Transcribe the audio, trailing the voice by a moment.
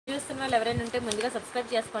చూస్తున్న వాళ్ళు ఎవరైనా ఉంటే ముందుగా సబ్స్క్రైబ్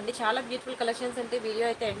చేసుకోండి. చాలా బ్యూటిఫుల్ కలెక్షన్స్ ఉంటాయి. వీడియో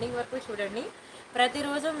అయితే ఎండింగ్ వరకు చూడండి.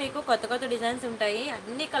 ప్రతిరోజు మీకు కొత్త కొత్త డిజైన్స్ ఉంటాయి.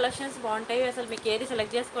 అన్ని కలెక్షన్స్ బాగుంటాయి. అసలు మీకు ఏది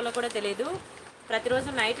సెలెక్ట్ చేసుకోవాలో కూడా తెలియదు. ప్రతిరోజు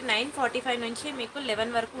నైట్ 9:45 నుంచి మీకు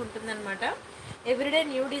 11 వరకు ఉంటుందన్నమాట. ఎవ్రీడే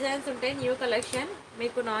న్యూ డిజైన్స్ ఉంటాయి, న్యూ కలెక్షన్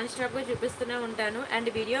మీకు నాన్ స్టాప్గా చూపిస్తూనే ఉంటాను. అండ్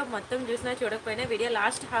వీడియో మొత్తం చూసినా చూడకపోయినా video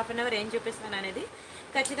last half an hour ఏం చూపిస్తాను అనేది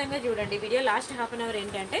ఖచ్చితంగా చూడండి. Video last half an hour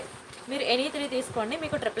ఏంటంటే మీరు ఎనీ 3 తీసుకోండి,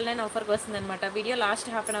 మీకు 999 ఆఫర్కి వస్తుందన్నమాట. Video last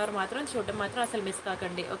half an hour మాత్రం చూడడం మాత్రం అసలు మిస్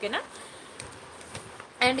కాకండి, ఓకేనా.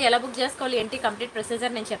 అండ్ ఎలా బుక్ చేసుకోవాలి ఏంటి కంప్లీట్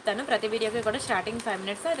ప్రొసీజర్ నేను చెప్తాను. ప్రతి వీడియోకి కూడా స్టార్టింగ్ 5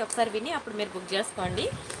 మినిట్స్ అది ఒకసారి విని అప్పుడు మీరు బుక్ చేసుకోండి.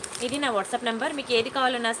 ఇది నా వాట్సాప్ నెంబర్. మీకు ఏది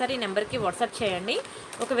కావాలన్నా సరే ఈ నెంబర్కి వాట్సాప్ చేయండి.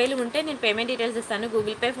 ఒకవేళ ఉంటే నేను పేమెంట్ డీటెయిల్స్ ఇస్తాను.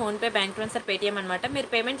 Google pay, PhonePe, bank transfer, Paytm అనమాట. మీరు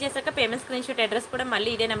పేమెంట్ చేశాక పేమెంట్ స్క్రీన్ షాట్ అడ్రస్ కూడా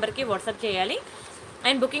మళ్ళీ ఇదే నెంబర్కి వాట్సాప్ చేయాలి.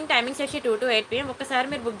 అండ్ బుకింగ్ టైమింగ్స్ వచ్చి 2 to 8 PM. ఒకసారి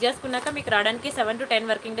మీరు బుక్ చేసుకున్నాక మీకు రావడానికి 7 to 10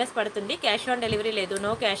 వర్కింగ్ డేస్ పడుతుంది. క్యాష్ ఆన్ డెలివరీ లేదు,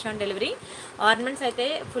 no cash on delivery. Ornaments అయితే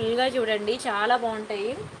ఫుల్గా చూడండి, చాలా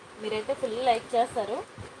బాగుంటాయి. మీరైతే ఫుల్ లైక్ చేస్తారు.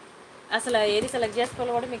 అసలు ఏది సెలెక్ట్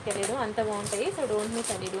చేసుకోవాలో కూడా మీకు తెలియదు, అంత బాగుంటాయి. సో డోంట్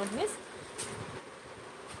మిస్ అండి, డోంట్ మిస్.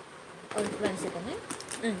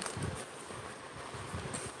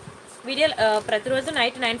 వీడియో ప్రతిరోజు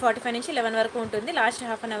నైట్ 9:45 నుంచి 11 వరకు ఉంటుంది. లాస్ట్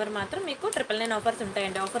హాఫ్ అన్ అవర్ మాత్రం మీకు 999 ఆఫర్స్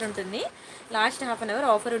ఉంటాయండి. ఆఫర్ ఉంటుంది, last half an hour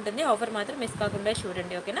offer ఉంటుంది. ఆఫర్ మాత్రం మిస్ కాకుండా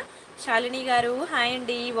చూడండి, ఓకేనా. శాలిని గారు హాయ్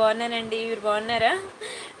అండి, బాగున్నానండి. మీరు బాగున్నారా?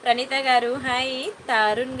 ప్రణీత గారు హాయ్.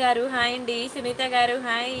 తరుణ్ గారు హాయ్ అండి. సునీత గారు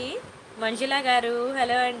హాయ్. మంజుల గారు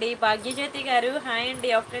హలో అండి. భాగ్యజ్యోతి గారు హాయ్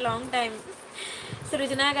అండి, ఆఫ్టర్ ఏ లాంగ్ టైం.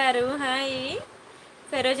 సృజన గారు హాయ్.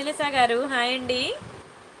 ఫెరోజనిసా గారు హాయ్ అండి.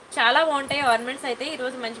 చాలా బాగుంటాయి ఆర్నమెంట్స్ అయితే.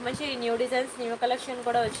 ఈరోజు మంచి మంచి న్యూ డిజైన్స్, న్యూ కలెక్షన్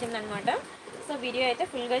కూడా వచ్చిందనమాట. సో వీడియో అయితే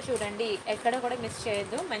ఫుల్గా చూడండి, ఎక్కడ కూడా మిస్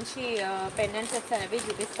చేయొద్దు. మంచి పెండెంట్ సెట్స్ అనేవి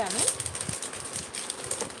చూపిస్తాను.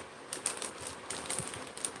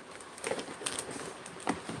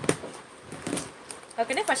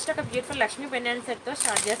 ఓకేనా. ఫస్ట్ ఒక బ్యూటిఫుల్ లక్ష్మీ పెండెంట్ సెట్తో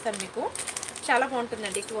స్టార్ట్ చేస్తాను. మీకు చాలా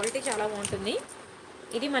బాగుంటుందండి, క్వాలిటీ చాలా బాగుంటుంది.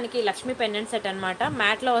 ఇది మనకి లక్ష్మీ పెండెంట్ సెట్ అనమాట.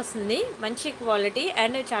 మ్యాట్లో వస్తుంది, మంచి క్వాలిటీ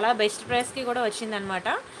అండ్ చాలా బెస్ట్ ప్రైస్కి కూడా వచ్చిందనమాట.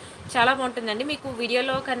 చాలా బాగుంటుందండి. మీకు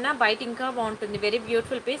వీడియోలో కన్నా బయట ఇంకా బాగుంటుంది. Very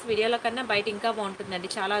beautiful piece. వీడియోలో కన్నా బయట ఇంకా బాగుంటుందండి,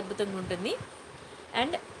 చాలా అద్భుతంగా ఉంటుంది.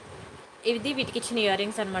 అండ్ ఇది వీటికి ఇచ్చిన ఇయర్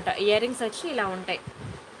రింగ్స్ అనమాట. ఇయర్ రింగ్స్ వచ్చి ఇలా ఉంటాయి,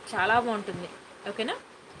 చాలా బాగుంటుంది, ఓకేనా.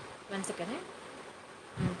 1 సెకండ్.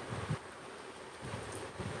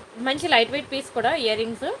 మంచి లైట్ వెయిట్ పీస్ కూడా ఇయర్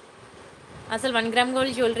రింగ్స్. అసలు 1 గ్రామ్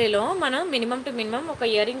గోల్డ్ జ్యువెలరీలో మనం మినిమం టు మినిమం ఒక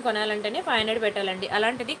ఇయర్ రింగ్ కొనాలంటేనే 500 పెట్టాలండి.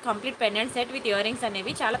 అలాంటిది complete pendant set with ear rings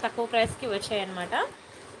అనేవి చాలా తక్కువ ప్రైస్కి వచ్చాయన్నమాట.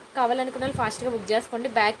 కావాలనుకున్న వాళ్ళు ఫాస్ట్గా బుక్ చేసుకోండి.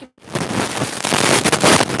 బ్యాక్కి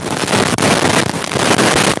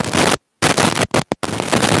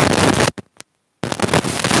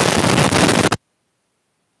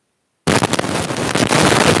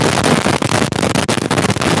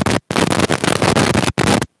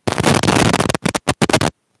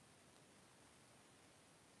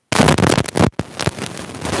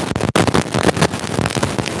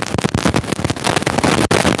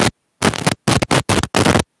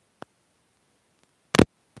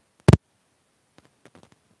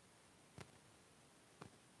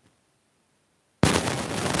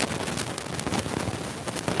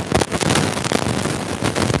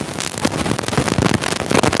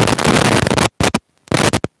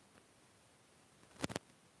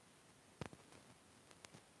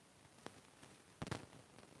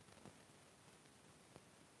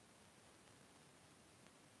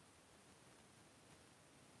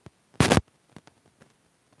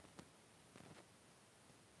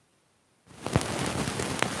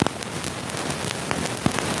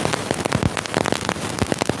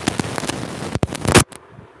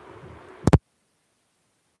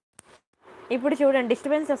ఇప్పుడు చూడండి,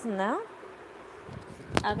 డిస్టర్బెన్స్ వస్తుందా?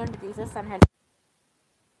 అగండి తీసేస్తాను హెడ్.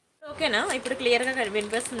 ఓకేనా, ఇప్పుడు క్లియర్గా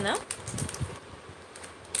వినిపిస్తుందా?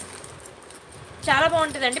 చాలా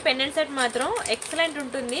బాగుంటుందండి. పెండెంట్ సెట్ మాత్రం ఎక్సలెంట్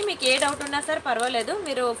ఉంటుంది. మీకు ఏ డౌట్ ఉన్నా సరే పర్వాలేదు,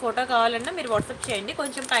 మీరు ఫోటో కావాలన్నా మీరు వాట్సాప్ చేయండి.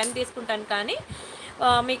 కొంచెం టైం తీసుకుంటాను కానీ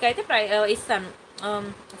మీకైతే ఇస్తాను,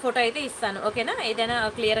 ఫోటో అయితే ఇస్తాను, ఓకేనా. ఏదైనా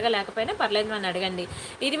క్లియర్గా లేకపోయినా పర్లేదు అని అడగండి.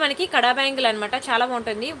 ఇది మనకి కడా బ్యాంగిల్ అనమాట, చాలా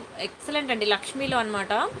బాగుంటుంది. ఎక్సలెంట్ అండి, లక్ష్మీలో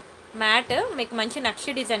అనమాట. మ్యాట్ మీకు మంచి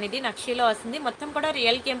నక్షి డిజైన్. ఇది నక్షిలో వస్తుంది, మొత్తం కూడా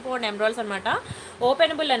రియల్ కెంపో అండ్ ఎమ్రాల్స్ అనమాట.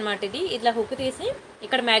 ఓపెనబుల్ అనమాట. ఇది ఇట్లా హుక్ తీసి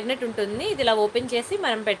ఇక్కడ మ్యాగ్నెట్ ఉంటుంది, ఇది ఇలా ఓపెన్ చేసి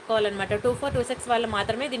మనం పెట్టుకోవాలన్నమాట. 24, 26 వాళ్ళు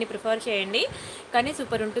మాత్రమే దీన్ని ప్రిఫర్ చేయండి, కానీ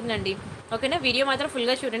సూపర్ ఉంటుందండి, ఓకేనా. వీడియో మాత్రం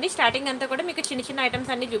ఫుల్గా చూడండి. స్టార్టింగ్ అంతా కూడా మీకు చిన్న చిన్న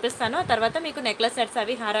ఐటమ్స్ అన్ని చూపిస్తాను. ఆ తర్వాత మీకు నెక్లెస్ సెట్స్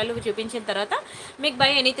అవి హారాలు చూపించిన తర్వాత మీకు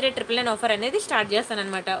బై ఎనీ 3 999 ఆఫర్ అనేది స్టార్ట్ చేస్తాను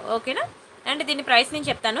అనమాట, ఓకేనా. అండ్ దీని ప్రైస్ నేను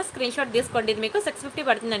చెప్తాను, స్క్రీన్ షాట్ తీసుకోండి. ఇది మీకు 650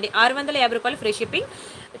 పడుతుందండి, 650 రూపాయలు ఫ్రీ షిప్పింగ్.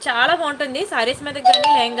 చాలా బాగుంటుంది. సారీస్ మీదకి కానీ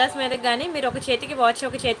లెహంగాస్ మీదకి కానీ మీరు ఒక చేతికి వాచ్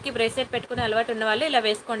ఒక చేతికి బ్రేస్లెట్ పెట్టుకునే అలవాటు ఉన్న వాళ్ళు ఇలా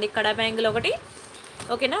వేసుకోండి. కడా బ్యాంగిల్ ఒకటి,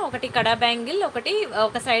 ఓకేనా, ఒకటి కడా బ్యాంగిల్, ఒకటి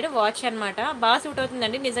ఒక సైడ్ వాచ్ అనమాట. బాగా సూట్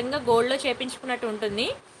అవుతుందండి, నిజంగా గోల్డ్లో చేపించుకున్నట్టు ఉంటుంది.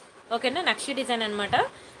 ఓకేనా, నక్షి డిజైన్ అనమాట.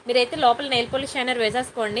 మీరైతే లోపల నెయిల్ పాలిష్ షైనర్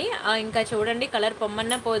వేసేసుకోండి. ఇంకా చూడండి కలర్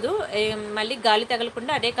పొమ్మన్నా పోదు, మళ్ళీ గాలి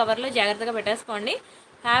తగలకుండా అదే కవర్లో జాగ్రత్తగా పెట్టేసుకోండి.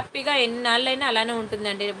 హ్యాపీగా ఎన్నాళ్ళైనా అలానే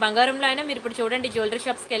ఉంటుందండి. బంగారంలో అయినా మీరు ఇప్పుడు చూడండి జ్యువెలరీ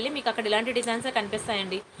షాప్స్కి వెళ్ళి మీకు అక్కడ ఇలాంటి డిజైన్స్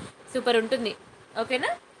కనిపిస్తాయండి. సూపర్ ఉంటుంది.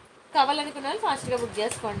 ఓకేనా, కావాలనుకున్న వాళ్ళు ఫాస్ట్గా బుక్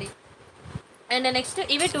చేసుకోండి. అండ్ నెక్స్ట్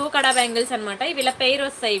ఇవి 2 కడా బ్యాంగిల్స్ అనమాట. ఇవి ఇలా పెయిర్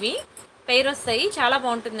వస్తాయి, చాలా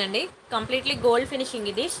బాగుంటుందండి. Completely gold finishing.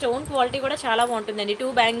 ఇది స్టోన్ క్వాలిటీ కూడా చాలా బాగుంటుందండి.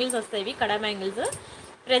 2 బ్యాంగిల్స్ వస్తాయి ఇవి కడా బ్యాంగిల్స్.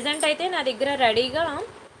 ప్రెజెంట్ అయితే నా దగ్గర రెడీగా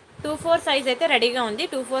 24 సైజ్ అయితే రెడీగా ఉంది.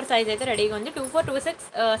 24 సైజ్ అయితే రెడీగా ఉంది. 24, 26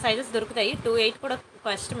 సైజెస్ దొరుకుతాయి. 28 కూడా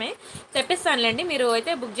కష్టమే, తెప్పిస్తానులేండి. మీరు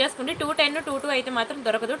అయితే బుక్ చేసుకుంటే 210, 22 అయితే మాత్రం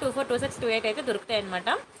దొరకదు. 24, 26, 28 అయితే దొరుకుతాయి అనమాట.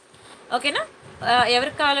 ఓకేనా,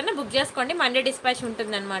 ఎవరికి కావాలన్నా బుక్ చేసుకోండి. మండే డిస్పాచ్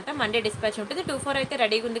ఉంటుందన్నమాట. మండే డిస్పాచ్ ఉంటుంది. 24 అయితే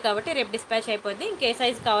రెడీగా ఉంది కాబట్టి రేపు డిస్పాచ్ అయిపోద్ది. ఇంకే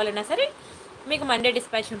సైజ్ కావాలన్నా సరే మీకు మండే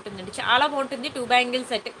డిస్పాచ్ ఉంటుందండి. చాలా బాగుంటుంది. 2 బ్యాంగిల్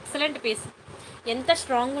సెట్, ఎక్సలెంట్ పీస్. ఎంత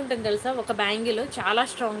స్ట్రాంగ్ ఉంటుంది తెలుసా, ఒక బ్యాంగిల్ చాలా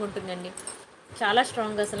స్ట్రాంగ్ ఉంటుందండి, చాలా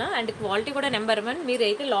స్ట్రాంగ్ అసలు. అండ్ క్వాలిటీ కూడా నెంబర్ 1. మీరు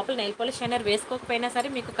అయితే లోపల నెయిల్ పాలిష్ షైనర్ వేసుకోకపోయినా సరే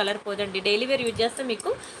మీకు కలర్ పోదండి. డైలీ వేర్ యూజ్ చేస్తే మీకు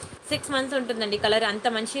 6 మంత్స్ ఉంటుందండి కలర్. అంత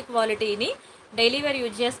మంచి క్వాలిటీ ఇది. డైలీ వేర్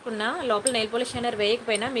యూజ్ చేసుకున్న లోపల నెయిల్ పాలిష్ షైనర్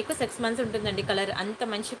వేయకపోయినా మీకు 6 మంత్స్ ఉంటుందండి కలర్. అంత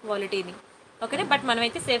మంచి క్వాలిటీ ఇది. ఓకేనా, బట్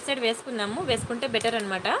మనమైతే సేఫ్ సైడ్ వేసుకుంటే బెటర్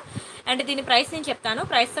అనమాట. అండ్ దీని ప్రైస్ నేను చెప్తాను,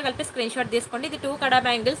 ప్రైస్తో కలిపి స్క్రీన్ షాట్ తీసుకోండి. ఇది 2 కడా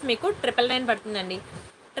బ్యాంగిల్స్ మీకు 999 పడుతుందండి.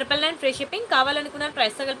 999 ఫ్రీ షిప్పింగ్. కావాలనుకున్న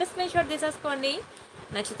ప్రైస్తో కలిపి స్క్రీన్ షాట్ తీసేసుకోండి.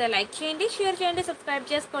 నచ్చితే లైక్ చేయండి, షేర్ చేయండి, సబ్స్క్రైబ్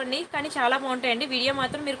చేసుకోండి. కానీ చాలా బాగుంటాయండి. వీడియో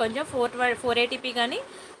మాత్రం మీరు కొంచెం 480p కానీ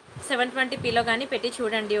 720pలో కానీ పెట్టి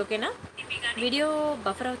చూడండి. ఓకేనా, వీడియో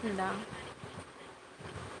బఫర్ అవుతుందా?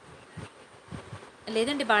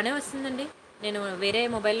 లేదండి, బాగానే వస్తుందండి. నేను వేరే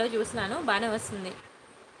మొబైల్లో చూసినాను, బాగానే వస్తుంది.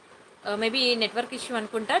 మేబీ నెట్వర్క్ ఇష్యూ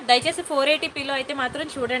అనుకుంటా. దయచేసి 480pలో అయితే మాత్రం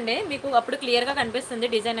చూడండి, మీకు అప్పుడు క్లియర్గా కనిపిస్తుంది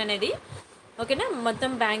డిజైన్ అనేది. ఓకేనా,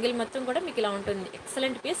 మొత్తం బ్యాంగిల్ మొత్తం కూడా మీకు ఇలా ఉంటుంది.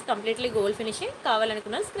 Excellent piece, completely gold finishing.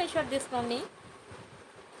 కావాలనుకున్న స్క్రీన్ షాట్ తీసుకోండి.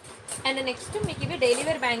 అండ్ నెక్స్ట్ మీకు ఇవి డైలీ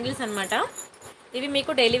వేర్ బ్యాంగిల్స్ అనమాట. ఇవి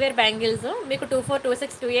మీకు డైలీ వేర్ బ్యాంగిల్స్ మీకు 24,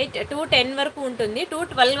 26, 28, 210 వరకు ఉంటుంది.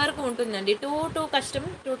 212 వరకు ఉంటుందండి. 2 కష్టం,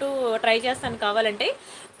 2 ట్రై చేస్తాను కావాలంటే.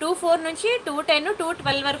 24 నుంచి 210,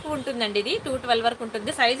 212 వరకు ఉంటుందండి. ఇది 212 వరకు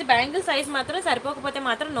ఉంటుంది. సైజ్ బ్యాంగిల్ సైజ్ మాత్రం సరిపోకపోతే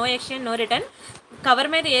మాత్రం no exchange, no return.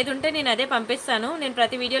 Cover మీద ఏది ఉంటే నేను అదే పంపిస్తాను. నేను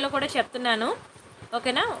ప్రతి వీడియోలో కూడా చెప్తున్నాను.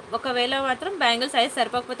 ఓకేనా, ఒకవేళ మాత్రం బ్యాంగిల్ సైజ్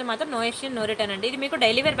సరిపోకపోతే మాత్రం నో ఎక్స్చేంజ్, నో రిటర్న్ అండి. ఇది మీకు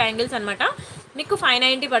డైలీ వేర్ బ్యాంగిల్స్ అనమాట. మీకు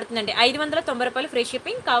 590 పడుతుందండి. 590 రూపాయలు ఫ్రీ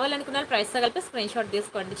షిప్పింగ్. కావాలనుకున్న ప్రైస్తో కలిపి స్క్రీన్ షాట్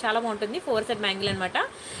తీసుకోండి. చాలా బాగుంటుంది. 4 సెట్ బ్యాంగిల్ అనమాట.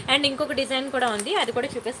 అండ్ ఇంకొక డిజైన్ కూడా ఉంది, అది కూడా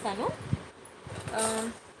చూపిస్తాను.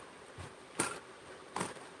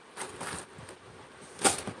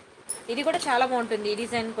 ఇది కూడా చాలా బాగుంటుంది. ఈ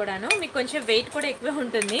డిజైన్ కూడాను మీకు కొంచెం వెయిట్ కూడా ఎక్కువే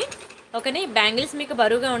ఉంటుంది. ఓకేనా, బ్యాంగిల్స్ మీకు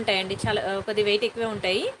బరువుగా ఉంటాయండి, చాలా కొద్ది వెయిట్ ఎక్కువే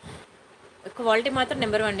ఉంటాయి. క్వాలిటీ మాత్రం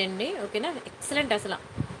నెంబర్ 1 అండి. ఓకేనా, ఎక్సలెంట్ అసలు.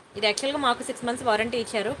 ఇది యాక్చువల్గా మాకు 6 మంత్స్ వారంటీ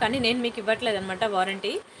ఇచ్చారు, కానీ నేను మీకు ఇవ్వట్లేదు అనమాట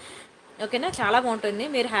వారంటీ. ఓకేనా, చాలా బాగుంటుంది.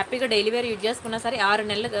 మీరు హ్యాపీగా డైలీ వేర్ యూజ్ చేసుకున్నా సరే, 6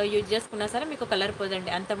 నెలలు యూజ్ చేసుకున్నా సరే మీకు కలర్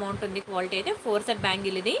పోదండి, అంత బాగుంటుంది క్వాలిటీ అయితే. 4 సెట్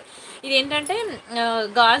బ్యాంగిల్ ఇది. ఇది ఏంటంటే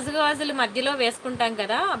గాజుల మధ్యలో వేసుకుంటాం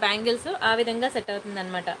కదా బ్యాంగిల్స్, ఆ విధంగా సెట్ అవుతుంది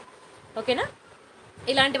అనమాట. ఓకేనా,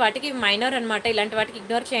 ఇలాంటి వాటికి మైనర్ అనమాట, ఇలాంటి వాటికి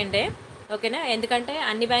ఇగ్నోర్ చేయండి. ఓకేనా, ఎందుకంటే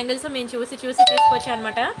అన్ని బ్యాంగిల్స్ మేము చూసి తీసుకొచ్చాం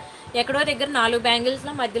అనమాట. ఎక్కడో దగ్గర 4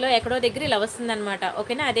 బ్యాంగిల్స్లో మధ్యలో ఎక్కడో దగ్గర ఇలా వస్తుందన్నమాట.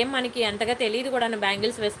 ఓకేనా, అదేం మనకి అంతగా తెలియదు కూడా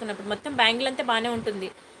బ్యాంగిల్స్ వేసుకున్నప్పుడు. మొత్తం బ్యాంగిల్ అంతే బాగానే ఉంటుంది,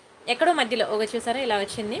 ఎక్కడో మధ్యలో ఒక చూసారా ఇలా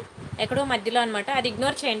వచ్చింది, ఎక్కడో మధ్యలో అనమాట. అది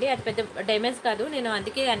ఇగ్నోర్ చేయండి, అది పెద్ద డ్యామేజ్ కాదు. నేను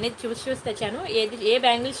అందుకే అన్ని చూసి తెచ్చాను. ఏ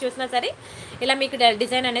బ్యాంగిల్స్ చూసినా సరే ఇలా మీకు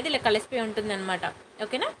డిజైన్ అనేది ఇలా కలిసిపోయి ఉంటుంది అనమాట.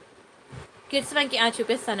 ఓకేనా, కిడ్స్ వంకి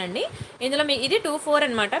చూపిస్తానండి. ఇందులో మీ ఇది 24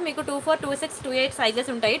 అనమాట. మీకు 24, 26, 28 సైజెస్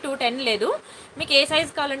ఉంటాయి. 210 లేదు. మీకు ఏ సైజ్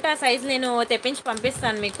కావాలంటే ఆ సైజ్ నేను తెప్పించి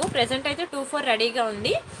పంపిస్తాను మీకు. ప్రెజెంట్ అయితే 24 రెడీగా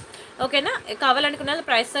ఉంది. ఓకేనా, కావాలనుకున్న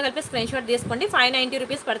ప్రైస్తో కలిపి స్క్రీన్ షాట్ తీసుకోండి. 590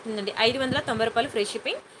 రూపీస్ పడుతుందండి. 590 రూపాయలు ఫ్రీ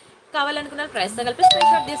షిప్పింగ్. కావాలనుకున్న ప్రైస్తో కలిపి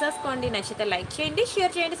స్క్రీన్ షాట్ తీసేసుకోండి. నచ్చితే లైక్ చేయండి,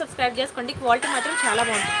 షేర్ చేయండి, సబ్స్క్రైబ్ చేసుకోండి. క్వాలిటీ మాత్రం చాలా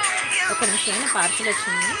బాగుంటుంది. ఒక నిమిషం, పార్సల్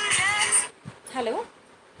వచ్చింది. హలో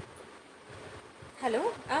हेलो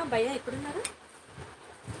भैया ఎక్కడున్నారు?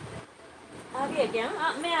 आ गया क्या?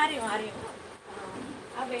 मैं आ रही हूँ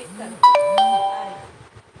आप वेट करो, आ रही हूँ.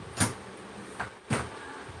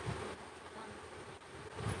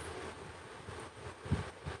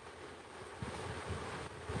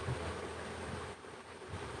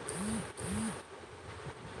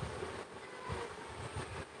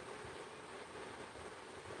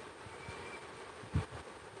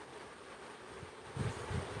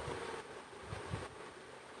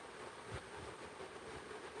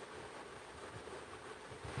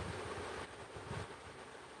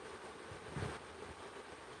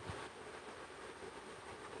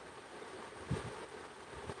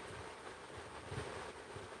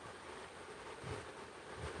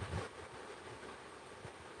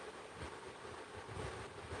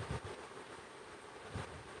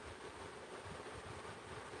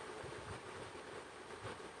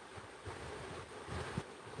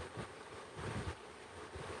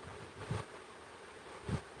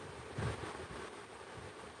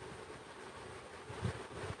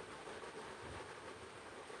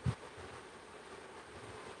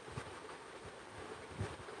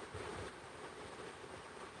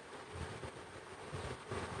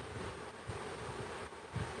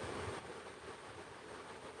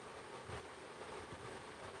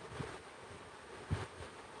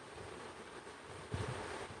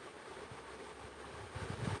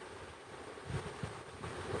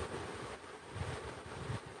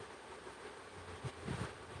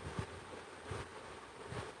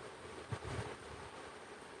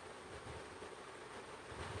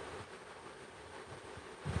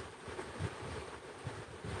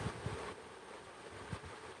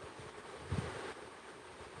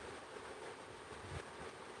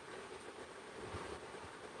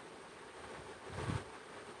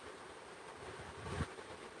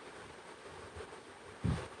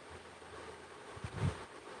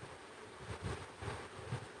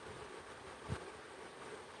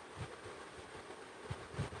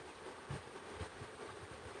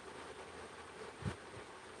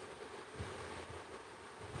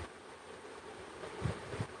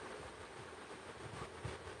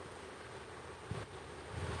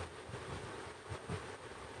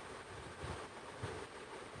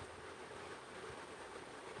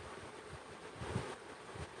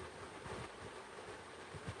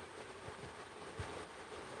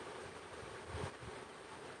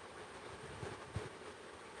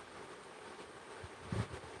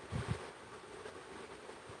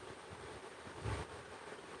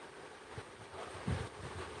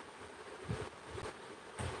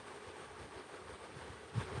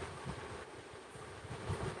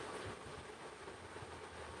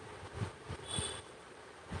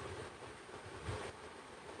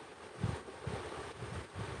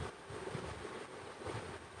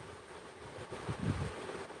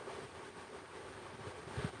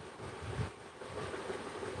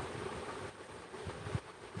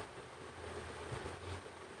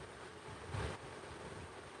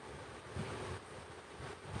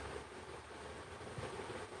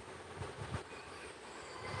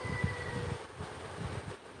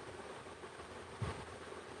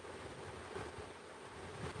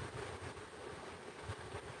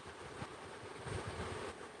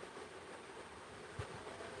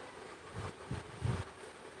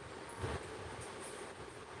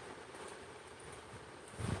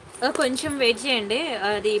 కొంచెం వెయిట్ చేయండి.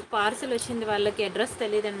 అది పార్సల్ వచ్చింది, వాళ్ళకి అడ్రస్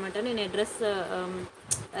తెలియదనమాట. నేను అడ్రస్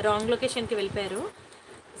రాంగ్ లొకేషన్కి వెళ్ళిపోయారు.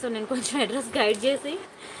 సో నేను కొంచెం అడ్రస్ గైడ్ చేసి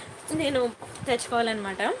నేను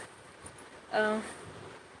తెచ్చుకోవాలన్నమాట. ఆ,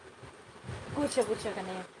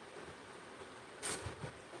 కూర్చోకనే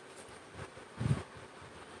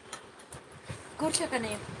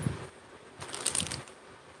కూర్చోకనే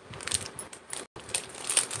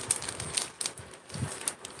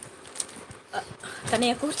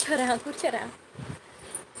కనయ్య కూర్చోరా.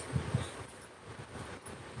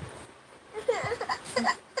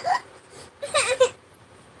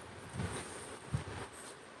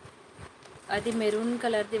 అది మెరూన్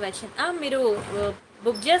కలర్ది వచ్చింది. మీరు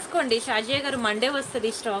బుక్ చేసుకోండి షాజియా గారు. మండే వస్తుంది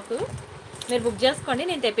స్టాకు. మీరు బుక్ చేసుకోండి,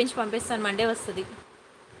 నేను తెప్పించి పంపిస్తాను. మండే వస్తుంది.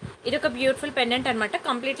 ఇది ఒక బ్యూటిఫుల్ పెండెంట్ అనమాట,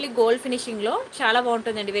 కంప్లీట్లీ గోల్డ్ ఫినిషింగ్లో చాలా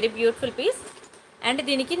బాగుంటుందండి. Very beautiful piece. అండ్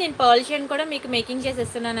దీనికి నేను పర్ల్ చైన్ కూడా మీకు మేకింగ్ చేసి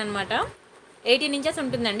ఇస్తున్నాను అనమాట. 18 ఇంచెస్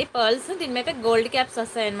ఉంటుందండి పర్ల్స్. దీని మీద గోల్డ్ క్యాప్స్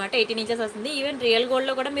వస్తాయన్నమాట. 18 ఇంచెస్ వస్తుంది. ఈవెన్ రియల్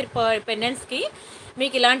గోల్డ్లో కూడా మీరు పెండెంట్స్కి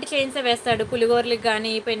మీకు ఇలాంటి చైన్సే వేస్తాడు. పులిగోర్లకి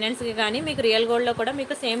కానీ పెండెంట్స్కి కానీ మీకు రియల్ గోల్డ్లో కూడా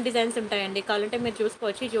మీకు సేమ్ డిజైన్స్ ఉంటాయండి. కావాలంటే మీరు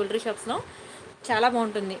చూసుకోవచ్చు జ్యువెలరీ షాప్స్లో. చాలా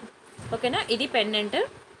బాగుంటుంది. ఓకేనా. ఇది పెండెంట్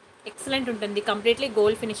ఎక్సలెంట్ ఉంటుంది, కంప్లీట్లీ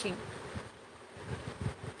గోల్డ్ ఫినిషింగ్.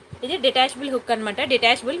 ఇది డిటాచబుల్ హుక్ అనమాట.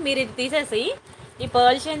 డిటాచబుల్. మీరు ఇది తీసేసి ఈ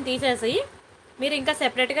పర్ల్ చైన్ తీసేసి మీరు ఇంకా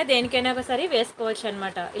సెపరేట్గా దేనికైనా ఒకసారి వేసుకోవచ్చు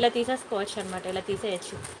అనమాట. ఇలా తీసేసుకోవచ్చు అనమాట, ఇలా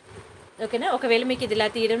తీసేయచ్చు. ఓకేనా. ఒకవేళ మీకు ఇది ఇలా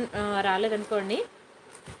తీయడం రాలేదనుకోండి,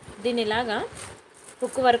 దీన్ని ఇలాగా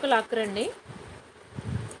హుక్ వరకు లాక్కురండి.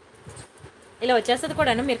 ఇలా వచ్చేస్తుంది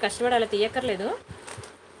కూడాను, మీరు కష్టపడి అలా తీయక్కర్లేదు.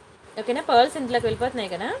 ఓకేనా. పర్ల్స్ ఇంట్లోకి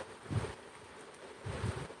వెళ్ళిపోతున్నాయి కదా,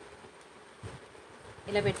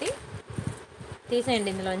 ఇలా పెట్టి తీసేయండి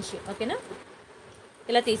ఇందులోంచి. ఓకేనా.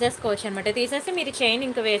 ఇలా తీసేసుకోవచ్చు అనమాట. తీసేసి మీరు చైన్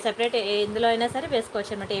ఇంకా సెపరేట్ ఎందులో అయినా సరే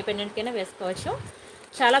వేసుకోవచ్చు అనమాట. ఏ పెండెంట్కైనా వేసుకోవచ్చు.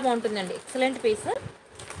 చాలా బాగుంటుందండి, ఎక్సలెంట్ పీస్.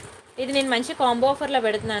 ఇది నేను మంచి కాంబో ఆఫర్లో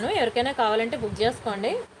పెడుతున్నాను. ఎవరికైనా కావాలంటే బుక్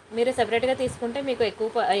చేసుకోండి. మీరు సెపరేట్గా తీసుకుంటే మీకు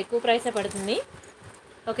ఎక్కువ ప్రైసే పడుతుంది.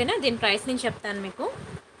 ఓకేనా. దీని ప్రైస్ నేను చెప్తాను మీకు.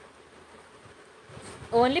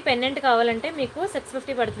 ఓన్లీ పెండెంట్ కావాలంటే మీకు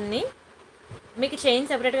 650 పడుతుంది. మీకు చైన్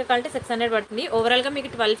సెపరేట్గా కావాలంటే 600 పడుతుంది. ఓవరాల్గా మీకు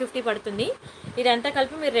 1250 పడుతుంది. ఇదంతా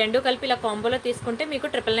కలిపి మీరు రెండు కలిపి ఇలా కాంబోలో తీసుకుంటే మీకు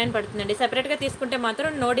 999 పడుతుందండి. సెపరేట్గా తీసుకుంటే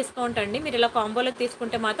మాత్రం నో డిస్కౌంట్ అండి. మీరు ఇలా కాంబోలో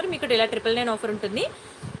తీసుకుంటే మాత్రం మీకు ఇలా 999 ఆఫర్ ఉంటుంది.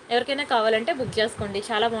 ఎవరికైనా కావాలంటే బుక్ చేసుకోండి,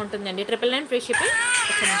 చాలా బాగుంటుందండి. 999 ఫ్రీ షిప్పింగ్.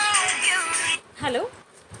 హలో.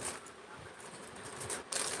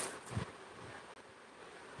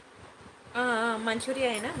 మంచూరియా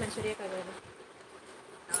అయినా మంచూరియా కావాలి.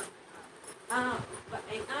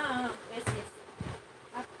 Yes yes.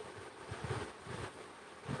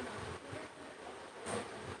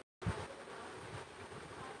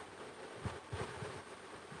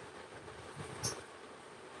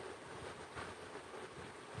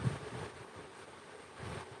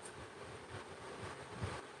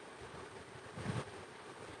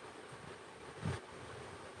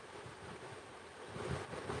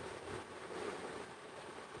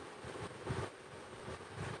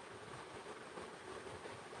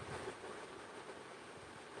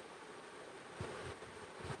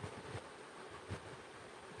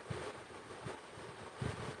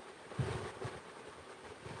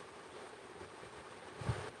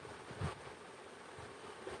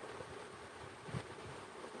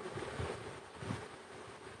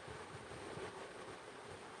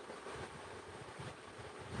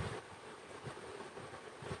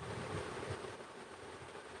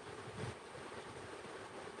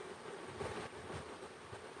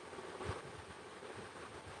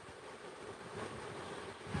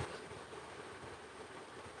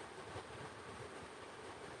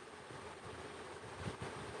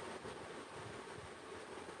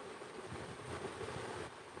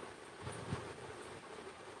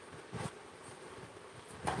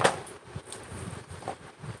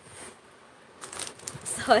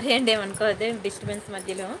 సారీ అండి, ఏమనుకోవద్దు డిస్టర్బెన్స్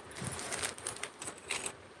మధ్యలో.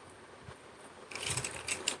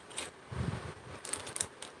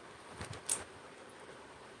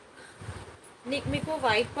 మీకు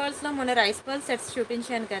వైట్ పర్ల్స్లో మొన్న రైస్ పర్ల్ సెట్స్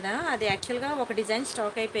చూపించాను కదా, అది యాక్చువల్గా ఒక డిజైన్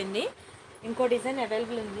స్టాక్ అయిపోయింది. ఇంకో డిజైన్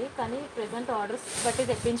అవైలబుల్ ఉంది, కానీ ప్రెజెంట్ ఆర్డర్స్ బట్టి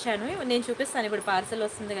తెప్పించాను. నేను చూపిస్తాను, ఇప్పుడు పార్సల్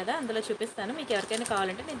వస్తుంది కదా అందులో చూపిస్తాను. మీకు ఎవరికైనా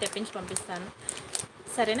కావాలంటే నేను తెప్పించి పంపిస్తాను.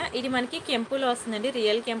 సరేనా. ఇది మనకి కెంపులో వస్తుందండి,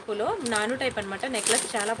 రియల్ కెంపులో నాను టైప్ అనమాట. నెక్లెస్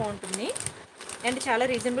చాలా బాగుంటుంది అండ్ చాలా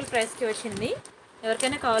రీజనబుల్ ప్రైస్కి వచ్చింది.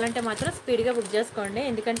 ఎవరికైనా కావాలంటే మాత్రం స్పీడ్గా బుక్ చేసుకోండి,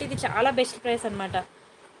 ఎందుకంటే ఇది చాలా బెస్ట్ ప్రైస్ అనమాట.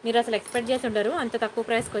 మీరు అసలు ఎక్స్పెక్ట్ చేసి ఉండరు అంత తక్కువ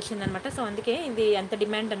ప్రైస్కి వచ్చిందనమాట. సో అందుకే ఇది అంత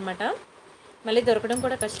డిమాండ్ అనమాట. మళ్ళీ దొరకడం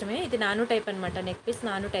కూడా కష్టమే. ఇది నాను టైప్ అనమాట, నెక్ పీస్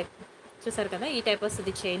నాను టైప్. చూసారు కదా, ఈ టైప్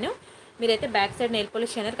వస్తుంది చైన్. మీరైతే back side nail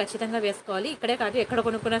polish shiner ఖచ్చితంగా వేసుకోవాలి. ఇక్కడే కాదు ఎక్కడ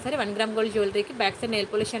కొనుక్కున్నా సరే 1 gram gold జ్యువెలరీకి back side nail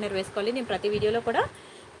polish shiner వేసుకోవాలి. నేను ప్రతి వీడియోలో కూడా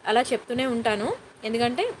అలా చెప్తూనే ఉంటాను,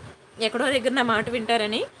 ఎందుకంటే ఎక్కడో దగ్గర నా మాట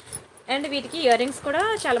వింటారని. అండ్ వీటికి ఇయర్ రింగ్స్ కూడా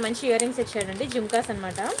చాలా మంచి ఇయర్ రింగ్స్ ఇచ్చాడండి, జుమ్కాస్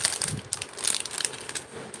అనమాట.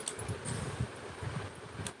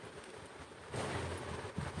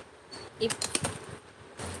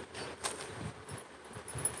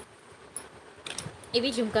 ఇవి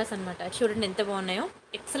జుమ్కాస్ అనమాట. చూడండి ఎంత బాగున్నాయో,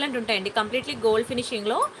 ఎక్సలెంట్ ఉంటాయండి. కంప్లీట్లీ గోల్డ్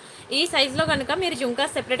ఫినిషింగ్లో ఈ సైజులో కనుక మీరు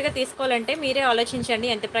జుమ్కాస్ సెపరేట్గా తీసుకోవాలంటే మీరే ఆలోచించండి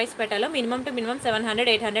ఎంత ప్రైస్ పెట్టాలో. మినిమం టు మినిమం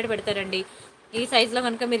 700-800 పెడతారండి ఈ సైజులో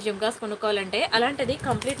కనుక మీరు జుమ్కాస్ కొనుక్కోవాలంటే. అలాంటిది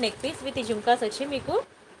కంప్లీట్ నెక్ పీస్ విత్ ఈ జుమ్కాస్ వచ్చి మీకు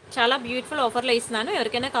చాలా బ్యూటిఫుల్ ఆఫర్లో ఇస్తున్నాను.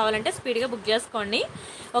 ఎవరికైనా కావాలంటే స్పీడ్గా బుక్ చేసుకోండి,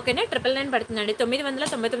 ఓకేనా. 999 పడుతుందండి,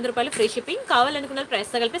 999 రూపాయలు ఫ్రీ షిప్పింగ్. కావాలనుకున్న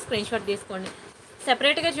ప్రైస్తో కలిపి స్క్రీన్ షాట్ తీసుకోండి.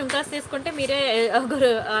 సెపరేట్గా జుమ్కాస్ తీసుకుంటే మీరే ఒకరు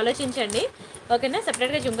ఆలోచించండి, ఓకేనా.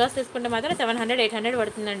 సెపరేట్గా జుమ్కాస్ తీసుకుంటే మాత్రం 700-800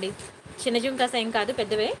 పడుతుందండి. చిన్న జుమ్కాస్ ఏం కాదు,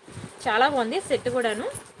 పెద్దవే. చాలా బాగుంది సెట్ కూడాను,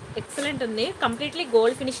 ఎక్సలెంట్ ఉంది. కంప్లీట్లీ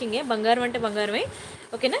గోల్డ్ ఫినిషింగే, బంగారం అంటే బంగారమే,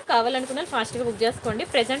 ఓకేనా. కావాలనుకున్న ఫాస్ట్గా బుక్ చేసుకోండి.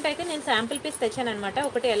 ప్రెజెంట్ అయితే నేను శాంపుల్ పీస్ తెచ్చాను అనమాట,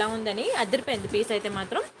 ఒకటి ఎలా ఉందని. అద్దరిపోయింది పీస్ అయితే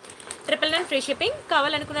మాత్రం. 999 ఫ్రీ షిప్పింగ్.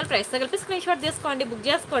 కావాలనుకున్న ప్రైస్తో కలిపి స్క్రీన్ షాట్ తీసుకోండి, బుక్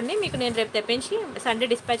చేసుకోండి. మీకు నేను రేపు తెప్పించి, సండే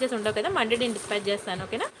డిస్పాచెస్ ఉండవు కదా, మండే నేను డిస్పాచ్ చేస్తాను,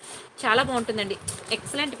 ఓకేనా. చాలా బాగుంటుందండి,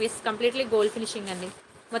 excellent piece, completely gold finishing అండి.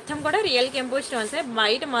 మొత్తం కూడా రియల్ కెంపో స్టోన్సే.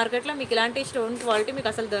 బయట మార్కెట్లో మీకు ఇలాంటి స్టోన్ క్వాలిటీ మీకు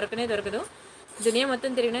అసలు దొరకదు. దునియా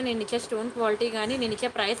మొత్తం తిరిగినా నేను ఇచ్చే స్టోన్ క్వాలిటీ కానీ నేను ఇచ్చే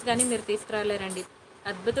ప్రైస్ కానీ మీరు తీసుకురాలేరండి.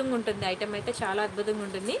 అద్భుతంగా ఉంటుంది, ఐటమ్ అయితే చాలా అద్భుతంగా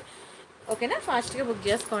ఉంటుంది, ఓకేనా. ఫాస్ట్గా బుక్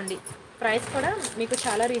చేసుకోండి. ప్రైస్ కూడా మీకు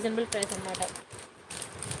చాలా రీజనబుల్ ప్రైస్ అనమాట.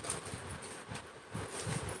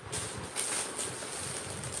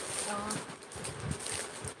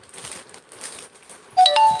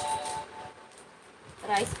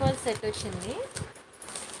 రైస్ బాల్ సెట్ వచ్చింది.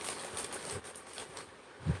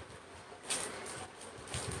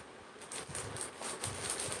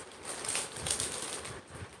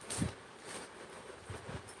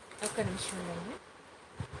 ఒక్క నిమిషం ఉండండి.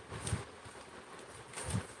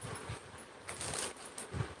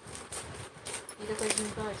 ఇది ఒక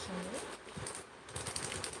జుంకా వచ్చింది,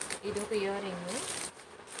 ఇది ఒక ఇయర్ రింగ్,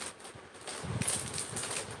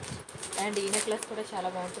 అండ్ ఈ నెక్లెస్ కూడా చాలా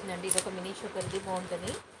బాగుంటుందండి. ఇది ఒక మినీ షుగర్ది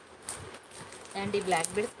బాగుంటుంది, అండ్ ఈ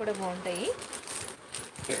బ్లాక్ బీడ్స్ కూడా బాగుంటాయి.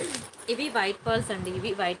 ఇవి వైట్ పర్ల్స్ అండి,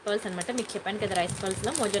 ఇవి వైట్ పర్ల్స్ అనమాట. మీకు చెప్పాను కదా రైస్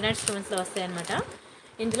పర్ల్స్లో మోజోనైట్ స్టోన్స్లో వస్తాయి అనమాట.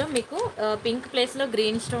 ఇందులో మీకు పింక్ ప్లేస్లో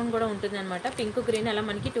గ్రీన్ స్టోన్ కూడా ఉంటుంది అనమాట. పింక్ గ్రీన్ అలా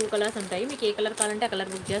మనకి 2 కలర్స్ ఉంటాయి. మీకు ఏ కలర్ కావాలంటే ఆ కలర్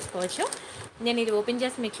బుక్ చేసుకోవచ్చు. నేను ఇది ఓపెన్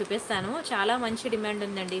చేసి మీకు చూపిస్తాను. చాలా మంచి డిమాండ్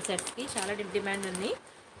ఉందండి ఈ సెట్స్కి, చాలా డిమాండ్ ఉంది.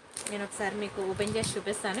 నేను ఒకసారి మీకు ఓపెన్ చేసి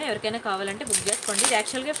చూపిస్తాను, ఎవరికైనా కావాలంటే బుక్ చేసుకోండి. ఇది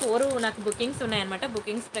యాక్చువల్గా 4 నాకు బుకింగ్స్ ఉన్నాయన్నమాట.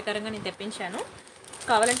 బుకింగ్స్ ప్రకారంగా నేను తెప్పించాను,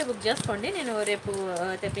 కావాలంటే బుక్ చేసుకోండి. నేను రేపు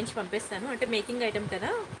తెప్పించి పంపిస్తాను, అంటే మేకింగ్ ఐటమ్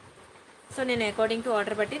కదా, సో నేను అకార్డింగ్ టు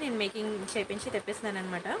ఆర్డర్ బట్టి నేను మేకింగ్ చేయించి తెప్పిస్తున్నాను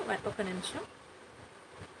అనమాట. ఒక్క నిమిషం.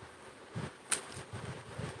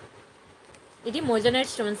 ఇది మోజోనైట్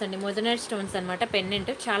స్టోన్స్ అండి, మోజోనైట్ స్టోన్స్ అనమాట. పెండెంట్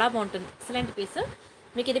చాలా బాగుంటుంది, ఎక్సలెంట్ పీస్.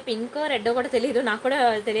 మీకు ఇది పింక్ రెడ్ కూడా తెలియదు, నాకు కూడా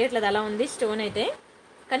తెలియట్లేదు అలా ఉంది స్టోన్ అయితే,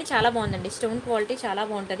 కానీ చాలా బాగుందండి. స్టోన్ క్వాలిటీ చాలా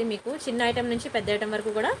బాగుంటుంది. మీకు చిన్న ఐటమ్ నుంచి పెద్ద ఐటమ్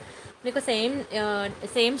వరకు కూడా మీకు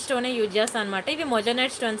సేమ్ స్టోనే యూజ్ చేస్తాను అనమాట. ఇవి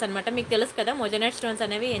మోజోనైట్ స్టోన్స్ అనమాట. మీకు తెలుసు కదా మోజోనైట్ స్టోన్స్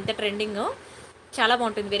అనేవి ఎంత ట్రెండింగో. చాలా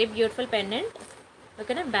బాగుంటుంది, వెరీ బ్యూటిఫుల్ పెండెంట్,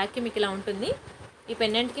 ఓకేనా. బ్యాక్కి మీకు ఇలా ఉంటుంది. ఈ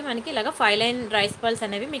పెండెంట్కి మనకి ఇలాగ 5 లైన్ రైస్ పర్ల్స్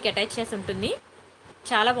అనేవి మీకు అటాచ్ చేసి ఉంటుంది.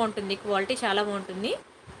 చాలా బాగుంటుంది, క్వాలిటీ చాలా బాగుంటుంది.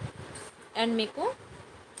 అండ్ మీకు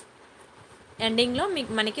ఎండింగ్లో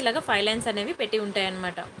మనకి ఇలాగ 5 లైన్స్ అనేవి పెట్టి ఉంటాయి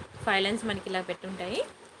అన్నమాట. 5 లైన్స్ మనకి ఇలా పెట్టి ఉంటాయి.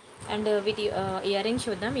 అండ్ వీటి ఇయర్ రింగ్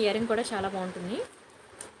చూద్దాం. ఇయర్ రింగ్ కూడా చాలా బాగుంటుంది.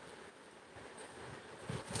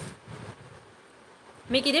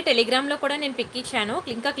 మీకు ఇది టెలిగ్రామ్లో కూడా నేను పిక్ ఇచ్చాను,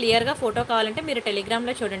 ఇంకా క్లియర్గా ఫోటో కావాలంటే మీరు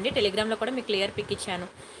టెలిగ్రామ్లో చూడండి, టెలిగ్రామ్లో కూడా మీకు క్లియర్ పిక్ ఇచ్చాను.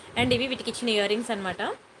 అండ్ ఇవి వీటికి ఇచ్చిన ఇయర్ రింగ్స్ అనమాట.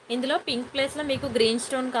 ఇందులో పింక్ ప్లేస్లో మీకు గ్రీన్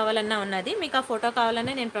స్టోన్ కావాలన్నా ఉన్నది, మీకు ఆ ఫోటో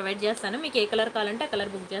కావాలన్నా నేను ప్రొవైడ్ చేస్తాను. మీకు ఏ కలర్ కావాలంటే ఆ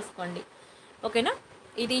కలర్ బుక్ చేసుకోండి, ఓకేనా.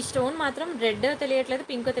 ఇది స్టోన్ మాత్రం రెడ్ తెలియట్లేదు,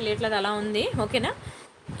 పింక్ తెలియట్లేదు, అలా ఉంది, ఓకేనా.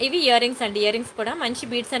 ఇవి ఇయర్ రింగ్స్ అండి. ఇయర్ రింగ్స్ కూడా మంచి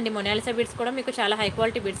బీడ్స్ అండి, మొనాలిసా బీడ్స్ కూడా మీకు చాలా హై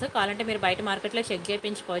క్వాలిటీ బీడ్స్. కావాలంటే మీరు బయట మార్కెట్లో చెక్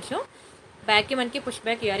చేయించుకోవచ్చు. బ్యాక్కి మనకి పుష్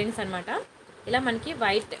బ్యాక్ ఇయర్ రింగ్స్ అనమాట. ఇలా మనకి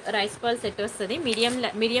వైట్ రైస్ బాల్ సెట్ వస్తుంది,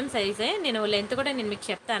 మీడియం సైజే. నేను లెంత్ కూడా నేను మీకు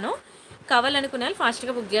చెప్తాను, కావాలనుకున్న వాళ్ళు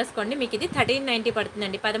ఫాస్ట్గా బుక్ చేసుకోండి. మీకు ఇది 1390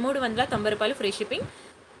 పడుతుందండి, 1390 రూపాయలు ఫ్రీ షిప్పింగ్,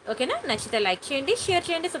 ఓకేనా. నచ్చితే లైక్ చేయండి, షేర్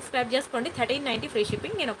చేయండి, సబ్స్క్రైబ్ చేసుకోండి. 1390 ఫ్రీ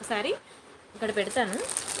షిప్పింగ్. నేను ఒకసారి ఇక్కడ పెడతాను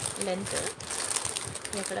లెంత్,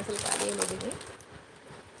 ఇక్కడ అసలు ఖాళీ లేదు. ఇది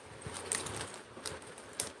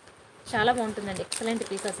చాలా బాగుంటుందండి, ఎక్సలెంట్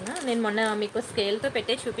పీస్ అసలు. నేను మొన్న మీకు స్కేల్తో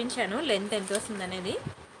పెట్టే చూపించాను లెంత్ ఎంత వస్తుంది అనేది.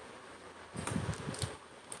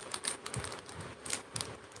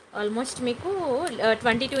 ఆల్మోస్ట్ మీకు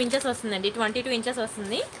 22 ఇంచెస్ వస్తుందండి, 22 ఇంచెస్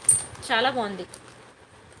వస్తుంది. చాలా బాగుంది.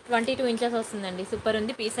 22 ఇంచెస్ వస్తుందండి. సూపర్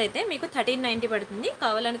ఉంది పీస్ అయితే. మీకు 1390 పడుతుంది.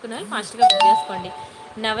 కావాలనుకున్న వాళ్ళు ఫాస్ట్గా బుక్ చేసుకోండి.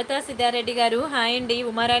 నవత సిద్ధారెడ్డి గారు హాయ్ అండి.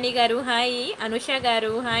 ఉమారాణి గారు హాయ్. అనుష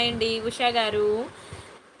గారు హాయ్ అండి. ఉషా గారు,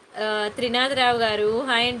 త్రినాథ్ రావు గారు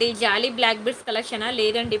హాయ్ అండి. జాలీ బ్లాక్ బిడ్స్ కలెక్షనా?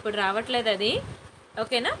 లేదండి, ఇప్పుడు రావట్లేదు అది.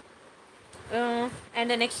 ఓకేనా.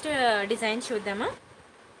 అండ్ నెక్స్ట్ డిజైన్ చూద్దామా.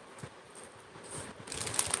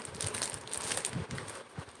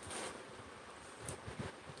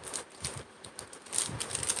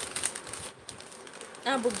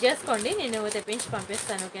 బుక్ చేసుకోండి, నేను తెప్పించి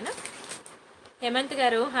పంపిస్తాను. ఓకేనా. హేమంత్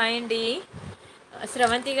గారు హాయ్ అండి.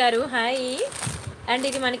 స్రవంతి గారు హాయ్. అండ్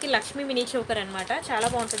ఇది మనకి లక్ష్మీ మినీ చోకర్ అనమాట. చాలా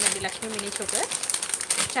బాగుంటుందండి లక్ష్మీ మినీ చోకర్.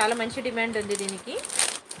 చాలా మంచి డిమాండ్ ఉంది దీనికి.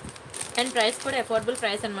 అండ్ ప్రైస్ కూడా అఫోర్డబుల్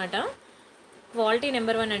ప్రైస్ అనమాట. క్వాలిటీ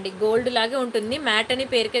నెంబర్ 1 అండి. గోల్డ్ లాగే ఉంటుంది. మ్యాట్ అని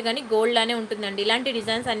పేరుకే కానీ గోల్డ్ లానే ఉంటుందండి. ఇలాంటి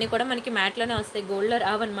డిజైన్స్ అన్నీ కూడా మనకి మ్యాట్లోనే వస్తాయి, గోల్డ్లో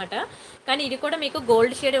రావన్నమాట. కానీ ఇది కూడా మీకు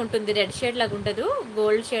గోల్డ్ షేడ్ ఉంటుంది, రెడ్ షేడ్ లాగా ఉండదు,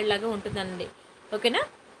 గోల్డ్ షేడ్ లాగా ఉంటుందండి. ఓకేనా.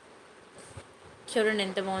 చూడండి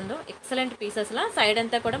ఎంత బాగుందో, ఎక్సలెంట్ పీస్ అసలు. సైడ్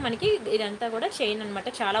అంతా కూడా మనకి ఇదంతా కూడా చైన్ అనమాట,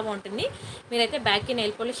 చాలా బాగుంటుంది. మీరైతే బ్యాక్కి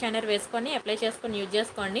నెయిల్ పాలిష్ షైనర్ వేసుకొని అప్లై చేసుకొని యూజ్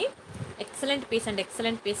చేసుకోండి. ఎక్సలెంట్ పీస్ అండి,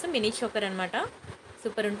 ఎక్సలెంట్ పీస్. మినీ చోకర్ అనమాట,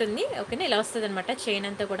 సూపర్ ఉంటుంది. ఓకేనా. ఇలా వస్తుంది అనమాట చైన్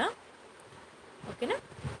అంతా కూడా. ఓకేనా.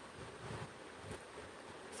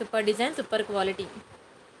 Super design, super quality.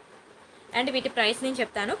 And వీటి ప్రైస్ నేను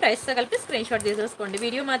చెప్తాను. ప్రైస్తో కలిపి స్క్రీన్ షాట్ తీసేసుకోండి.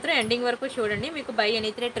 వీడియో మాత్రం ఎండింగ్ వరకు చూడండి. మీకు బై ఎనీ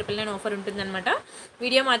 3 999 ఆఫర్ ఉంటుందన్నమాట.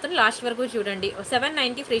 వీడియో మాత్రం లాస్ట్ వరకు చూడండి.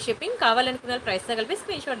 790 ఫ్రీ షిప్పింగ్. కావాలనుకున్న ప్రైస్తో కలిపి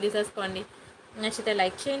స్క్రీన్ షాట్ తీసేసుకోండి. నచ్చితే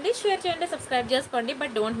లైక్ చేయండి, షేర్ చేయండి, సబ్స్క్రైబ్ చేసుకోండి.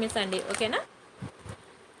 బట్ డోంట్ మిస్ అండి. ఓకేనా.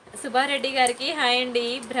 సుబ్బారెడ్డి గారికి హాయ్ అండి.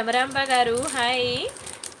 భ్రమరాంబ గారు హాయ్.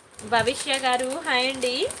 భవిష్య గారు హాయ్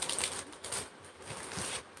అండి.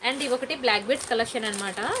 అండ్ ఇవి ఒకటి బ్లాక్ బీడ్స్ కలెక్షన్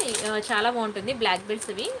అనమాట. చాలా బాగుంటుంది బ్లాక్ బీడ్స్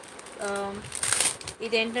ఇవి.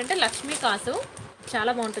 ఇదేంటంటే లక్ష్మీ కాసు,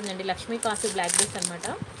 చాలా బాగుంటుందండి. లక్ష్మీ కాసు బ్లాక్ బీడ్స్ అనమాట.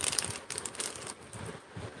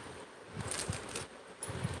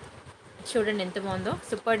 చూడండి ఎంత బాగుందో,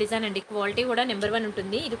 సూపర్ డిజైన్ అండి. క్వాలిటీ కూడా నెంబర్ 1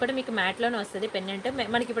 ఉంటుంది. ఇది కూడా మీకు మ్యాట్లోనే వస్తుంది. పెన్నెంట్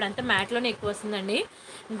మనకి ఇప్పుడు అంతా మ్యాట్లోనే ఎక్కువ వస్తుందండి.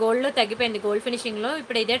 గోల్డ్లో తగ్గిపోయింది, గోల్డ్ ఫినిషింగ్లో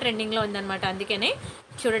ఇప్పుడు ఇదే ట్రెండింగ్లో ఉందన్నమాట. అందుకనే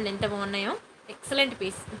చూడండి ఎంత బాగున్నాయో, ఎక్సలెంట్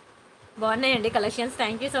పీస్. బాగున్నాయండి collections.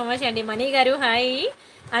 Thank you so much అండి. మనీ గారు హాయ్.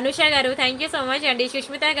 అనుష గారు థ్యాంక్ యూ సో మచ్ అండి.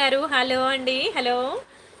 సుష్మిత గారు హలో అండి. హలో.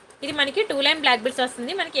 ఇది మనకి 2 లైన్ బ్లాక్ బిడ్స్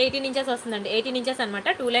వస్తుంది. మనకి 18 ఇంచెస్ వస్తుందండి. 18 ఇంచెస్ అనమాట.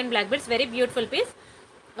 2 line black bids, very beautiful piece.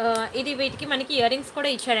 ఇది వీటికి మనకి ఇయర్ రింగ్స్ కూడా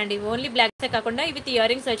ఇచ్చాడండి. ఓన్లీ బ్లాక్సే కాకుండా ఇవి ఇయర్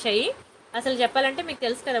రింగ్స్ వచ్చాయి. అసలు చెప్పాలంటే మీకు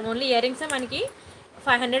తెలుసు కదా, ఓన్లీ ఇయర్ రింగ్సే మనకి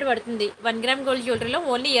 500 పడుతుంది. 1 గ్రామ్ గోల్డ్ జ్యువెలరీలో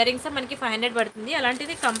ఓన్లీ ఇయర్ రింగ్సే మనకి 500 పడుతుంది.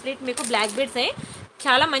 అలాంటిది కంప్లీట్ మీకు బ్లాక్ బిడ్సే.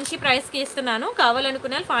 చాలా మంచి ప్రైస్కి ఇస్తున్నాను.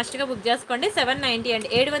 కావాలనుకున్న వాళ్ళు ఫాస్ట్గా బుక్ చేసుకోండి. 790 అండి,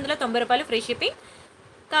 790 రూపాయలు ఫ్రీ షిప్పింగ్.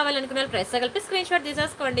 కావాలనుకున్న వాళ్ళు ప్రైస్ కలిపి స్క్రీన్ షాట్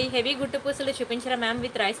తీసేసుకోండి. హెవీ గుట్టు పూసలు చూపించరా ma'am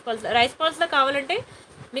with rice Paul's. Rice పాల్స్లో కావాలంటే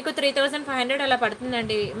మీకు 3500 అలా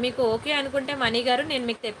పడుతుందండి. మీకు ఓకే అనుకుంటే మనీ గారు నేను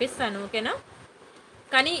మీకు తెప్పిస్తాను. ఓకేనా.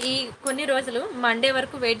 కానీ ఈ కొన్ని రోజులు మండే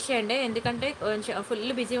వరకు వెయిట్ చేయండి, ఎందుకంటే కొంచెం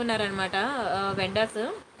ఫుల్ బిజీ ఉన్నారనమాట వెండర్స్,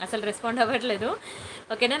 అసలు రెస్పాండ్ అవ్వట్లేదు.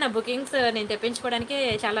 ఓకేనా. నా బుకింగ్స్ నేను తెప్పించుకోవడానికి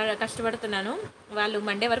చాలా కష్టపడుతున్నాను. వాళ్ళు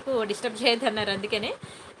మండే వరకు డిస్టర్బ్ చేయొద్దన్నారు, అందుకనే.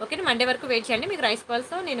 ఓకేనా. మండే వరకు వెయిట్ చేయండి, మీకు రైస్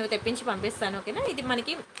బాల్స్ నేను తెప్పించి పంపిస్తాను. ఓకేనా. ఇది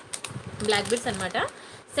మనకి బ్లాక్ బిడ్స్ అనమాట.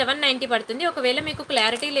 790 పడుతుంది. ఒకవేళ మీకు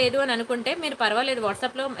క్లారిటీ లేదు అని అనుకుంటే మీరు పర్వాలేదు,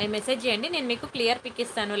 వాట్సాప్లో మెసేజ్ చేయండి, నేను మీకు క్లియర్ పిక్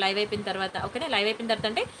ఇస్తాను లైవ్ అయిపోయిన తర్వాత. ఓకేనా. లైవ్ అయిపోయిన తర్వాత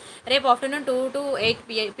అంటే రేపు ఆఫ్టర్నూన్ 2 to 8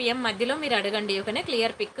 PM మధ్యలో మీరు అడగండి. ఓకేనా.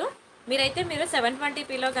 Clear pick. మీరైతే మీరు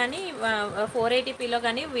 720pలో కానీ 480pలో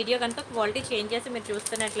కానీ వీడియో కనుక క్వాలిటీ చేంజ్ చేసి మీరు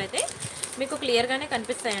చూస్తున్నట్లయితే మీకు క్లియర్గానే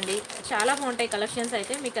కనిపిస్తాయండి. చాలా బాగుంటాయి కలెక్షన్స్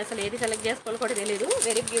అయితే. మీకు అసలు ఏది సెలెక్ట్ చేసుకోవాలో కూడా తెలియదు.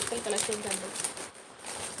 వెరీ బ్యూటిఫుల్ కలెక్షన్స్ అండి.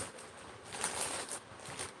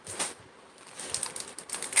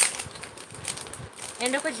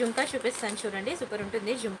 అండ్ ఒక జుంకా చూపిస్తాను చూడండి, సూపర్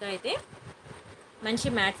ఉంటుంది జుంకా అయితే. మంచి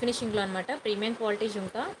మ్యాట్ ఫినిషింగ్లో అనమాట, ప్రీమియం క్వాలిటీ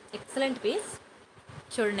జుంకా, ఎక్సలెంట్ పీస్.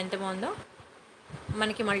 చూడండి ఎంత బాగుందో,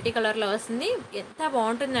 మనకి మల్టీ కలర్లో వస్తుంది. ఎంత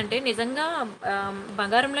బాగుంటుందంటే నిజంగా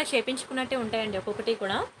బంగారంలో చేపించుకున్నట్టే ఉంటాయండి ఒక్కొక్కటి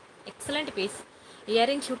కూడా. Excellent piece. ఇయర్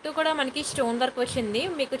రింగ్ చుట్టూ కూడా మనకి స్టోన్ వర్క్ వచ్చింది.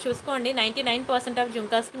 మీకు చూసుకోండి 99% ఆఫ్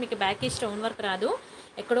జుంకాస్కి మీకు బ్యాక్కి స్టోన్ వర్క్ రాదు,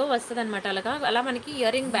 ఎక్కడో వస్తుంది అనమాట. అలా మనకి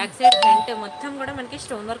ear ring back side front మొత్తం కూడా మనకి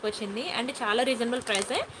స్టోన్ వర్క్ వచ్చింది. అండ్ చాలా రీజనబుల్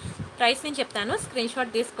ప్రైస్ నేను చెప్తాను, స్క్రీన్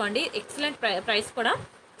షాట్ తీసుకోండి. ఎక్సలెంట్ ప్రైస్ కూడా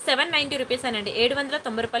 790 రూపీస్ అనండి,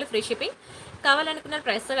 790 రూపాయలు ఫ్రీ షిప్పింగ్. కావాలనుకున్న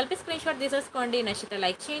ప్రైస్తో కలిపి స్క్రీన్ షాట్ తీసేసుకోండి. నచ్చితే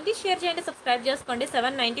లైక్ చేయండి, షేర్ చేయండి, సబ్స్క్రైబ్ చేసుకోండి.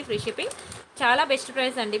 790 ఫ్రీ షిప్పింగ్, చాలా బెస్ట్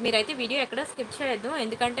ప్రైస్ అండి. మీరైతే వీడియో ఎక్కడ స్కిప్ చేయొద్దు,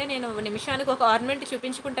 ఎందుకంటే నేను నిమిషానికి ఒక ఆర్నమెంట్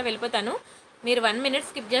చూపించుకుంటూ వెళ్ళిపోతాను. మీరు 1 minute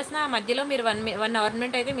స్కిప్ చేసిన మధ్యలో మీరు 1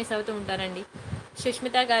 ornament అయితే మిస్ అవుతూ ఉంటారండి.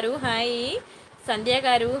 సుష్మిత గారు హాయ్. సంధ్య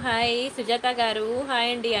గారు హాయ్, సుజాత గారు హాయ్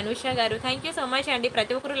అండి, అనుష గారు థ్యాంక్ యూ సో మచ్ అండి.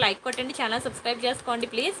 ప్రతి ఒక్కరు లైక్ కొట్టండి, ఛానల్ సబ్స్క్రైబ్ చేసుకోండి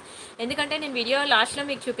ప్లీజ్. ఎందుకంటే నేను వీడియో లాస్ట్లో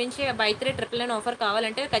మీకు చూపించే బై 3 ట్రిపుల్ నైన్ ఆఫర్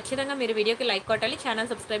కావాలంటే ఖచ్చితంగా మీరు వీడియోకి లైక్ కొట్టాలి, ఛానల్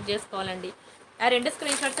సబ్స్క్రైబ్ చేసుకోవాలండి. ఆ 2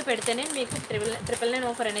 స్క్రీన్ షాట్స్ పెడితేనే మీకు ట్రిపుల్ నైన్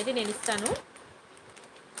ఆఫర్ అనేది నేను ఇస్తాను.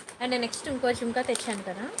 అండ్ నెక్స్ట్ ఇంకో జుంకా తెచ్చాను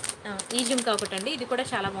కదా, ఈ జుంకా ఒకటండి, ఇది కూడా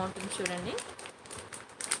చాలా బాగుంటుంది చూడండి.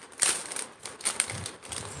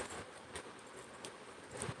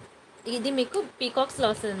 ఇది మీకు పీకాక్స్లో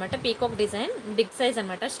వస్తుంది అనమాట, పీకాక్ డిజైన్ బిగ్ సైజ్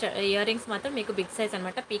అనమాట. ఇయర్ రింగ్స్ మాత్రం మీకు బిగ్ సైజ్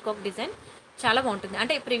అనమాట, పీకాక్ డిజైన్ చాలా బాగుంటుంది.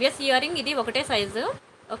 అంటే ప్రీవియస్ ఇయర్ రింగ్ ఇది ఒకటే సైజు,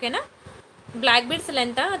 ఓకేనా. బ్లాక్ బీడ్స్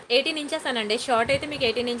లెంత్ 18 ఇంచెస్ అనండి, షార్ట్ అయితే మీకు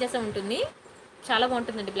 18 ఇంచెస్ ఉంటుంది. చాలా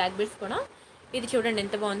బాగుంటుందండి బ్లాక్ బీడ్స్ కూడా. ఇది చూడండి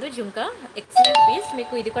ఎంత బాగుందో జుంకా, ఎక్సలెంట్ పీస్.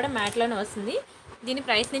 మీకు ఇది కూడా మ్యాట్లోనే వస్తుంది. దీని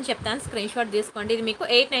ప్రైస్ నేను చెప్తాను, స్క్రీన్ షాట్ తీసుకోండి. ఇది మీకు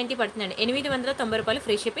 890 పడుతుందండి, 890 రూపాయలు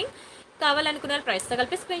ఫ్రీ షిప్పింగ్. కావాలనుకున్న ప్రైస్తో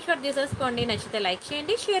కలిపి స్క్రీన్ షాట్ తీసేసుకోండి. నచ్చితే లైక్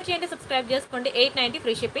చేయండి, షేర్ చేయండి, సబ్స్క్రైబ్ చేసుకోండి. 890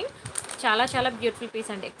 ఫ్రీ షిప్పింగ్. చాలా చాలా బ్యూటిఫుల్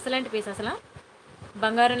పీస్ అండి, ఎక్సలెంట్ పీస్. అసలు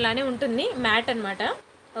బంగారంలానే ఉంటుంది, మ్యాట్ అనమాట,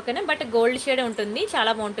 ఓకేనా. బట్ గోల్డ్ షేడ్ ఉంటుంది,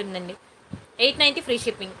 చాలా బాగుంటుందండి. 890 ఫ్రీ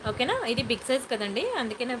షిప్పింగ్, ఓకేనా. ఇది బిగ్ సైజ్ కదండి,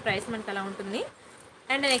 అందుకే నా ప్రైస్ మనకు అలా ఉంటుంది.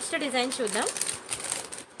 అండ్ నెక్స్ట్ డిజైన్ చూద్దాం.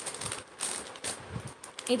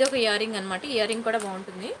 ఇది ఒక ఇయర్ రింగ్ అనమాట, ఇయర్ రింగ్ కూడా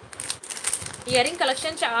బాగుంటుంది. ఇయర్ రింగ్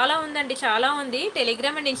కలెక్షన్ చాలా ఉందండి, చాలా ఉంది.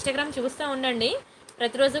 టెలిగ్రామ్ అండ్ ఇన్స్టాగ్రామ్ చూస్తూ ఉండండి.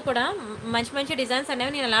 ప్రతిరోజు కూడా మంచి మంచి డిజైన్స్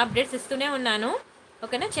అనేవి నేను అలా అప్డేట్స్ ఇస్తూనే ఉన్నాను,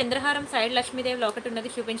 ఓకేనా. చంద్రహారం సైడ్ లక్ష్మీదేవిలో ఒకటి ఉన్నది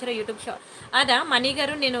చూపించారు యూట్యూబ్ షాప్. అదా మనీ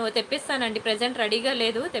గారు నేను తెప్పిస్తానండి, ప్రజెంట్ రెడీగా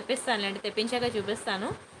లేదు, తెప్పిస్తానులేండి, తెప్పించాక చూపిస్తాను.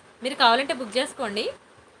 మీరు కావాలంటే బుక్ చేసుకోండి,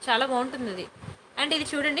 చాలా బాగుంటుంది ఇది. అండ్ ఇది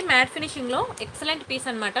చూడండి మ్యాట్ ఫినిషింగ్లో ఎక్సలెంట్ పీస్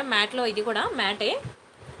అనమాట. మ్యాట్లో ఇది కూడా మ్యాటే,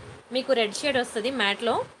 మీకు రెడ్ షేడ్ వస్తుంది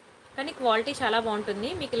మ్యాట్లో, కానీ క్వాలిటీ చాలా బాగుంటుంది.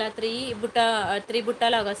 మీకు ఇలా త్రీ బుట్ట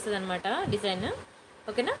లాగా వస్తుంది అనమాట డిజైన్,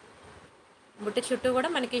 ఓకేనా. బుట్ట చుట్టూ కూడా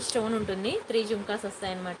మనకి స్టోన్ ఉంటుంది, 3 జుంకాస్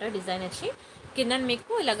వస్తాయన్నమాట. డిజైన్ వచ్చి కింద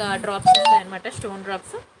మీకు ఇలాగా డ్రాప్స్ వస్తాయన్నమాట, స్టోన్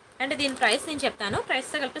డ్రాప్స్. అండ్ దీని ప్రైస్ నేను చెప్తాను,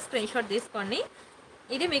 ప్రైస్తో కలిపి స్క్రీన్ షాట్ తీసుకోండి.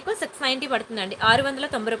 ఇది మీకు 690 పడుతుందండి,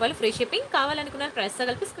 690 రూపాయలు ఫ్రీ షిప్పింగ్. కావాలనుకున్న ప్రైస్తో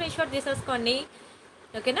కలిపి స్క్రీన్ షాట్ తీసేసుకోండి,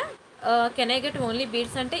 ఓకేనా. Can I get only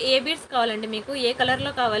beads అంటే ఏ బీడ్స్ కావాలండి మీకు, ఏ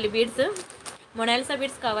కలర్లో కావాలి బీడ్స్? మొనాలిసా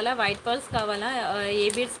బీడ్స్ కావాలా, వైట్ పర్ల్స్ కావాలా, ఏ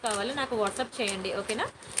బీడ్స్ కావాలో నాకు వాట్సాప్ చేయండి, ఓకేనా.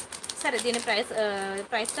 సరే దీని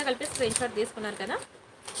ప్రైస్తో కలిపి స్క్రీన్ షాట్ తీసుకున్నారు కదా.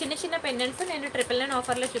 చిన్న చిన్న పెండెంట్స్ నేను 999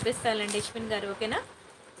 ఆఫర్లో చూపిస్తానండి యశ్విన్ గారు, ఓకేనా.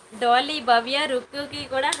 డాలీ, భవ్య, రుక్కుకి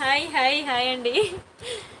కూడా హాయ్ హాయ్ హాయ్ అండి.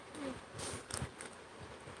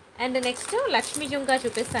 అండ్ నెక్స్ట్ లక్ష్మీ జుంకా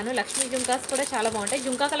చూపిస్తాను. లక్ష్మీ జుంకాస్ కూడా చాలా బాగుంటాయి.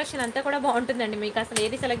 జుంకా కలెక్షన్ అంతా కూడా బాగుంటుందండి, మీకు అసలు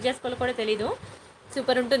ఏది సెలెక్ట్ చేసుకోవాలో కూడా తెలీదు,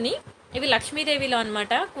 సూపర్ ఉంటుంది. ఇవి లక్ష్మీదేవిలో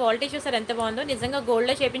అనమాట. క్వాలిటీ చూసారు ఎంత బాగుందో, నిజంగా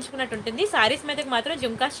గోల్డ్లో చేయించుకున్నట్టు ఉంటుంది. శారీస్ మీదకి మాత్రం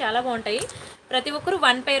జుంకాస్ చాలా బాగుంటాయి. ప్రతి ఒక్కరు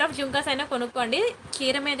 1 పెయిర్ ఆఫ్ జుంకాస్ అయినా కొనుక్కోండి,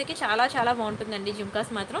 చీర మీదకి చాలా చాలా బాగుంటుందండి.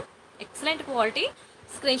 జుంకాస్ మాత్రం ఎక్సలెంట్ క్వాలిటీ,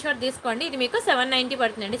 స్క్రీన్ షాట్ తీసుకోండి. ఇది మీకు 790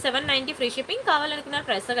 పడుతుందండి, 790 ఫ్రీ షిప్పింగ్. కావాలనుకున్న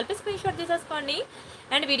ప్రైస్తో కలిపి స్క్రీన్ షాట్ తీసేసుకోండి.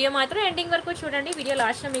 అండ్ వీడియో మాత్రం ఎండింగ్ వరకు చూడండి. వీడియో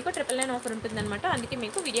లాస్ట్లో మీకు 999 ఆఫర్ ఉంటుందన్నమాట, అందుకే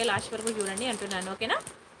మీకు వీడియో లాస్ట్ వరకు చూడండి అంటున్నాను, ఓకేనా.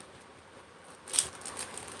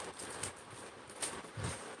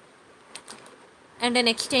 అండ్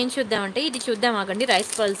నెక్స్ట్ ఏం చూద్దామంటే ఇది చూద్దాం ఆగండి,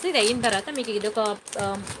 రైస్ పర్ల్స్. ఇది అయిన తర్వాత మీకు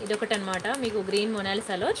ఇదొకటి అనమాట, మీకు గ్రీన్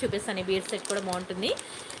మొనాలిసాలో చూపిస్తాను. ఈ బీడ్ సెట్ కూడా బాగుంటుంది,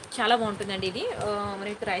 చాలా బాగుంటుందండి ఇది.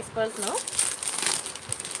 మనకి రైస్ పర్ల్స్లో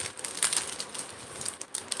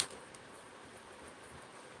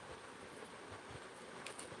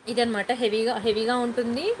ఇదనమాట, హెవీగా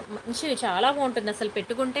ఉంటుంది, మంచి చాలా బాగుంటుంది. అసలు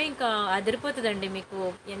పెట్టుకుంటే ఇంకా అదిరిపోతుందండి, మీకు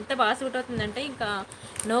ఎంత బాగా సూట్ అవుతుందంటే ఇంకా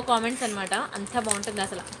నో కామెంట్స్ అనమాట, అంత బాగుంటుంది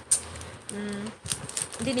అసలు.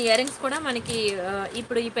 దీని ఇయర్ రింగ్స్ కూడా మనకి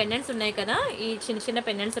ఇప్పుడు ఈ పెండెంట్స్ ఉన్నాయి కదా, ఈ చిన్న చిన్న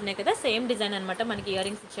పెండెంట్స్ ఉన్నాయి కదా, సేమ్ డిజైన్ అనమాట. మనకి ఇయర్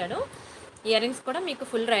రింగ్స్ ఇచ్చాడు. ఇయర్ రింగ్స్ కూడా మీకు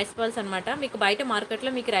ఫుల్ రైస్ పర్ల్స్ అనమాట. మీకు బయట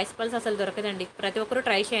మార్కెట్లో మీకు రైస్ పర్ల్స్ అసలు దొరకదండి, ప్రతి ఒక్కరు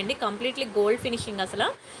ట్రై చేయండి. కంప్లీట్లీ గోల్డ్ ఫినిషింగ్, అసలు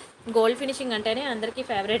గోల్డ్ ఫినిషింగ్ అంటేనే అందరికీ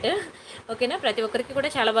ఫేవరెట్, ఓకేనా. ప్రతి ఒక్కరికి కూడా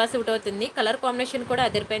చాలా బాగా సూట్ అవుతుంది. కలర్ కాంబినేషన్ కూడా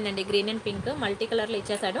అదిరిపోయిందండి, గ్రీన్ అండ్ పింక్ మల్టీ కలర్లో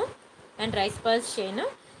ఇచ్చేసాడు. అండ్ రైస్ పర్ల్స్ చైన్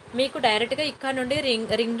మీకు డైరెక్ట్గా ఇక్కడ నుండి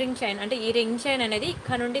రింగ్ చైన్, అంటే ఈ రింగ్ చైన్ అనేది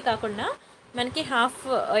ఇక్కడ నుండి కాకుండా మనకి హాఫ్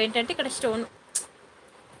ఏంటంటే ఇక్కడ stone.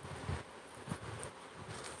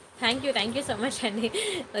 Thank you so much అండి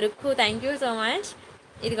Rukku, thank you so much.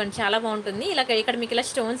 ఇది కొంచెం చాలా బాగుంటుంది. ఇలా ఇక్కడ మీకు ఇలా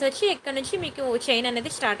స్టోన్స్ వచ్చి ఇక్కడ నుంచి మీకు చైన్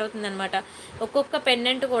అనేది స్టార్ట్ అవుతుంది అనమాట. ఒక్కొక్క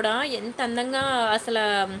పెండెంట్ కూడా ఎంత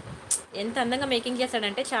అందంగా మేకింగ్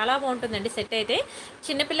చేశాడంటే చాలా బాగుంటుందండి. సెట్ అయితే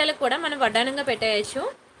చిన్నపిల్లలకు కూడా మనం వడ్డానంగా పెట్టేయచ్చు,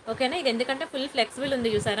 ఓకేనా. ఇది ఎందుకంటే ఫుల్ ఫ్లెక్సిబుల్ ఉంది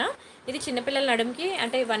చూసారా. ఇది చిన్నపిల్లల నడుముకి,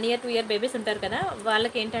 అంటే 1 year 2 year బేబీస్ ఉంటారు కదా,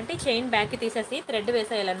 వాళ్ళకి ఏంటంటే చైన్ బ్యాక్కి తీసేసి థ్రెడ్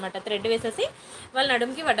వేసేయాలన్నమాట. థ్రెడ్ వేసేసి వాళ్ళ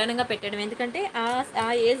నడుముకి వడ్డానంగా పెట్టడం, ఎందుకంటే ఆ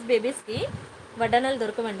ఏజ్ బేబీస్కి వడ్డానాలు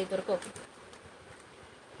దొరకవు.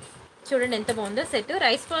 చూడండి ఎంత బాగుందో సెట్.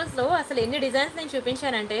 రైస్ బాల్స్లో అసలు ఎన్ని డిజైన్స్ నేను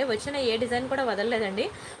చూపించానంటే వచ్చిన ఏ డిజైన్ కూడా వదలలేదండి.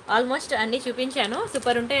 ఆల్మోస్ట్ అన్నీ చూపించాను.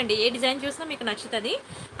 సూపర్ ఉంటాయండి. ఏ డిజైన్ చూసినా మీకు నచ్చుతుంది.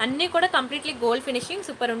 అన్నీ కూడా కంప్లీట్లీ గోల్డ్ ఫినిషింగ్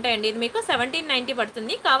సూపర్ ఉంటాయండి. ఇది మీకు 1790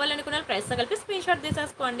 పడుతుంది. కావాలనుకున్న ప్రైస్తో కలిపి స్క్రీన్ షాట్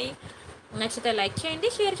తీసేసుకోండి. నచ్చితే లైక్ చేయండి,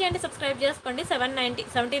 షేర్ చేయండి, సబ్స్క్రైబ్ చేసుకోండి.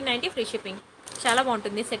 1790 ఫ్రీ షిప్పింగ్. చాలా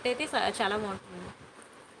బాగుంటుంది సెట్ అయితే, చాలా బాగుంటుంది.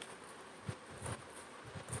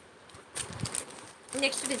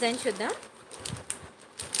 నెక్స్ట్ డిజైన్ చూద్దాం.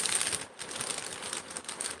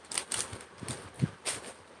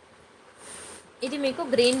 ఇది మీకు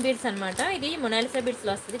గ్రీన్ బీడ్స్ అనమాట. ఇది మొనాలిసా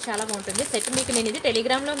బీడ్స్లో వస్తుంది. చాలా బాగుంటుంది సెట్. మీకు నేను ఇది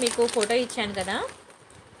టెలిగ్రామ్లో మీకు ఫోటో ఇచ్చాను కదా,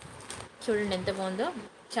 చూడండి ఎంత బాగుందో.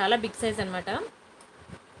 చాలా బిగ్ సైజ్ అనమాట.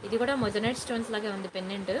 ఇది కూడా మొజనైట్ స్టోన్స్ లాగే ఉంది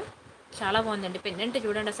పెండెంట్. చాలా బాగుందండి పెండెంట్.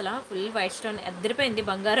 చూడండి అసలు ఫుల్ వైట్ స్టోన్ అద్దరిపోయింది.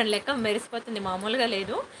 బంగారం లెక్క మెరిసిపోతుంది, మామూలుగా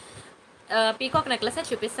లేదు. పీకాక్ నెక్లెస్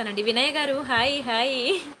చూపిస్తానండి. వినయ్ గారు హాయ్ హాయ్.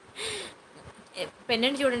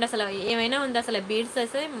 పెండెంట్ చూడండి అసలు ఏమైనా ఉంది. అసలు బీడ్స్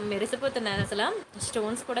అయితే మెరిసిపోతున్నాయి. అసలు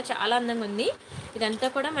స్టోన్స్ కూడా చాలా అందంగా ఉంది. ఇదంతా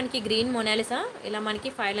కూడా మనకి గ్రీన్ మొనాలిసా. ఇలా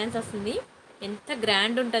మనకి 5 లైన్స్ వస్తుంది. ఎంత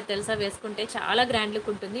గ్రాండ్ ఉంటుంది తెలుసా వేసుకుంటే, చాలా గ్రాండ్ లుక్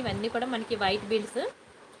ఉంటుంది. ఇవన్నీ కూడా మనకి వైట్ బీడ్స్.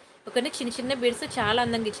 ఒకనే చిన్న చిన్న బీడ్స్ చాలా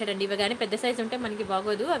అందంగా ఇచ్చాడండి. ఇవి కానీ పెద్ద సైజు ఉంటే మనకి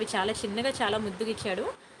బాగోదు. అవి చాలా చిన్నగా చాలా ముద్దుగా ఇచ్చాడు.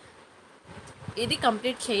 ఇది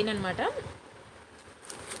కంప్లీట్ చైన్ అనమాట.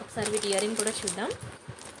 ఒకసారి వీటి ఇయరింగ్ కూడా చూద్దాం.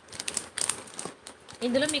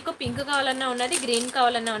 ఇందులో మీకు పింక్ కావాలన్నా ఉన్నది, గ్రీన్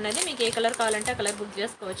కావాలన్నా ఉన్నది. మీకు ఏ కలర్ కావాలంటే ఆ కలర్ బుక్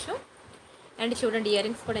చేసుకోవచ్చు. అండ్ చూడండి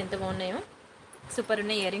ఇయరింగ్స్ కూడా ఎంత బాగున్నాయో, సూపర్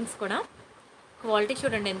ఉన్నాయి ఇయరింగ్స్ కూడా. క్వాలిటీ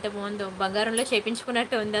చూడండి ఎంత బాగుందో, బంగారంలో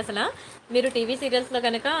చేయించుకున్నట్టు ఉంది. అసలు మీరు టీవీ సీరియల్స్లో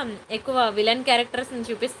కనుక ఎక్కువ విలన్ క్యారెక్టర్స్ని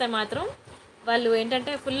చూపిస్తే మాత్రం వాళ్ళు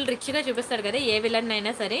ఏంటంటే ఫుల్ రిచ్గా చూపిస్తారు కదా ఏ విలన్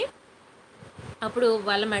అయినా సరే, అప్పుడు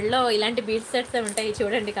వాళ్ళ మెడలో ఇలాంటి బీడ్ సెట్స్ ఉంటాయి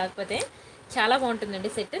చూడండి. కాకపోతే చాలా బాగుంటుందండి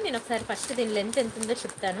సెట్. నేను ఒకసారి ఫస్ట్ దీని లెంత్ ఎంత ఉందో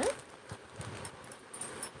చెప్తాను.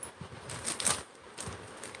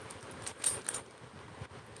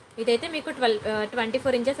 ఇదైతే మీకు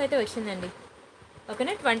 24 ఇంచెస్ అయితే వచ్చిందండి.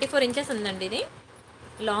 ఓకేనా, 24 ఇంచెస్ ఉందండి. ఇది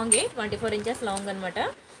లాంగే 24 ఇంచెస్ లాంగ్ అనమాట.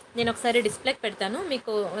 నేను ఒకసారి డిస్ప్లేకి పెడతాను,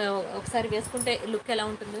 మీకు ఒకసారి వేసుకుంటే లుక్ ఎలా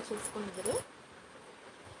ఉంటుందో చూసుకుంటారు.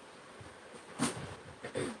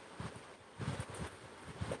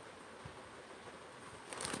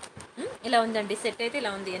 ఇలా ఉందండి సెట్ అయితే, ఇలా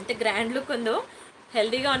ఉంది. ఎంత గ్రాండ్ లుక్ ఉందో.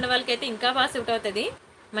 హెల్దీగా ఉన్న వాళ్ళకైతే ఇంకా బాగా సూట్ అవుతుంది.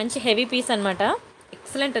 మంచి హెవీ పీస్ అనమాట.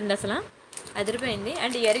 ఎక్సలెంట్ ఉంది అసలు, అదిరిపోయింది.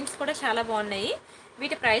 అండ్ ఇయరింగ్స్ కూడా చాలా బాగున్నాయి.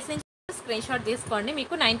 వీటి ప్రైస్ నుంచి స్క్రీన్ షాట్ తీసుకోండి.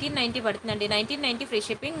 మీకు 1990 పడుతుందండి. 1990 ఫ్రీ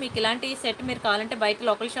షిప్పింగ్. మీకు ఇలాంటి సెట్ మీరు కావాలంటే బయట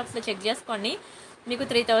లోకల్ షాప్స్లో చెక్ చేసుకోండి. మీకు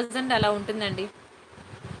 3000 అలా ఉంటుందండి.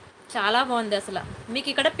 చాలా బాగుంది అసలు. మీకు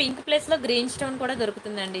ఇక్కడ పింక్ ప్లేస్లో గ్రీన్ స్టోన్ కూడా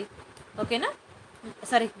దొరుకుతుందండి. ఓకేనా,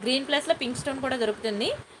 సారీ గ్రీన్ ప్లేస్లో పింక్ స్టోన్ కూడా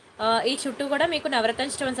దొరుకుతుంది. ఈ చుట్టూ కూడా మీకు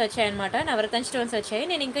నవరత్న స్టోన్స్ వచ్చాయన్నమాట. నవరత్న స్టోన్స్ వచ్చాయి.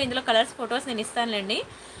 నేను ఇంకా ఇందులో కలర్స్ ఫొటోస్ నేను ఇస్తానులేండి.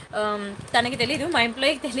 తనకి తెలీదు, మా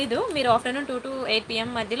ఎంప్లాయీకి తెలీదు. మీరు ఆఫ్టర్నూన్ 2 to 8 PM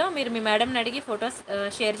మధ్యలో మీరు మీ మేడంని అడిగి ఫొటోస్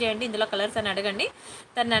షేర్ చేయండి, ఇందులో కలర్స్ అని అడగండి.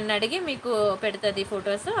 తను నన్ను అడిగి మీకు పెడుతుంది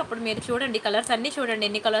ఫొటోస్. అప్పుడు మీరు చూడండి, కలర్స్ అన్నీ చూడండి,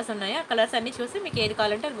 ఎన్ని కలర్స్ ఉన్నాయో ఆ కలర్స్ అన్నీ చూసి మీకు ఏది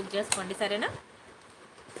కావాలంటే అది బుక్ చేసుకోండి. సరేనా,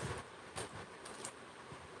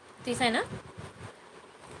 తీసానా?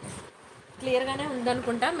 క్లియర్గానే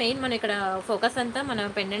ఉందనుకుంటా. మెయిన్ మనం ఇక్కడ ఫోకస్ అంతా మన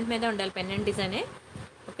పెండెంట్ మీద ఉండాలి, పెండెంట్ డిజైనే.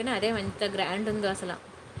 ఓకేనా, అదే ఎంత గ్రాండ్ ఉందో అసలు,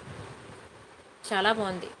 చాలా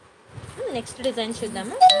బాగుంది. నెక్స్ట్ డిజైన్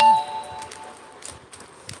చూద్దాము.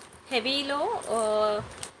 హెవీలో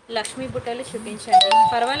లక్ష్మీ బుట్టలు చూపించండి.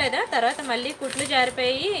 పర్వాలేదా? తర్వాత మళ్ళీ కుట్లు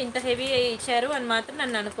జారిపోయి ఇంత హెవీ ఇచ్చారు అని మాత్రం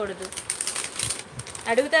నన్ను అనకూడదు.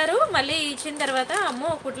 అడుగుతారు మళ్ళీ ఇచ్చిన తర్వాత, అమ్మో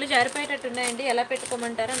కుట్లు జారిపోయేటట్టున్నాయండి ఎలా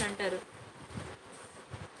పెట్టుకోమంటారు అని అంటారు.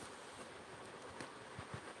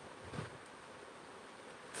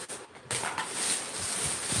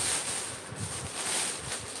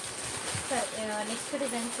 నెక్స్ట్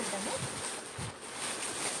డిజైన్ చూద్దాము.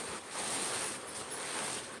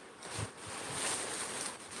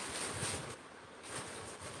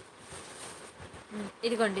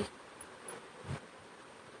 ఇదిగోండి,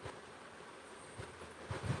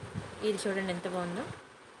 ఇది చూడండి ఎంత బాగుందో.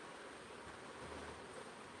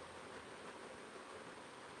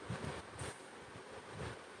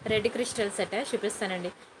 రెడ్ క్రిస్టల్ సెట్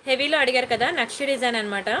చూపిస్తానండి. హెవీలో అడిగారు కదా, నక్షి డిజైన్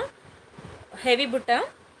అనమాట, హెవీ బుట్ట.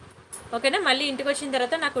 ఓకేనా, మళ్ళీ ఇంటికి వచ్చిన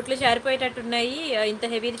తర్వాత నా కుట్లు జారిపోయేటట్టున్నాయి, ఇంత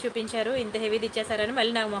హెవీది చూపించారు, ఇంత హెవీది ఇచ్చేసారని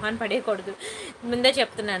మళ్ళీ నాకు మొహాన్ పడేయకూడదు, ముందే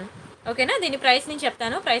చెప్తున్నాను. ఓకేనా, దీని ప్రైస్ నేను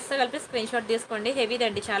చెప్తాను, ప్రైస్తో కలిపి స్క్రీన్ షాట్ తీసుకోండి. హెవీది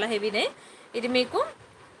అండి, చాలా హెవీదే. ఇది మీకు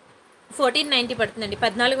 1490 పడుతుందండి.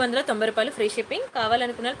 1490 రూపాయలు ఫ్రీ షిప్పింగ్.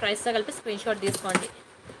 కావాలనుకున్న ప్రైస్తో కలిపి స్క్రీన్ షాట్ తీసుకోండి.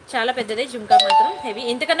 చాలా పెద్దదే, జుంకా మాత్రం హెవీ.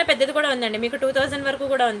 ఇంతకన్నా పెద్దది కూడా ఉందండి, మీకు 2000 వరకు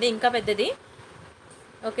కూడా ఉంది, ఇంకా పెద్దది.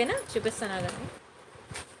 ఓకేనా, చూపిస్తాను కానీ.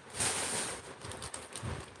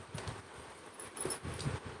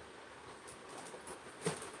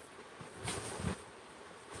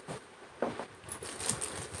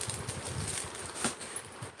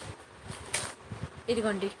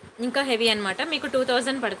 ఇదిగోండి ఇంకా హెవీ అనమాట, మీకు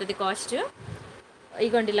 2000 పడుతుంది కాస్ట్.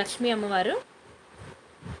 ఇదిగోండి లక్ష్మీ అమ్మవారు,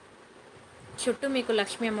 చుట్టూ మీకు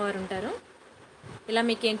లక్ష్మీ అమ్మవారు ఉంటారు. ఇలా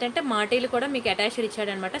మీకు ఏంటంటే మాటీలు కూడా మీకు అటాచ్డ్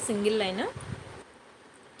ఇచ్చాడనమాట, సింగిల్ లైన్.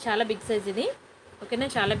 చాలా బిగ్ సైజ్ ఇది, ఓకేనా,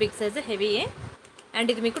 చాలా బిగ్ సైజ్ హెవీయే.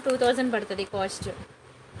 అండ్ ఇది మీకు 2000 పడుతుంది కాస్ట్,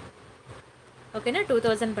 ఓకేనా,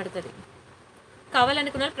 2000 పడుతుంది.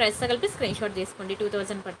 కావాలనుకున్న ప్రైస్తో కలిపి స్క్రీన్ షాట్ తీసుకోండి,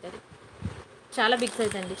 2000 పడుతుంది. చాలా బిగ్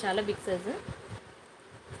సైజ్ అండి, చాలా బిగ్ సైజు,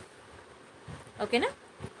 ఓకేనా.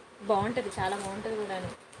 బాగుంటుంది, చాలా బాగుంటుంది కూడా.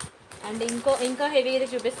 అండ్ ఇంకా హెవీ ఇది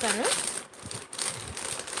చూపిస్తాను.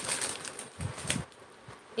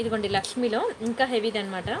 ఇదిగోండి లక్ష్మిలో ఇంకా హెవీది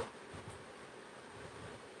అనమాట,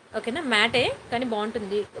 ఓకేనా. మ్యాటే కానీ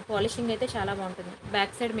బాగుంటుంది, పాలిషింగ్ అయితే చాలా బాగుంటుంది.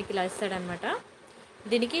 బ్యాక్ సైడ్ మీకు ఇలా ఇస్తాడనమాట.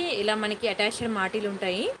 దీనికి ఇలా మనకి అటాచ్డ్ మాటీలు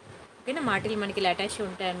ఉంటాయి, ఓకేనా. మాటీలు మనకి ఇలా అటాచ్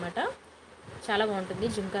ఉంటాయి అనమాట. చాలా బాగుంటుంది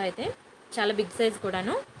జుంకా అయితే, చాలా బిగ్ సైజ్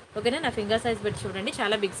కూడాను, ఓకేనా. నా ఫింగర్ సైజ్ పెట్టి చూడండి,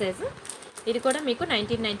 చాలా బిగ్ సైజు. ఇది కూడా మీకు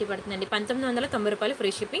 1990 పడుతుందండి, 1990 రూపాయలు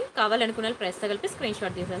ఫ్రీ షిప్పింగ్. కావాలనుకున్న ప్రైస్తో కలిపి స్క్రీన్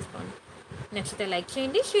షాట్ తీసేసుకోండి. నచ్చితే లైక్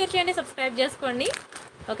చేయండి, షేర్ చేయండి, సబ్స్క్రైబ్ చేసుకోండి,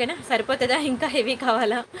 ఓకేనా. సరిపోతుందా, ఇంకా హెవీ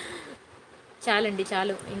కావాలా? చాలండి,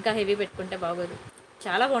 చాలు, ఇంకా హెవీ పెట్టుకుంటే బాగోదు.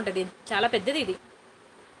 చాలా బాగుంటుంది, చాలా పెద్దది ఇది,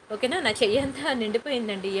 ఓకేనా. నా చెయ్యి అంతా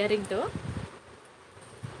నిండిపోయిందండి ఇయర్ రింగ్తో.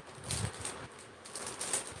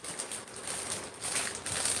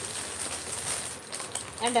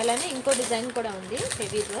 అండ్ అలానే ఇంకో డిజైన్ కూడా ఉంది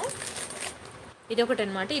హెవీలో, ఇది ఒకటి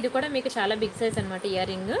అనమాట. ఇది కూడా మీకు చాలా బిగ్ సైజ్ అనమాట ఇయర్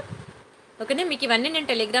రింగ్, ఓకేనా. మీకు ఇవన్నీ నేను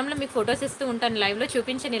టెలిగ్రామ్లో మీకు ఫొటోస్ ఇస్తూ ఉంటాను, లైవ్లో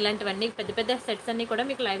చూపించాను. ఇలాంటివన్నీ పెద్ద పెద్ద సెట్స్ అన్నీ కూడా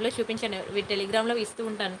మీకు లైవ్లో చూపించాను, టెలిగ్రామ్లో ఇస్తూ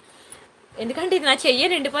ఉంటాను. ఎందుకంటే ఇది నా చెయ్యే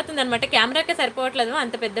నిండిపోతుంది అనమాట, కెమెరాకే సరిపోవట్లేదు,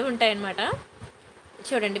 అంత పెద్దవి ఉంటాయన్నమాట.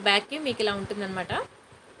 చూడండి బ్యాక్కి మీకు ఇలా ఉంటుందన్నమాట,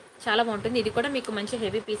 చాలా బాగుంటుంది. ఇది కూడా మీకు మంచి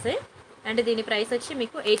హెవీ పీసే. అండ్ దీని ప్రైస్ వచ్చి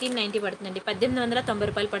మీకు 1890 పడుతుందండి, 1890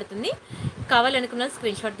 రూపాయలు పడుతుంది. కావాలనుకున్న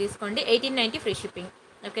స్క్రీన్ షాట్ తీసుకోండి, 1890 ఫ్రీ షిప్పింగ్,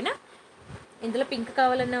 ఓకేనా. ఇందులో పింక్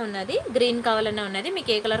కావాలన్నా ఉన్నది, గ్రీన్ కావాలన్నా ఉన్నది, మీకు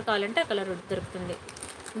ఏ కలర్ కావాలంటే ఆ కలర్ దొరుకుతుంది.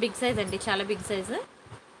 బిగ్ సైజ్ అండి, చాలా బిగ్ సైజు.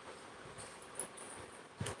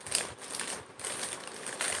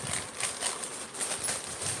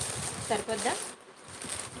 సరిపోద్దా?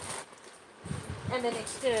 అండ్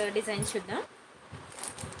నెక్స్ట్ డిజైన్ చూద్దాం.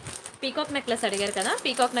 పీకాక్ నెక్లెస్ అడిగారు కదా,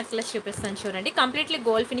 పీకాక్ నెక్లెస్ చూపిస్తాను చూడండి. కంప్లీట్లీ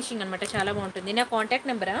గోల్డ్ ఫినిషింగ్ అనమాట, చాలా బాగుంటుంది. నా కాంటాక్ట్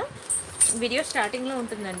నెంబర్ వీడియో స్టార్టింగ్లో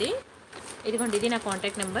ఉంటుందండి, ఇదిగోండి ఇది నా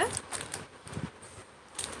కాంటాక్ట్ నెంబర్.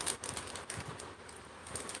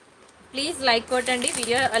 ప్లీజ్ లైక్ కొట్టండి.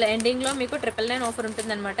 వీడియో అలా ఎండింగ్లో మీకు 999 ఆఫర్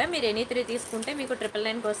ఉంటుందన్నమాట. మీరు ఎనీ 3 తీసుకుంటే మీకు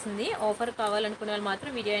 999కి వస్తుంది. ఆఫర్ కావాలనుకునే వాళ్ళు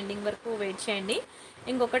మాత్రం వీడియో ఎండింగ్ వరకు వెయిట్ చేయండి.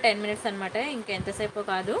 ఇంకొక 10 మినిట్స్ అనమాట, ఇంకెంతసేపు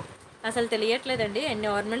కాదు. అసలు తెలియట్లేదండి, ఎన్ని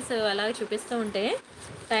ఆర్నమెంట్స్ అలాగే చూపిస్తూ ఉంటే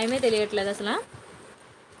టైమే తెలియట్లేదు అసలు.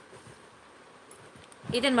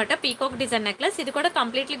 ఇదనమాట పీకాక్ డిజైన్ నెక్లెస్, ఇది కూడా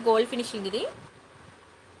కంప్లీట్లీ గోల్డ్ ఫినిషింగ్. ఇది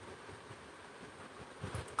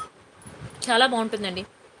చాలా బాగుంటుందండి.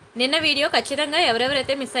 నిన్న వీడియో ఖచ్చితంగా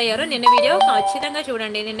ఎవరెవరైతే మిస్ అయ్యారో నిన్న వీడియో ఖచ్చితంగా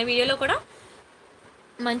చూడండి. నిన్న వీడియోలో కూడా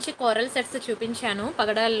మంచి కోరల్ సెట్స్ చూపించాను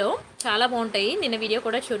పగడాల్లో, చాలా బాగుంటాయి. నిన్న వీడియో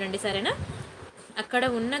కూడా చూడండి, సరేనా. అక్కడ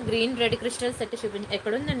ఉన్న గ్రీన్ రెడ్ క్రిస్టల్ సెట్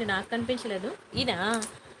ఎక్కడుందండి, నాకు కనిపించలేదు. ఇదా?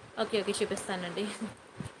 ఓకే ఓకే, చూపిస్తానండి.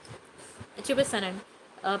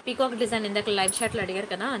 పీకాక్ డిజైన్ ఇందాక లైవ్ షాట్లో అడిగారు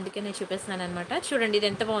కదా, అందుకే నేను చూపిస్తాను అనమాట. చూడండి ఇది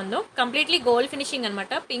ఎంత బాగుందో, కంప్లీట్లీ గోల్డ్ ఫినిషింగ్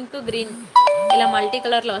అనమాట. పింక్ గ్రీన్ ఇలా మల్టీ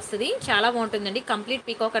కలర్లో వస్తుంది, చాలా బాగుంటుందండి. కంప్లీట్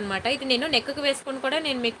పీకాక్ అనమాట. ఇది నేను నెక్కు వేసుకొని కూడా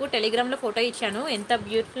నేను మీకు టెలిగ్రామ్లో ఫోటో ఇచ్చాను, ఎంత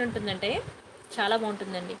బ్యూటిఫుల్ ఉంటుందంటే చాలా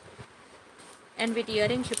బాగుంటుందండి. అండ్ వీటి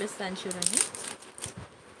ఇయర్ రింగ్ చూపిస్తాను చూడండి.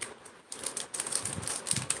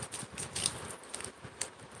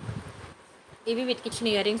 ఇవి వీటికి ఇచ్చిన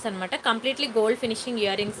ఇయర్ రింగ్స్ అనమాట, completely gold finishing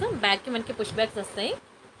ear rings. బ్యాక్కి మనకి పుష్ బ్యాగ్స్ వస్తాయి.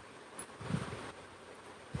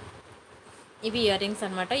 ఇవి ఇయర్ రింగ్స్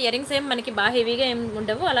అనమాట. ఇయర్ రింగ్స్ ఏం మనకి బాగా హెవీగా ఏం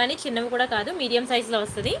ఉండవు, అలానే చిన్నవి కూడా కాదు, మీడియం సైజ్లో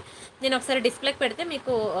వస్తుంది. నేను ఒకసారి డిస్ప్లేకి పెడితే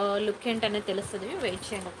మీకు లుక్ ఏంటనేది తెలుస్తుంది, వెయిట్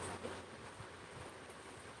చేయండి ఒకసారి.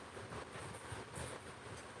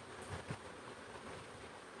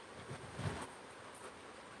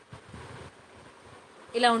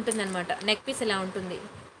 ఇలా ఉంటుందన్నమాట, నెక్ పీస్ ఇలా ఉంటుంది.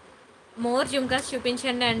 మోర్ జుంకాస్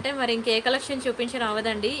చూపించండి అంటే మరి ఇంకే కలెక్షన్ చూపించడం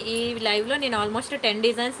అవ్వదండి. ఈ లైవ్లో నేను ఆల్మోస్ట్ 10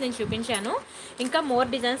 డిజైన్స్ నేను చూపించాను. ఇంకా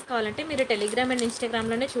మోర్ డిజైన్స్ కావాలంటే మీరు టెలిగ్రామ్ అండ్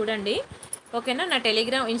ఇన్స్టాగ్రామ్లోనే చూడండి, ఓకేనా. నా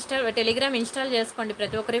టెలిగ్రామ్ ఇన్స్టాల్ చేసుకోండి,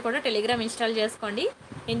 ప్రతి ఒక్కరికి కూడా టెలిగ్రామ్ ఇన్స్టాల్ చేసుకోండి.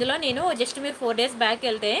 ఇందులో నేను జస్ట్ మీరు 4 డేస్ బ్యాక్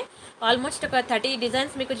వెళ్తే ఆల్మోస్ట్ ఒక 30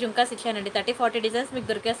 డిజైన్స్ మీకు జుంకాస్ ఇచ్చానండి, 30-40 డిజైన్స్ మీకు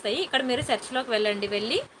దొరికేస్తాయి. ఇక్కడ మీరు సెర్చ్లోకి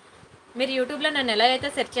వెళ్ళి మీరు యూట్యూబ్లో నన్ను ఎలా అయితే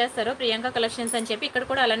సెర్చ్ చేస్తారో ప్రియాంక కలెక్షన్స్ అని చెప్పి ఇక్కడ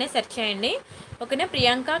కూడా అలానే సెర్చ్ చేయండి, ఓకేనా.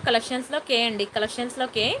 ప్రియాంక కలెక్షన్స్లో కే అండి, కలెక్షన్స్లో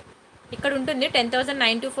కే ఇక్కడ ఉంటుంది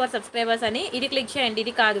 10,924 సబ్స్క్రైబర్స్ అని, ఇది క్లిక్ చేయండి.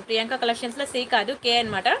 ఇది కాదు, ప్రియాంక కలెక్షన్స్లో సి కాదు, కే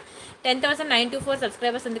అనమాట. 10,924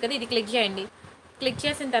 సబ్స్క్రైబర్స్ ఉంది కదా, ఇది క్లిక్ చేయండి, క్లిక్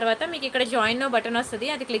చేసిన తర్వాత మీకు ఇక్కడ జాయిన్ నో బటన్ వస్తుంది.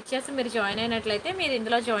 అది క్లిక్ చేసి మీరు జాయిన్ అయినట్లయితే మీరు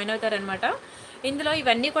ఇందులో జాయిన్ అవుతారనమాట. ఇందులో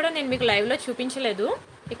ఇవన్నీ కూడా నేను మీకు లైవ్లో చూపించలేదు.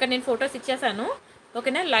 ఇక్కడ నేను ఫొటోస్ ఇచ్చేసాను.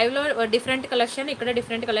 ఓకేనా. లైవ్లో డిఫరెంట్ కలెక్షన్, ఇక్కడ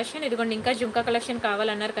డిఫరెంట్ కలెక్షన్. ఇదిగోండి ఇంకా జుంకా కలెక్షన్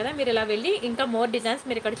కావాలన్నారు కదా, మీరు ఇలా వెళ్ళి ఇంకా మోర్ డిజైన్స్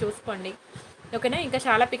మీరు ఇక్కడ చూసుకోండి. ఓకేనా. ఇంకా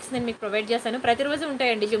చాలా పిక్స్ నేను మీకు ప్రొవైడ్ చేశాను. ప్రతిరోజు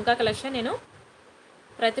ఉంటాయండి జుంకా కలెక్షన్. నేను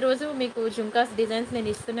ప్రతిరోజు మీకు జుంకాస్ డిజైన్స్ నేను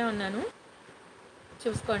ఇస్తూనే ఉన్నాను,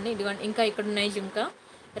 చూసుకోండి. ఇదిగోండి ఇంకా ఇక్కడ ఉన్నాయి జుంకా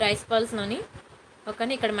రైస్ బాల్స్లోని.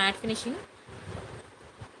 ఓకేనా. ఇక్కడ మ్యాట్ ఫినిషింగ్,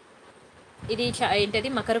 ఇది ఏంటది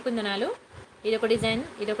మకర కుందనాలు, ఇదొక డిజైన్,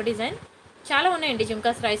 ఇదొక డిజైన్. చాలా ఉన్నాయండి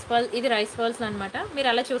జుంకాస్ రైస్ బాల్. ఇది రైస్ బాల్స్ అనమాట. మీరు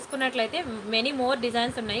అలా చూసుకున్నట్లయితే మెనీ మోర్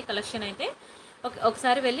డిజైన్స్ ఉన్నాయి కలెక్షన్ అయితే.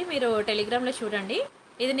 ఒకసారి వెళ్ళి మీరు టెలిగ్రామ్లో చూడండి.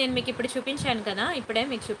 ఇది నేను మీకు ఇప్పుడు చూపించాను కదా, ఇప్పుడే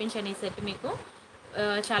మీకు చూపించాను ఈ సెట్. మీకు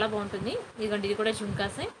చాలా బాగుంటుంది. ఇదిగోండి ఇది కూడా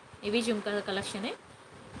జుంకాసే, ఇవి జుంకా కలెక్షనే.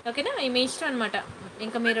 ఓకేనా. మీ ఇష్టం అనమాట.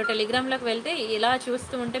 ఇంకా మీరు టెలిగ్రామ్లోకి వెళ్తే ఇలా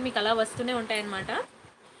చూస్తూ ఉంటే మీకు అలా వస్తూనే ఉంటాయన్నమాట.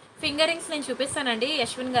 ఫింగర్ రింగ్స్ నేను చూపిస్తానండి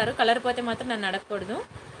యశ్విన్ గారు. కలర్ పోతే మాత్రం నన్ను అడగకూడదు,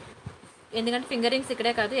 ఎందుకంటే ఫింగర్ రింగ్స్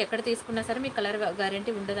ఇక్కడే కాదు ఎక్కడ తీసుకున్నా సరే మీకు కలర్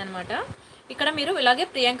గ్యారంటీ ఉండదన్నమాట. ఇక్కడ మీరు ఇలాగే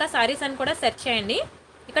ప్రియాంక సారీస్ అని కూడా సెర్చ్ చేయండి.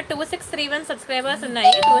 ఇక్కడ 2631 సబ్స్క్రైబర్స్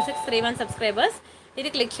ఉన్నాయి, 2631 సబ్స్క్రైబర్స్. ఇది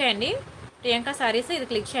క్లిక్ చేయండి, ప్రియాంక సారీస్, ఇది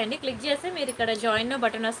క్లిక్ చేయండి. క్లిక్ చేసి మీరు ఇక్కడ జాయిన్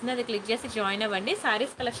బటన్ వస్తుంది, అది క్లిక్ చేసి జాయిన్ అవ్వండి.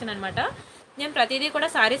 సారీస్ కలెక్షన్ అనమాట. నేను ప్రతిదీ కూడా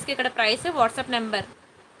సారీస్కి ఇక్కడ ప్రైస్, వాట్సాప్ నెంబర్.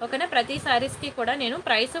 ఓకేనా. ప్రతి సారీస్కి కూడా నేను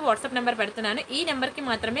ప్రైస్, వాట్సాప్ నెంబర్ పెడుతున్నాను. ఈ నెంబర్కి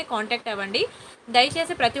మాత్రమే కాంటాక్ట్ అవ్వండి.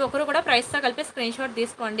 దయచేసి ప్రతి ఒక్కరు కూడా ప్రైస్తో కలిపి స్క్రీన్ షాట్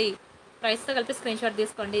తీసుకోండి, ప్రైస్తో కలిపి స్క్రీన్ షాట్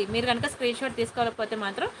తీసుకోండి. మీరు కనుక స్క్రీన్ షాట్ తీసుకోకపోతే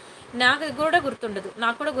మాత్రం నాకు కూడా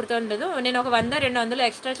గుర్తుండదు. నేను ఒక 100-200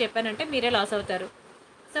 ఎక్స్ట్రా చెప్పానంటే మీరే లాస్ అవుతారు.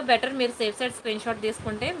 సో బెటర్ మీరు సేఫ్ సైడ్ స్క్రీన్ షాట్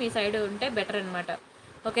తీసుకుంటే మీ సైడ్ ఉంటే బెటర్ అనమాట.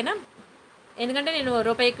 ఓకేనా. ఎందుకంటే నేను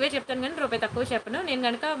రూపాయి ఎక్కువే చెప్తాను కానీ రూపాయి తక్కువ చెప్పను. నేను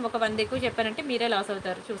కనుక ఒక 100 ఎక్కువ చెప్పానంటే మీరే లాస్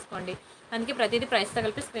అవుతారు, చూసుకోండి. అందుకే ప్రతిదీ ప్రైస్తో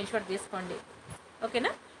కలిపి స్క్రీన్ షాట్ తీసుకోండి.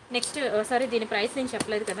 ఓకేనా. నెక్స్ట్ సారీ, దీని ప్రైస్ నేను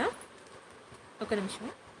చెప్పలేదు కదా, ఒక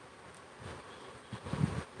నిమిషం.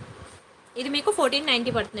 ఇది మీకు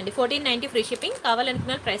 1490 పడుతుందండి. 1490 ఫ్రీ షిప్పింగ్.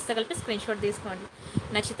 కావాలనుకున్న ప్రైస్తో కలిపి స్క్రీన్ షాట్ తీసుకోండి.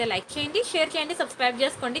 నచ్చితే లైక్ చేయండి, షేర్ చేయండి, సబ్స్క్రైబ్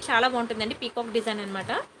చేసుకోండి. చాలా బాగుంటుందండి. పీకాక్ డిజైన్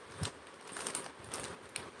అనమాట.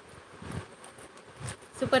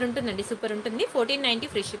 సూపర్ ఉంటుందండి, సూపర్ ఉంటుంది. 1490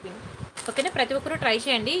 ఫ్రీ షిప్పింగ్. ఓకేనా. ప్రతి ఒక్కరూ ట్రై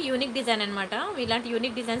చేయండి. యూనిక్ డిజైన్ అనమాట. ఇలాంటి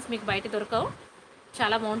యూనిక్ డిజైన్స్ మీకు బయట దొరకవు.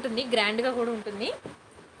 చాలా బాగుంటుంది, గ్రాండ్గా కూడా ఉంటుంది.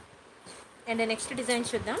 అండ్ నెక్స్ట్ డిజైన్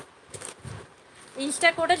చూద్దాం. ఇన్స్టా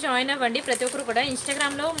కూడా జాయిన్ అవ్వండి ప్రతి ఒక్కరు కూడా.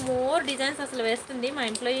 ఇన్స్టాగ్రామ్లో మోర్ డిజైన్స్ అసలు వేస్తుంది మా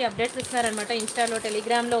ఎంప్లాయీ, అప్డేట్స్ ఇస్తున్నారనమాట. ఇన్స్టాలో,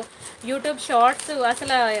 టెలిగ్రామ్లో, యూట్యూబ్ షార్ట్స్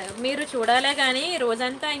అసలు మీరు చూడాలే కానీ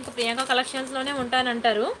రోజంతా ఇంకా ప్రియాంక కలెక్షన్స్లోనే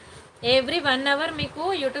ఉంటానంటారు. ఎవ్రీ 1 అవర్ మీకు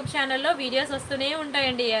యూట్యూబ్ ఛానల్లో వీడియోస్ వస్తూనే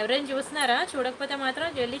ఉంటాయండి. ఎవరైనా చూస్తున్నారా? చూడకపోతే మాత్రం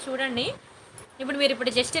వెళ్ళి చూడండి.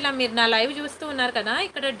 ఇప్పుడు జస్ట్ ఇలా మీరు నా లైవ్ చూస్తూ ఉన్నారు కదా,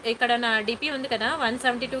 ఇక్కడ నా డిపి ఉంది కదా,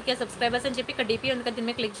 172K సబ్స్క్రైబర్స్ అని చెప్పి ఇక్కడ డిపి ఉంది కదా, దీని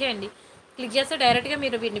మీద క్లిక్ చేయండి. క్లిక్ చేస్తే డైరెక్ట్గా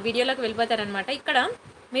మీరు వీడియోలోకి వెళ్ళిపోతారనమాట. ఇక్కడ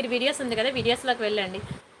మీరు వీడియోస్ ఉంది కదా, వీడియోస్లోకి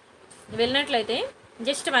వెళ్ళినట్లయితే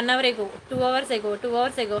just 1 hour ago, 2 hours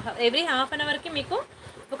ago, every half an అవర్కి మీకు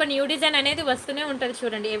ఒక న్యూ డిజైన్ అనేది వస్తూనే ఉంటుంది.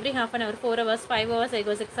 చూడండి, every half an hour, 4 hours, 5 hours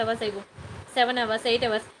ago, 6 hours ago, 7 hours, 8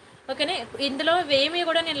 hours. ఓకేనే. ఇందులో ఏమీ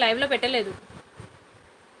కూడా నేను లైవ్లో పెట్టలేదు.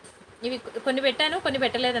 ఇవి కొన్ని పెట్టాను, కొన్ని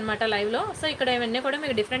పెట్టలేదన్నమాట లైవ్లో. సో ఇక్కడ ఇవన్నీ కూడా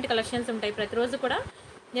మీకు డిఫరెంట్ కలెక్షన్స్ ఉంటాయి. ప్రతిరోజు కూడా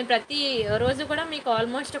నేను ప్రతిరోజు కూడా మీకు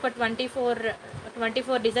ఆల్మోస్ట్ ఒక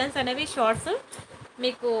 24 డిజైన్స్ అనేవి షార్ట్స్,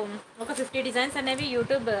 మీకు ఒక 50 డిజైన్స్ అనేవి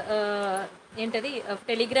యూట్యూబ్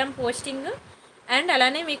టెలిగ్రామ్ పోస్టింగ్. అండ్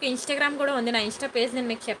అలానే మీకు ఇన్స్టాగ్రామ్ కూడా ఉంది. నా ఇన్స్టా పేజ్ నేను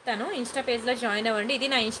మీకు చెప్తాను. ఇన్స్టా పేజ్లో జాయిన్ అవ్వండి. ఇది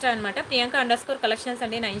నా ఇన్స్టా అనమాట, Priyanka_collections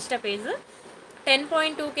అండి నా ఇన్స్టా పేజ్.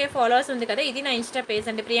 10.2K ఫాలోవర్స్ ఉంది కదా, ఇది నా ఇన్స్టా పేజ్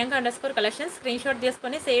అండి, Priyanka_collections. స్క్రీన్ షాట్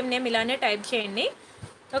తీసుకొని సేమ్ నేమ్ ఇలానే టైప్ చేయండి.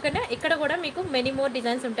 ఓకేనా. ఇక్కడ కూడా మీకు మెనీ మోర్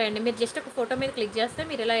డిజైన్స్ ఉంటాయండి. మీరు జస్ట్ ఒక ఫోటో మీద క్లిక్ చేస్తే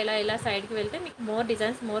మీరు ఇలా సైడ్కి వెళ్తే మీకు more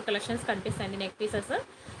designs, more collections కనిపిస్తాయండి. Neck pieces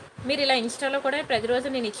మీరు ఇలా ఇన్స్టాలో కూడా ప్రతిరోజు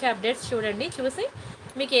నేను ఇచ్చే అప్డేట్స్ చూడండి. చూసి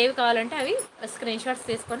మీకు ఏవి కావాలంటే అవి స్క్రీన్ షాట్స్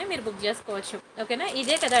తీసుకొని మీరు బుక్ చేసుకోవచ్చు. ఓకేనా.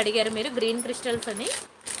 ఇదే కదా అడిగారు మీరు, గ్రీన్ క్రిస్టల్స్ అని.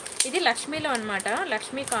 ఇది లక్ష్మీలో అనమాట,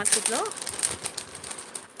 లక్ష్మీ కాన్సెప్ట్లో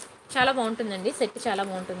చాలా బాగుంటుందండి. సెట్ చాలా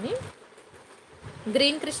బాగుంటుంది.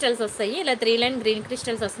 గ్రీన్ క్రిస్టల్స్ వస్తాయి, ఇలా 3 లైన్ గ్రీన్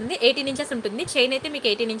క్రిస్టల్స్ వస్తుంది. 18 ఇంచెస్ ఉంటుంది. చైన్ అయితే మీకు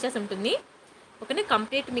 18 ఇంచెస్ ఉంటుంది. ఓకేనా.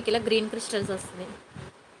 కంప్లీట్ మీకు ఇలా గ్రీన్ క్రిస్టల్స్ వస్తుంది.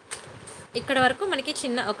 ఇక్కడ వరకు మనకి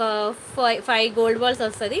చిన్న ఒక 5 గోల్డ్ బాల్స్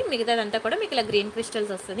వస్తుంది. మిగతాదంతా కూడా మీకు ఇలా గ్రీన్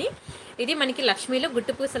క్రిస్టల్స్ వస్తుంది. ఇది మనకి లక్ష్మీలో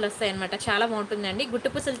గుట్టు పూసలు వస్తాయి అనమాట. చాలా బాగుంటుందండి. గుట్టు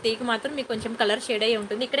పూసలు తీగ మాత్రం మీకు కొంచెం కలర్ షేడ్ అయ్యి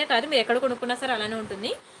ఉంటుంది. ఇక్కడే కాదు, మీరు ఎక్కడ కొనుక్కున్నా సరే అలానే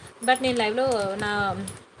ఉంటుంది. బట్ నేను లైవ్లో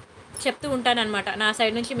చెప్తూ ఉంటానన్నమాట, నా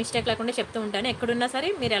సైడ్ నుంచి మిస్టేక్ లేకుండా చెప్తూ ఉంటాను. ఎక్కడున్నా సరే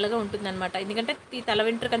మీరు ఎలాగో ఉంటుందన్నమాట. ఎందుకంటే ఈ తల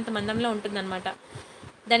వెంట్రుక అంత మందంలో ఉంటుందన్నమాట.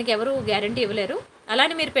 దానికి ఎవరు గ్యారంటీ ఇవ్వలేరు.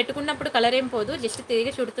 అలానే మీరు పెట్టుకున్నప్పుడు కలర్ ఏం పోదు, జస్ట్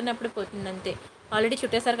తిరిగి చుడుతున్నప్పుడు పోతుంది అంతే. ఆల్రెడీ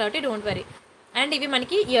చుట్టేశారు కాబట్టి డోంట్ వరీ. అండ్ ఇవి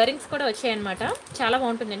మనకి ఇయర్ రింగ్స్ కూడా వచ్చాయన్నమాట. చాలా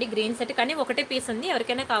బాగుంటుందండి గ్రీన్ సెట్, కానీ ఒకటే పీస్ ఉంది.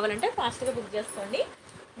 ఎవరికైనా కావాలంటే ఫాస్ట్గా బుక్ చేసుకోండి.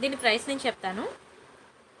 దీని ప్రైస్ నేను చెప్తాను.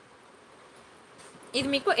 ఇది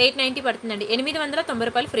మీకు 890 పడుతుందండి. 890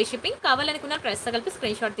 రూపాయలు ఫ్రీ షిప్పింగ్. కావాలనుకున్న ప్రైస్ కలిపి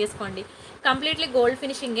స్క్రీన్ షాట్ తీసుకోండి. కంప్లీట్లీ గోల్డ్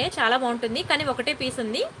ఫినిషింగే, చాలా బాగుంటుంది, కానీ ఒకటే పీస్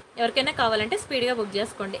ఉంది. ఎవరికైనా కావాలంటే స్పీడ్గా బుక్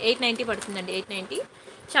చేసుకోండి. 890 పడుతుందండి. 890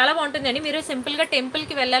 చాలా బాగుంటుందండి. మీరు సింపుల్గా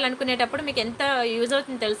టెంపుల్కి వెళ్ళాలనుకునేటప్పుడు మీకు ఎంత యూజ్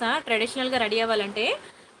అవుతుంది తెలుసా, ట్రెడిషనల్గా రెడీ అవ్వాలంటే.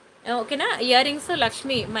 ఓకేనా. ఇయర్ రింగ్స్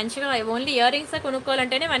లక్ష్మి మంచిగా only ear rings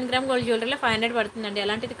కొనుక్కోవాలంటేనే 1 gram gold జ్యువెలరీలో 500 పడుతుందండి.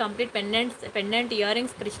 అలాంటిది complete pendant ear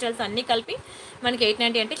rings crystals అన్నీ కలిపి మనకి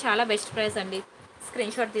 890 అంటే చాలా బెస్ట్ ప్రైస్ అండి.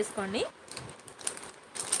 స్క్రీన్ షాట్ తీసుకోండి.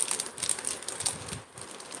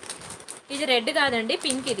 ఇది రెడ్ కాదండి,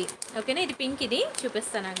 పింక్ ఇది. ఓకేనా, ఇది పింక్. ఇది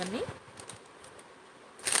చూపిస్తాను అవన్నీ.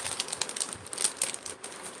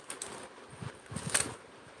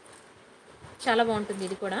 చాలా బాగుంటుంది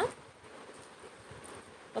ఇది కూడా.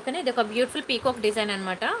 ఓకేనా, ఇది ఒక బ్యూటిఫుల్ పీకాక్ డిజైన్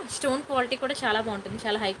అనమాట. స్టోన్ క్వాలిటీ కూడా చాలా బాగుంటుంది,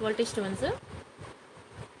 చాలా హై క్వాలిటీ స్టోన్స్.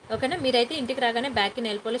 ఓకేనా, మీరైతే ఇంటికి రాగానే బ్యాక్కి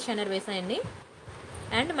నెయిల్ పాలిష్ షైనర్ వేసాయండి.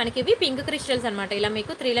 అండ్ మనకి ఇవి పింక్ క్రిస్టల్స్ అనమాట. ఇలా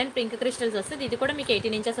మీకు 3 లైన్ పింక్ క్రిస్టల్స్ వస్తుంది. ఇది కూడా మీకు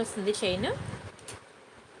 18 ఇంచెస్ వస్తుంది చైన్.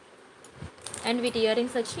 అండ్ వీటి ఇయర్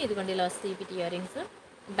రింగ్స్ వచ్చి ఇదిగోండి ఇలా వస్తాయి. వీటి ఇయర్ రింగ్స్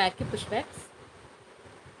బ్యాక్కి పుష్ బ్యాక్స్.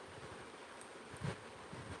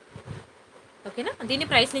 ఓకేనా, దీని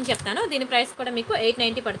ప్రైస్ నేను చెప్తాను. దీని ప్రైస్ కూడా మీకు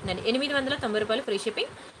 890 పడుతుందండి. 890 రూపాయలు ఫ్రీ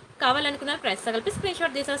షిప్పింగ్. కావాలనుకున్న ప్రైస్ కలిపి స్క్రీన్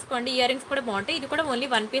షాట్ తీసేసుకోండి. ఇయర్ రింగ్స్ కూడా బాగుంటాయి. ఇది కూడా ఓన్లీ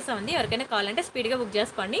 1 పీస్ ఉంది. ఎవరికైనా కావాలంటే స్పీడ్గా బుక్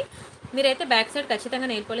చేసుకోండి. మీరైతే బ్యాక్ సైడ్ ఖచ్చితంగా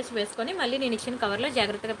నెయిల్ పాలిష్ వేసుకొని మళ్ళీ నేను ఇచ్చిన కవర్లో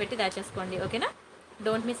జాగ్రత్తగా పెట్టి దాచేసుకోండి. ఓకేనా,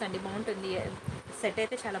 డోంట్ మిస్ అండి. బాగుంటుంది సెట్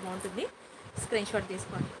అయితే, చాలా బాగుంటుంది. స్క్రీన్ షాట్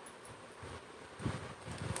తీసుకోండి.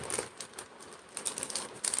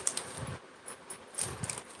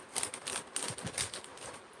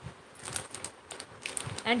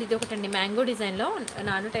 అండ్ ఇది ఒకటండి మ్యాంగో డిజైన్లో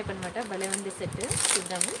నాను టైప్ అనమాట. భలే ఉంది సెట్.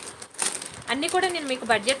 చూద్దాము. అన్నీ కూడా నేను మీకు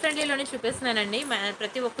బడ్జెట్ ఫ్రెండ్లీలోనే చూపిస్తున్నానండి.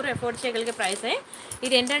 ప్రతి ఒక్కరూ ఎఫోర్డ్ చేయగలిగే ప్రైసే.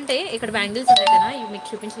 ఇది ఏంటంటే ఇక్కడ బ్యాంగిల్స్ ఉన్నాయి కదా, ఇవి మీకు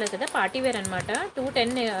చూపించలేదు కదా, పార్టీ వేర్ అనమాట.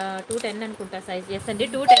 210 అనుకుంటా సైజ్. ఎస్ అండి,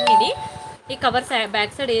 210 ఇది. ఈ కవర్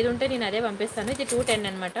బ్యాక్ సైడ్ ఏది ఉంటే నేను అదే పంపిస్తాను. ఇది 210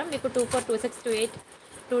 అనమాట. మీకు 24, 26, 28,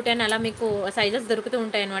 210 అలా మీకు సైజెస్ దొరుకుతూ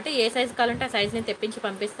ఉంటాయి అనమాట. ఏ సైజ్ కావాలంటే ఆ సైజ్ నేను తెప్పించి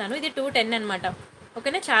పంపిస్తాను. ఇది 210 అనమాట.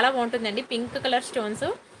 ఓకేనా, చాలా బాగుంటుందండి. పింక్ కలర్ స్టోన్స్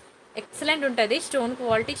ఎక్సలెంట్ ఉంటుంది. స్టోన్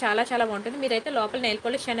క్వాలిటీ చాలా చాలా బాగుంటుంది. మీరైతే లోపల నెయిల్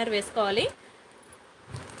పాలిష్ షైనర్ వేసుకోవాలి.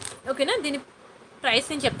 ఓకేనా, దీని ప్రైస్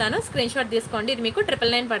నేను చెప్తాను. స్క్రీన్ షాట్ తీసుకోండి. ఇది మీకు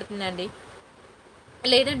 999 పడుతుందండి.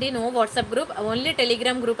 లేదండి, no WhatsApp group, only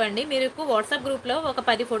Telegram group అండి. మీకు వాట్సాప్ గ్రూప్లో ఒక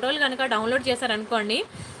 10 ఫోటోలు కనుక డౌన్లోడ్ చేశారనుకోండి,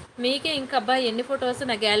 మీకే ఇంకా అబ్బా ఎన్ని ఫొటోస్,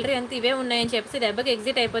 నా గ్యాలరీ అంతా ఇవే ఉన్నాయని చెప్పి దెబ్బకి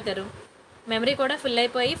ఎగ్జిట్ అయిపోతారు. మెమరీ కూడా ఫుల్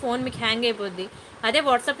అయిపోయి ఫోన్ మీకు హ్యాంగ్ అయిపోద్ది. అదే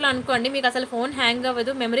వాట్సాప్లో అనుకోండి, మీకు అసలు ఫోన్ హ్యాంగ్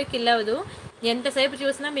అవ్వదు, మెమరీ కిల్ అవ్వదు. ఎంతసేపు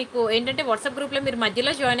చూసినా మీకు ఏంటంటే వాట్సాప్ గ్రూప్లో మీరు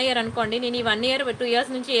మధ్యలో జాయిన్ అయ్యారు అనుకోండి, నేను ఈ 1 year 2 years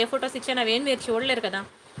నుంచి ఏ ఫొటోస్ ఇచ్చాను అవేం మీరు చూడలేరు కదా.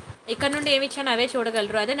 ఇక్కడ నుండి ఏమి ఇచ్చాను అవే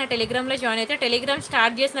చూడగలరు. అదే నా టెలిగ్రామ్లో జాయిన్ అయితే, టెలిగ్రామ్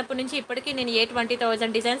స్టార్ట్ చేసినప్పటి నుంచి ఇప్పటికీ నేను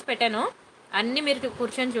 20,000 డిజైన్స్ పెట్టాను. అన్నీ మీరు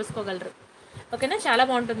కూర్చొని చూసుకోగలరు. ఓకేనా, చాలా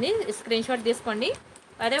బాగుంటుంది. స్క్రీన్ షాట్ తీసుకోండి.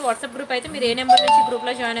 అదే వాట్సాప్ గ్రూప్ అయితే మీరు ఏ నెంబర్ నుంచి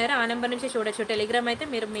గ్రూప్లో జాయిన్ అయ్యారో ఆ నెంబర్ నుంచి చూడొచ్చు. టెలిగ్రామ్ అయితే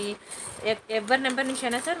మీరు మీ ఎవరి నెంబర్ నుంచి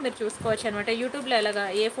అయినా సరే మీరు చూసుకోవచ్చు అనమాట. యూట్యూబ్లో ఎలాగా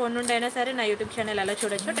ఏ ఫోన్ నుండి అయినా సరే నా యూట్యూబ్ ఛానల్ ఎలా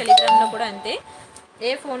చూడొచ్చు, టెలిగ్రామ్లో కూడా అంతే.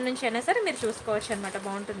 ఏ ఫోన్ నుంచి అయినా సరే మీరు చూసుకోవచ్చు అనమాట.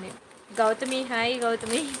 బాగుంటుంది. Gautami, hi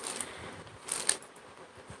Gautami.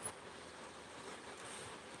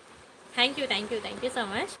 Thank you so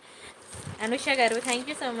much. Anusha గారు thank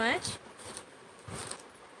you so much.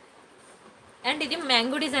 And ఇది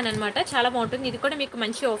మ్యాంగో డిజైన్ అనమాట. చాలా బాగుంటుంది. ఇది కూడా మీకు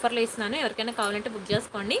మంచి ఆఫర్లో ఇస్తున్నాను. ఎవరికైనా కావాలంటే బుక్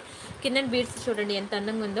చేసుకోండి. కింద బీడ్స్ చూడండి ఎంత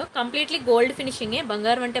అందంగా ఉందో. కంప్లీట్లీ గోల్డ్ ఫినిషింగే,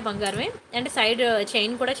 బంగారం అంటే బంగారమే. అండ్ సైడ్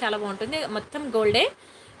చైన్ కూడా చాలా బాగుంటుంది, మొత్తం గోల్డే.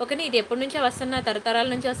 ఓకేనా, ఇది ఎప్పటి నుంచో వస్తున్న, తరతరాల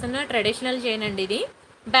నుంచి వస్తున్న ట్రెడిషనల్ చైన్ అండి ఇది.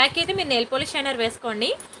 బ్యాక్ అయితే మీరు నెయిల్ పాలిష్ షైనర్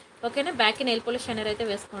వేసుకోండి. ఓకేనా, బ్యాక్కి నెయిల్ పాలిష్ షైనర్ అయితే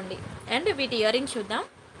వేసుకోండి. అండ్ వీటి ఇయర్ రింగ్స్ చూద్దాం.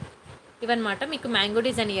 ఇవన్నమాట మీకు mango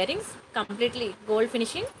design ear rings, completely gold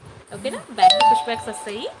finishing. ఓకేనా, బ్యాక్ పుష్ బ్యాక్స్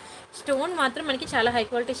వస్తాయి. స్టోన్ మాత్రం మనకి చాలా హై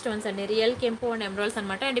క్వాలిటీ స్టోన్స్ అండి. రియల్ కెంపు అండ్ ఎమరాల్డ్స్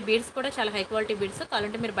అనమాట. అండ్ బీడ్స్ కూడా చాలా హై క్వాలిటీ బీడ్స్.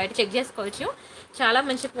 కావాలంటే మీరు బయట చెక్ చేసుకోవచ్చు. చాలా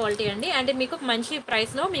మంచి క్వాలిటీ అండి. అండ్ మీకు మంచి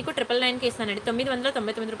ప్రైస్లో మీకు 999కి ఇస్తానండి.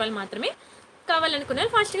 999 రూపాయలు మాత్రమే. కావాలనుకున్న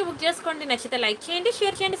ఫాస్ట్గా బుక్ చేసుకోండి. నచ్చితే లైక్ చేయండి,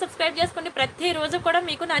 షేర్ చేయండి, సబ్స్క్రైబ్ చేసుకోండి. ప్రతిరోజు కూడా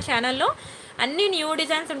మీకు నా ఛానల్లో అన్ని న్యూ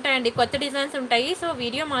డిజైన్స్ ఉంటాయండి, కొత్త డిజైన్స్ ఉంటాయి. సో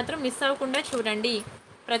వీడియో మాత్రం మిస్ అవ్వకుండా చూడండి.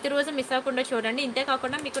 ప్రతిరోజు మిస్ అవ్వకుండా చూడండి. ఇంతే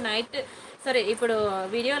కాకుండా మీకు ఇప్పుడు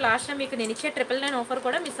వీడియో లాస్ట్లో మీకు నేను ఇచ్చే 999 ఆఫర్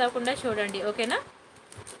కూడా మిస్ అవ్వకుండా చూడండి. ఓకేనా,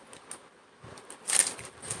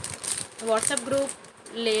 వాట్సాప్ గ్రూప్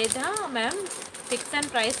లేదా మ్యామ్, ఫిక్స్ అండ్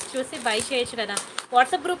ప్రైస్ చూసి బై చేయొచ్చు కదా.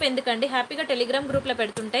 వాట్సాప్ గ్రూప్ ఎందుకండి, హ్యాపీగా టెలిగ్రామ్ గ్రూప్లో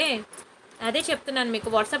పెడుతుంటే. అదే చెప్తున్నాను మీకు.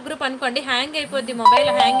 వాట్సాప్ గ్రూప్ అనుకోండి హ్యాంగ్ అయిపోద్ది, మొబైల్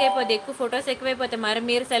హ్యాంగ్ అయిపోద్ది, ఎక్కువ ఫొటోస్ ఎక్కువైపోతాయి, మరి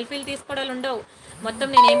మీరు సెల్ఫీలు తీసుకోవడాలు ఉండవు. మొత్తం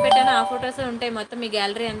నేను ఏం పెట్టానో ఆ ఫొటోసే ఉంటాయి మొత్తం మీ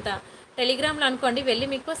గ్యాలరీ అంతా. టెలిగ్రామ్లో అనుకోండి వెళ్ళి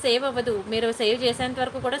మీకు సేవ్ అవ్వదు, మీరు సేవ్ చేసేంత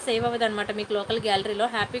వరకు కూడా సేవ్ అవ్వదు అనమాట మీకు లోకల్ గ్యాలరీలో.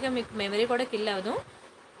 హ్యాపీగా మీకు మెమరీ కూడా కిల్ అవ్వదు.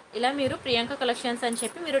 ఇలా మీరు ప్రియాంక కలెక్షన్స్ అని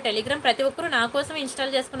చెప్పి మీరు టెలిగ్రామ్ ప్రతి ఒక్కరు నా కోసం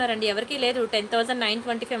ఇన్స్టాల్ చేసుకున్నారండి, ఎవరికీ లేదు.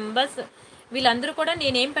 10,925 మెంబర్స్ వీళ్ళందరూ కూడా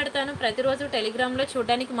నేనేం పెడతాను ప్రతిరోజు టెలిగ్రామ్లో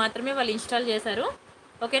చూడడానికి మాత్రమే వాళ్ళు ఇన్స్టాల్ చేశారు.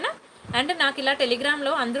 ఓకేనా. అండ్ నాకు ఇలా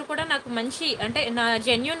టెలిగ్రామ్లో అందరూ కూడా నాకు మంచి అంటే నా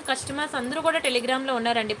జెన్యూన్ కస్టమర్స్ అందరూ కూడా టెలిగ్రామ్లో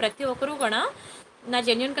ఉన్నారండి. ప్రతి ఒక్కరూ కూడా నా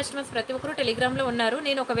జెన్యూన్ కస్టమర్స్ ప్రతి ఒక్కరు టెలిగ్రామ్లో ఉన్నారు.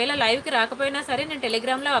 నేను ఒకవేళ లైవ్కి రాకపోయినా సరే నేను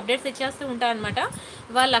టెలిగ్రామ్లో అప్డేట్స్ ఇచ్చేస్తూ ఉంటాను అనమాట.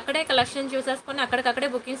 వాళ్ళు అక్కడే కలెక్షన్ చూసేసుకొని అక్కడికక్కడే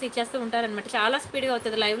బుకింగ్స్ ఇచ్చేస్తూ ఉంటారనమాట. చాలా స్పీడ్గా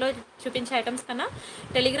అవుతుంది. లైవ్లో చూపించే ఐటమ్స్ కన్నా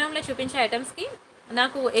టెలిగ్రామ్లో చూపించే ఐటమ్స్కి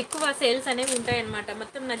నాకు ఎక్కువ సేల్స్ అనేవి ఉంటాయన్నమాట.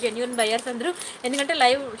 మొత్తం నా జెన్యూన్ బయర్స్ అందరూ, ఎందుకంటే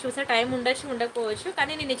లైవ్ చూసే టైం ఉండొచ్చు ఉండకపోవచ్చు,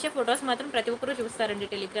 కానీ నేను ఇచ్చే ఫొటోస్ మాత్రం ప్రతి ఒక్కరు చూస్తారండి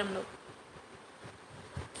టెలిగ్రామ్లో.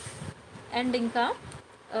 అండ్ ఇంకా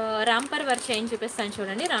రాంపర్ వర్ చైన్ చూపిస్తాను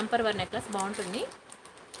చూడండి. రాంపర్ వర్ నెక్లెస్ బాగుంటుంది.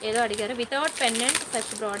 ఏదో అడిగారు without pendant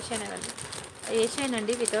such broad chain అవ్వండి. ఏ చైన్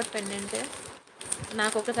అండి వితౌట్ పెండెంట్?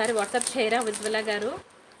 నాకు ఒకసారి వాట్సాప్ చేయరా ఉజ్వల గారు?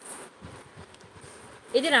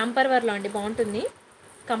 ఇది రాంపర్ వర్లో అండి, బాగుంటుంది.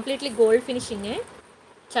 కంప్లీట్లీ గోల్డ్ ఫినిషింగే,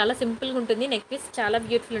 చాలా సింపుల్గా ఉంటుంది. నెక్ పీస్ చాలా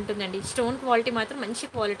బ్యూటిఫుల్ ఉంటుందండి. స్టోన్ క్వాలిటీ మాత్రం మంచి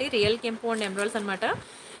క్వాలిటీ, రియల్ కెంపు అండ్ ఎమరాల్డ్స్ అనమాట.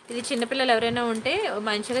 ఇది చిన్నపిల్లలు ఎవరైనా ఉంటే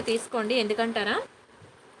మంచిగా తీసుకోండి. ఎందుకంటారా,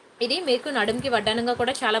 ఇది మీకు నడుముకి వడ్డానంగా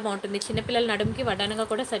కూడా చాలా బాగుంటుంది. చిన్నపిల్లల నడుముకి వడ్డానంగా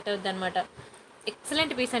కూడా సెట్ అవుద్ది అనమాట.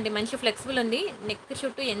 ఎక్సలెంట్ పీస్ అండి, మంచి ఫ్లెక్సిబుల్ ఉంది. నెక్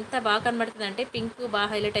చుట్టూ ఎంత బాగా కనబడుతుంది అంటే పింక్ బాగా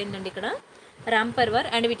హైలైట్ అయిందండి ఇక్కడ. రాంపర్ వర్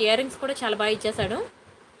అండ్ వీటి ఇయర్ రింగ్స్ కూడా చాలా బాగా ఇచ్చేసాడు.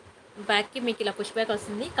 బ్యాక్కి మీకు ఇలా పుష్ బ్యాక్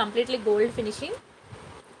వస్తుంది. Completely gold finishing,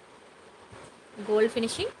 gold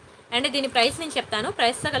finishing. And దీని ప్రైస్ నేను చెప్తాను,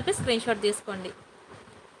 ప్రైస్తో కలిపి స్క్రీన్ షాట్ తీసుకోండి.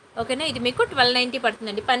 ఓకేనా. ఇది మీకు 1290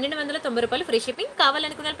 పడుతుందండి, 1290 రూపాయలు ఫ్రీ షిప్పింగ్.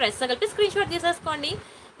 కావాలనుకున్న ప్రైస్తో కలిపి స్క్రీన్ షాట్ తీసేసుకోండి.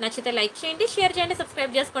 నచ్చితే లైక్ చేయండి, షేర్ చేయండి,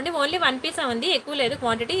 సబ్స్క్రైబ్ చేసుకోండి. ఓన్లీ 1 పీస్ ఉంది, ఎక్కువ లేదు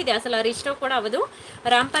క్వాంటిటీ. ఇది అసలు రీస్టాక్ కూడా అవ్వదు.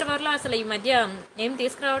 రాంపర్ వర్లో అసలు ఈ మధ్య ఏం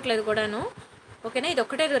తీసుకురావట్లేదు కూడాను. ఓకేనా. ఇది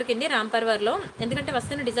ఒక్కటే దొరికింది రాంపర్ వర్లో, ఎందుకంటే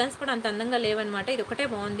వస్తున్న డిజైన్స్ కూడా అంత అందంగా లేవన్నమాట. ఇది ఒకటే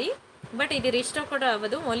బాగుంది, బట్ ఇది రీస్టాక్ కూడా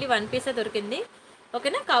అవ్వదు. ఓన్లీ 1 పీసే దొరికింది.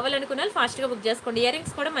 ఓకేనా. కావాలనుకున్న వాళ్ళు ఫాస్ట్గా బుక్ చేసుకోండి. ఇయర్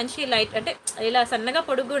రింగ్స్ కూడా మంచి లైట్ అంటే ఇలా సన్నగా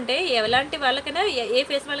పొడుగు ఉంటే ఎలాంటి వాళ్ళకైనా ఏ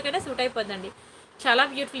ఫేస్ వాళ్ళకైనా సూట్ అయిపోద్దండి. చాలా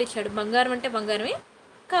బ్యూటిఫుల్ ఇచ్చాడు. బంగారం అంటే బంగారమే.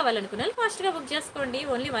 కావాలనుకున్న వాళ్ళు ఫాస్ట్గా బుక్ చేసుకోండి.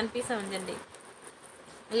 ఓన్లీ 1 పీసే ఉందండి.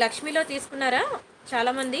 లక్ష్మీలో తీసుకున్నారా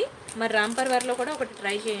చాలామంది, మరి రాంపర్ వర్లో కూడా ఒకటి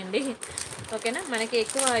ట్రై చేయండి. ఓకేనా. మనకి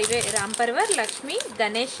ఎక్కువ ఇవే రాంపర్ వర్, లక్ష్మి,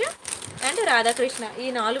 గణేష్ అండ్ రాధాకృష్ణ, ఈ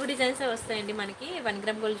 4 డిజైన్సే వస్తాయండి మనకి 1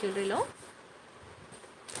 గ్రామ్ గోల్డ్ జ్యువెలరీలో.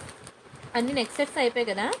 అన్ని నెక్ సెట్స్ అయిపోయాయి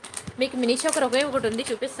కదా. మీకు మినీ చోకర్ ఒకటి ఉంది,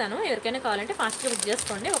 చూపిస్తాను. ఎవరికైనా కావాలంటే ఫాస్ట్గా బుక్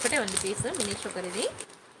చేసుకోండి. ఒకటే ఉంది పీస్ మినీ చోకర్. ఇది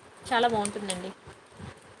చాలా బాగుంటుందండి.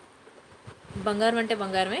 బంగారం అంటే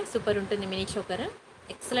బంగారమే, సూపర్ ఉంటుంది mini choker.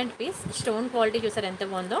 Excellent piece. Stone quality చూసారు ఎంత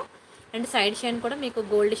బాగుందో. అండ్ సైడ్ చైన్ కూడా మీకు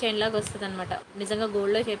గోల్డ్ చైన్ లాగా వస్తుంది అనమాట, నిజంగా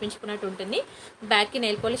గోల్డ్లో చేయించుకున్నట్టు ఉంటుంది. బ్యాక్కి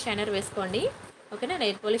నెయిల్ పాలిష్ షైనర్ వేసుకోండి. ఓకేనా.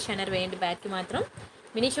 నెయిల్ పాలిష్ షైనర్ వేయండి బ్యాక్కి మాత్రం.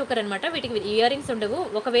 మినీ చోకర్ అనమాట. వీటికి ఇయర్ రింగ్స్ ఉండవు.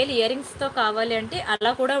 ఒకవేళ ఇయర్ రింగ్స్తో కావాలి అంటే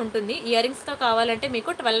అలా కూడా ఉంటుంది. ఇయర్ రింగ్స్తో కావాలంటే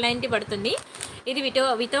మీకు 1290 పడుతుంది. ఇది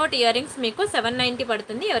వితౌట్ ఇయర్ రింగ్స్ మీకు 790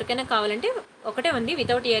 పడుతుంది. ఎవరికైనా కావాలంటే ఒకటే ఉంది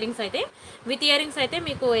వితౌట్ ఇయర్ రింగ్స్ అయితే. విత్ ఇయర్ రింగ్స్ అయితే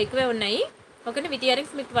మీకు ఎక్కువే ఉన్నాయి. ఓకేనా. విత్ ఇయర్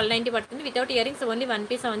రింగ్స్ మీకు 1290 పడుతుంది. Without ear rings only 1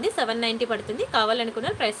 piece ఉంది, 790 పడుతుంది. కావాలనుకున్న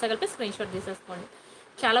ప్రైస్ కలిపి స్క్రీన్ షాట్ తీసేసుకోండి.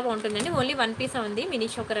 చాలా బాగుంటుందండి. ఓన్లీ 1 పీస్ ఉంది మినీ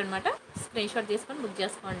చోకర్ అనమాట. స్క్రీన్ షాట్ తీసుకొని బుక్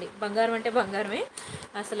చేసుకోండి. బంగారం అంటే బంగారమే,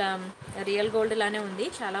 అసలు రియల్ గోల్డ్ లానే ఉంది,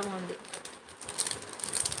 చాలా బాగుంది.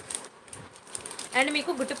 అండ్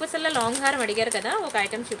మీకు గుట్టుపూసల్లో లాంగ్ హారం అడిగారు కదా, ఒక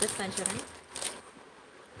ఐటమ్ చూపిస్తాను చూడండి.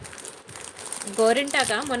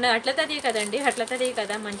 గోరింటాక మొన్న అట్ల తది కదండి, అట్ల తది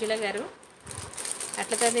కదా మంజుల గారు,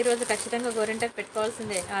 అట్ల తది రోజు ఖచ్చితంగా గోరింటాకు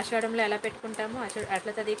పెట్టుకోవాల్సిందే. ఆషాఢంలో ఎలా పెట్టుకుంటామో అట్ల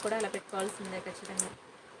తది కూడా అలా పెట్టుకోవాల్సిందే ఖచ్చితంగా.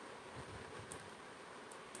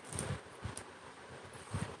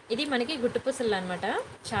 ఇది మనకి గుట్టుపూసలు అనమాట,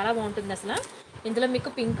 చాలా బాగుంటుంది అసలు. ఇందులో మీకు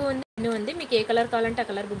పింక్ ఉంది, బ్లూ ఉంది. మీకు ఏ కలర్ కావాలంటే ఆ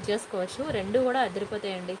కలర్ బుక్ చేసుకోవచ్చు. రెండు కూడా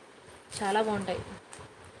అదిరిపోతాయండి, చాలా బాగుంటాయి.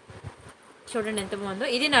 చూడండి ఎంత బాగుందో.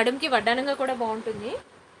 ఇది నడుముకి వడ్డానంగా కూడా బాగుంటుంది.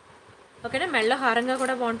 ఓకేనా. మెళ్ళ హారంగా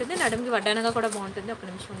కూడా బాగుంటుంది, నడుముకి వడ్డానంగా కూడా బాగుంటుంది. ఒక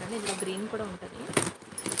నిమిషం ఉండండి, ఇందులో గ్రీన్ కూడా ఉంటుంది.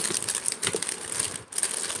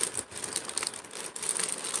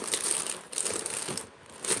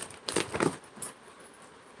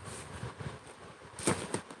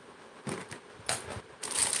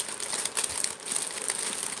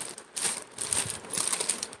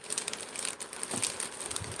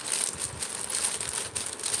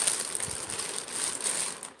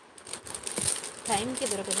 టైంకి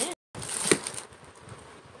దొరకదే.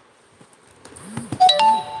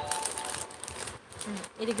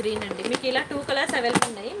 ఇది గ్రీన్ అండి. మీకు ఇలా 2 కలర్స్ అవైలబుల్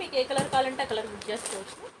ఉన్నాయి. మీకు ఏ కలర్ కావాలంటే ఆ కలర్ బుక్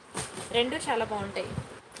చేసుకోవచ్చు. రెండు చాలా బాగుంటాయి.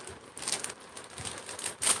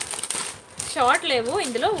 షార్ట్ లేవు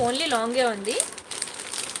ఇందులో, ఓన్లీ లాంగే ఉంది.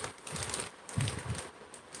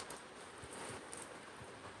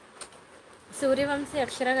 సూర్యవంశీ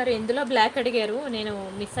అక్షర గారు ఎందులో బ్లాక్ అడిగారు, నేను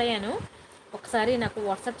మిస్ అయ్యాను. ఒకసారి నాకు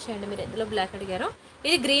వాట్సాప్ చేయండి మీరు ఎందులో బ్లాక్ అడిగారో.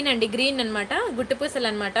 ఇది గ్రీన్ అండి, గ్రీన్ అనమాట, గుట్టు పూసలు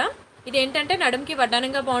అనమాట. ఇది ఏంటంటే నడుంకి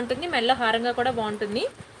వడ్డానంగా బాగుంటుంది, మెల్ల హారంగా కూడా బాగుంటుంది.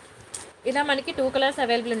 ఇలా మనకి 2 కలర్స్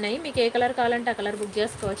అవైలబుల్ ఉన్నాయి. మీకు ఏ కలర్ కావాలంటే ఆ కలర్ బుక్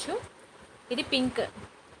చేసుకోవచ్చు. ఇది పింక్,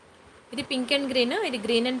 ఇది పింక్ అండ్ గ్రీన్, ఇది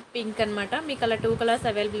గ్రీన్ అండ్ పింక్ అనమాట. మీకు అలా 2 కలర్స్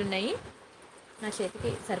అవైలబుల్ ఉన్నాయి. నా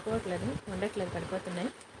చేతికి సరిపోవట్లేదు, ఉండట్లేదు,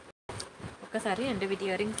 పడిపోతున్నాయి. ఒక్కసారి అంటే విత్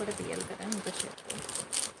ఇయర్ రింగ్ కూడా తీయాలి కదా ఇంకో చేతికి.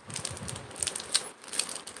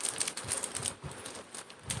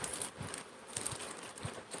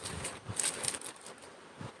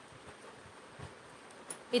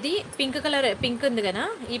 ఇది పింక్ కలర్, పింక్ ఉంది కదా,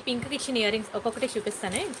 ఈ పింక్కి ఇచ్చిన ఇయర్ రింగ్స్ ఒక్కొక్కటి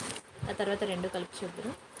చూపిస్తానే, ఆ తర్వాత 2 కలిపి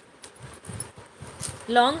చూద్దరు.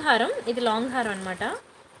 లాంగ్ హారం, ఇది లాంగ్ హారం అనమాట,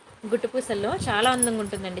 గుట్టుపూసల్లో చాలా అందంగా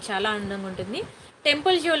ఉంటుందండి, చాలా అందంగా ఉంటుంది.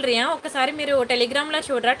 టెంపుల్ జ్యువెలరీ ఒకసారి మీరు టెలిగ్రామ్లో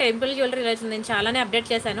చూడరా, టెంపుల్ జ్యువెలరీ నేను చాలానే అప్డేట్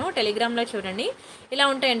చేశాను, టెలిగ్రామ్లో చూడండి. ఇలా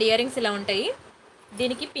ఉంటాయండి ఇయర్ రింగ్స్, ఇలా ఉంటాయి.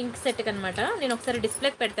 దీనికి పింక్ సెట్కి అనమాట, నేను ఒకసారి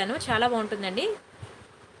డిస్ప్లేకి పెడతాను, చాలా బాగుంటుందండి.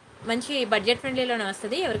 మంచి బడ్జెట్ ఫ్రెండ్లీలోనే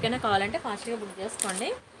వస్తుంది. ఎవరికైనా కావాలంటే ఫాస్ట్గా బుక్ చేసుకోండి.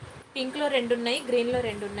 పింక్లో 2 ఉన్నాయి, గ్రీన్లో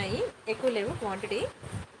 2 ఉన్నాయి, ఎక్కువ లేవు క్వాంటిటీ,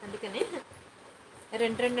 అందుకని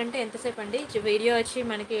 2 అంటే ఎంతసేపు అండి. వీడియో వచ్చి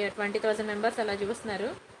మనకి 20,000 మెంబర్స్ అలా చూస్తున్నారు.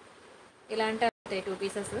 ఇలా అంటే 2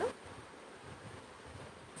 పీసెస్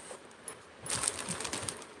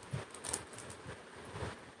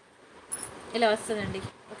ఇలా వస్తుందండి.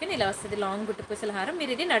 ఓకేనా, ఇలా వస్తుంది లాంగ్ గుట్టు పూసల హారం.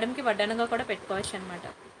 మీరు ఇది నడుముకి వడ్డానంగా కూడా పెట్టుకోవచ్చు అనమాట.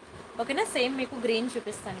 ఓకేనా, సేమ్ మీకు గ్రీన్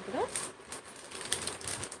చూపిస్తాను ఇప్పుడు.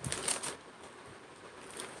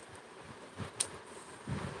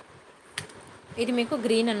 ఇది మీకు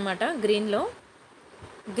గ్రీన్ అనమాట, గ్రీన్లో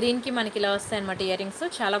గ్రీన్కి మనకి ఇలా వస్తాయి అనమాట ఇయర్ రింగ్స్,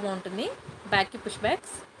 చాలా బాగుంటుంది. బ్యాక్కి పుష్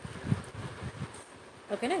బ్యాక్స్.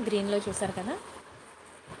 ఓకేనా, గ్రీన్లో చూసారు కదా,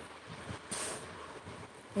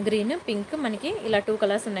 గ్రీన్ పింక్ మనకి ఇలా 2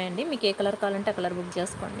 కలర్స్ ఉన్నాయండి. మీకు ఏ కలర్ కావాలంటే ఆ కలర్ బుక్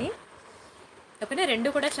చేసుకోండి. ఓకేనా,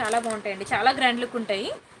 2 కూడా చాలా బాగుంటాయండి, చాలా గ్రాండ్ లుక్ ఉంటాయి.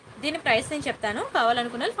 దీని ప్రైస్ నేను చెప్తాను,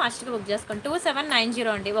 కావాలనుకున్న వాళ్ళు ఫాస్ట్గా బుక్ చేసుకోండి. 2790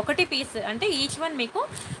 అండి, ఒకటి పీస్ అంటే ఈచ్ వన్ మీకు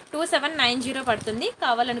 2790 పడుతుంది.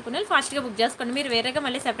 కావాలనుకున్న వాళ్ళు ఫాస్ట్గా బుక్ చేసుకోండి. మీరు వేరేగా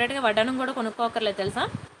మళ్ళీ సెపరేట్గా వడ్డానం కూడా కొనుక్కోకర్లేదు తెలుసా.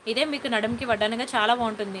 ఇదే మీకు నడుముకి వడ్డానంగా చాలా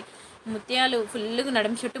బాగుంటుంది. ముత్యాలు ఫుల్గా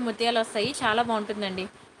నడుము చుట్టూ ముత్యాలు వస్తాయి, చాలా బాగుంటుందండి.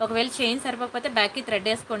 ఒకవేళ చైన్ సరిపోకపోతే బ్యాక్కి థ్రెడ్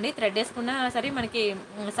వేసుకోండి, థ్రెడ్ వేసుకున్నా సరే మనకి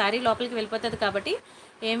శారీ లోపలికి వెళ్ళిపోతుంది కాబట్టి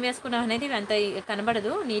ఏం వేసుకున్నాం అనేది అంత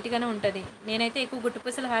కనబడదు, నీట్గానే ఉంటుంది. నేనైతే ఎక్కువ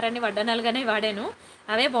గుట్టుపూసల హారాన్ని వడ్డానాలుగానే వాడాను,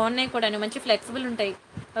 అవే బాగున్నాయి కూడా, మంచి ఫ్లెక్సిబుల్ ఉంటాయి.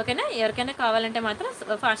 ఓకేనా, ఎవరికైనా కావాలంటే మాత్రం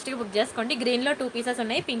ఫాస్ట్గా బుక్ చేసుకోండి. గ్రీన్లో 2 పీసెస్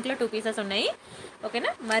ఉన్నాయి, పింక్లో 2 పీసెస్ ఉన్నాయి.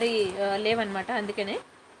 ఓకేనా, మరి లేవన్నమాట, అందుకనే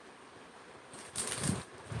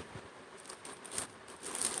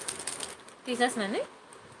తీసేసినాను.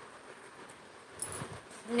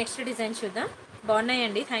 నెక్స్ట్ డిజైన్ చూద్దాం.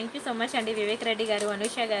 బాగున్నాయండి, థ్యాంక్ యూ సో మచ్ అండి. వివేక్ రెడ్డి గారు,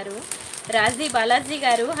 అనుష గారు, రాజీ బాలాజీ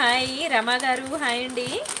గారు హాయ్, రమా గారు హాయ్ అండి.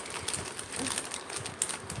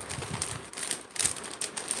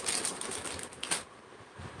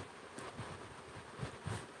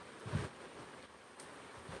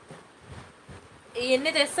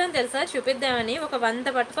 ఎన్ని తెస్తాను తెలుసా, చూపిద్దామని ఒక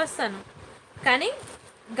 100 పట్టుకొస్తాను, కానీ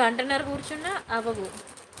గంటన్నర కూర్చున్నా అవ్వవు,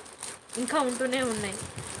 ఇంకా ఉంటూనే ఉన్నాయి.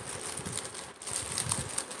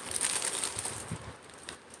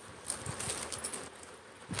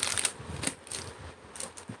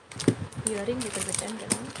 ఇయర్ రింగ్ ఇక్కడ పెట్టాను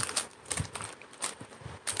కదా,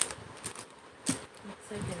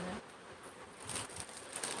 సైడ్ కదా.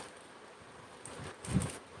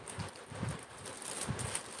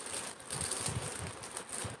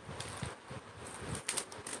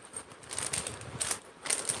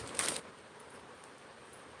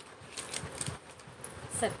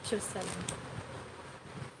 సరే చూస్తాను.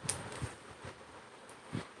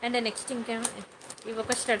 అండ్ నెక్స్ట్ ఇంకా ఇవి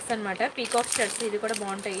ఒక స్టడ్స్ అనమాట, పీకాక్ స్టడ్స్, ఇది కూడా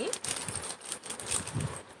బాగుంటాయి.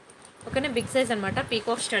 ఓకేనా, బిగ్ సైజ్ అనమాట,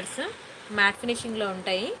 పీకాక్ స్టడ్స్ మ్యాట్ ఫినిషింగ్లో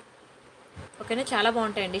ఉంటాయి. ఓకేనా, చాలా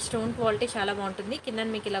బాగుంటాయండి, స్టోన్ క్వాలిటీ చాలా బాగుంటుంది. కింద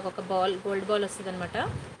మీకు ఇలా ఒక బాల్, గోల్డ్ బాల్ వస్తుంది అనమాట.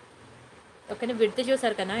 ఓకేనా, విడ్త్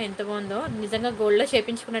చూసారు కదా ఎంత బాగుందో, నిజంగా గోల్డ్లో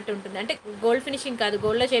చేయించుకున్నట్టు ఉంటుంది. అంటే గోల్డ్ ఫినిషింగ్ కాదు,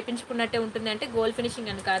 గోల్డ్లో చేయించుకున్నట్టే ఉంటుంది, అంటే గోల్డ్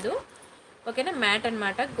ఫినిషింగ్ అని కాదు. ఓకేనా, మ్యాట్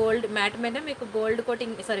అనమాట, గోల్డ్ మ్యాట్ మీద మీకు గోల్డ్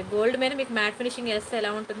కోటింగ్, సారీ గోల్డ్ మీద మీకు మ్యాట్ ఫినిషింగ్ వేస్తే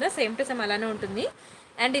ఎలా ఉంటుందో సేమ్ టు సేమ్ అలానే ఉంటుంది.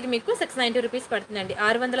 అండ్ ఇది మీకు 690 రూపీస్ పడుతుందండి,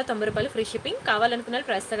 690 రూపాయలు ఫ్రీ షిప్పింగ్. కావాలనుకున్న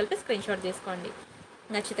ప్రైస్తో కలిపి స్క్రీన్ షాట్ తీసుకోండి.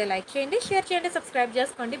 నచ్చితే లైక్ చేయండి, షేర్ చేయండి, సబ్స్క్రైబ్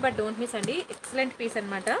చేసుకోండి. బట్ డోంట్ మిస్ అండి, ఎక్సలెంట్ పీస్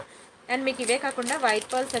అనమాట. అండ్ మీకు ఇవే కాకుండా వైట్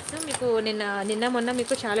పర్ల్ సెట్స్ మీకు నిన్న మొన్న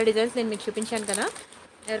మీకు చాలా డిజైన్స్ నేను మీకు చూపించాను కదా,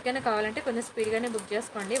 ఎవరికైనా కావాలంటే కొంచెం స్పీడ్గానే బుక్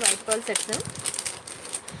చేసుకోండి. వైట్ పర్ల్ సెట్స్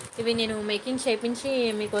ఇవి నేను మేకింగ్ చేయించి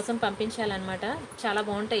మీకోసం పంపించాలన్నమాట, చాలా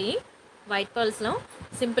బాగుంటాయి. వైట్ పర్ల్స్లో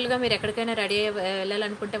సింపుల్గా మీరు ఎక్కడికైనా రెడీ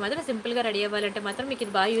వెళ్ళాలనుకుంటే మాత్రం, సింపుల్గా రెడీ అవ్వాలంటే మాత్రం మీకు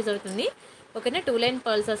ఇది బాగా యూజ్ అవుతుంది. ఓకేనా. 2 లైన్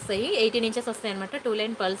పర్ల్స్ వస్తాయి, 18 ఇంచెస్ వస్తాయి అనమాట. 2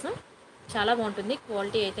 లైన్ పర్ల్స్ చాలా బాగుంటుంది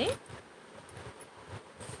క్వాలిటీ అయితే.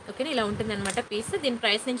 ఓకేనా, ఇలా ఉంటుంది అనమాట పీస్. దీని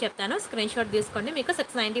ప్రైస్ నేను చెప్తాను, స్క్రీన్ షాట్ తీసుకోండి. మీకు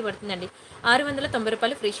 690 పడుతుందండి. 690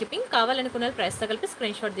 రూపాయలు ఫ్రీ షిప్పింగ్. కావాలనుకున్న ప్రైస్తో కలిపి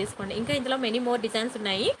స్క్రీన్ షాట్ తీసుకోండి. ఇంకా ఇందులో మెనీ మోర్ డిజైన్స్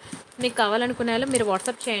ఉన్నాయి. మీకు కావాలనుకునే వాళ్ళు మీరు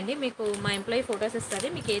వాట్సాప్ చేయండి, మీకు మా ఎంప్లాయీ ఫొటోస్ ఇస్తుంది.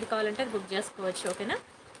 మీకు ఏది కావాలంటే అది బుక్ చేసుకోవచ్చు. ఓకేనా.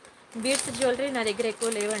 బీడ్స్ జ్యువెలరీ నా దగ్గర ఎక్కువ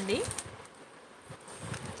లేవండి.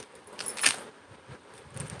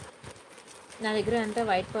 నా దగ్గర అంతా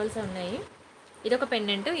వైట్ పర్ల్స్ ఉన్నాయి. ఇది ఒక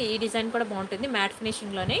పెండెంట్, ఈ డిజైన్ కూడా బాగుంటుంది, మ్యాట్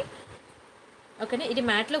ఫినిషింగ్లోనే. ఓకేనా. ఇది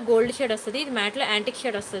మ్యాట్లో గోల్డ్ షేడ్ వస్తుంది, ఇది మ్యాట్లో యాంటిక్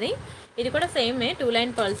షేడ్ వస్తుంది. ఇది కూడా సేమే 2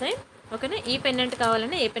 లైన్ పర్ల్సే. ఓకేనా. ఈ పెండెంట్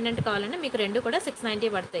కావాలన్నా ఏ పెండెంట్ కావాలన్నా మీకు రెండు కూడా 690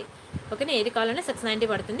 పడతాయి. ఓకేనా. ఏది కావాలన్నా 690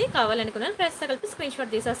 పడుతుంది. కావాలనుకున్నాను ప్రైస్తో కలిపి స్క్రీన్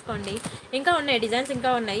షాట్ తీసేసుకోండి. ఇంకా ఉన్నాయి డిజైన్స్, ఇంకా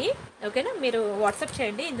ఉన్నాయి. ఓకేనా. మీరు వాట్సాప్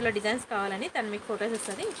చేయండి ఇందులో డిజైన్స్ కావాలని, తను మీకు ఫొటోస్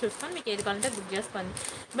ఇస్తుంది, చూసుకొని మీకు ఏది కావాలంటే బుక్ చేసుకోండి.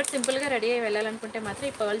 బట్ సింపుల్గా రెడీ అయ్యి వెళ్ళాలనుకుంటే మాత్రం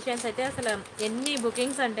ఈ పర్ల్ చైన్స్ అయితే అసలు ఎన్ని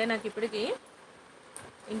బుకింగ్స్ అంటే నాకు ఇప్పటికి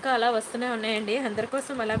ఇంకా అలా వస్తూనే ఉన్నాయండి. అందరి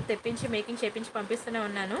కోసం అలా తెప్పించి మేకింగ్ చేపించి పంపిస్తూనే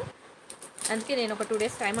ఉన్నాను. అందుకే నేను ఒక 2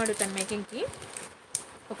 డేస్ టైం అడుగుతాను మేకింగ్కి.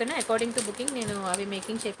 ఓకేనా. అకార్డింగ్ టు బుకింగ్ నేను అవి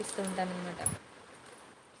మేకింగ్ చేపిస్తూ ఉంటాను అనమాట.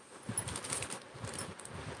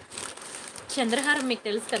 చంద్రహారం మీకు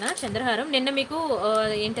తెలుసు కదా, చంద్రహారం నిన్న మీకు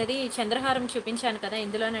ఏంటది చంద్రహారం చూపించాను కదా.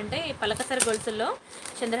 ఇందులోనంటే పలకసర గొలుసుల్లో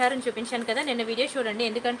చంద్రహారం చూపించాను కదా, నిన్న వీడియో చూడండి.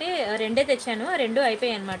 ఎందుకంటే రెండే తెచ్చాను, ఆ రెండు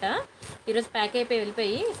అయిపోయాయి అనమాట. ఈరోజు ప్యాక్ అయిపోయి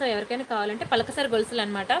వెళ్ళిపోయి. సో ఎవరికైనా కావాలంటే పలకసర గొలుసులు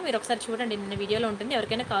అనమాట, మీరు ఒకసారి చూడండి, నిన్న వీడియోలో ఉంటుంది.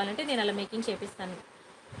 ఎవరికైనా కావాలంటే నేను అలా మేకింగ్ చేపిస్తాను.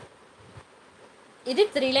 ఇది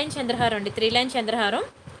 3 లైన్ చంద్రహారం అండి, 3 లైన్ చంద్రహారం.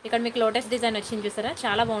 ఇక్కడ మీకు లోటస్ డిజైన్ వచ్చింది చూసారా,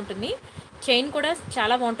 చాలా బాగుంటుంది. చైన్ కూడా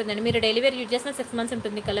చాలా బాగుంటుందండి. మీరు డైలీ వేర్ యూజ్ చేసిన 6 మంత్స్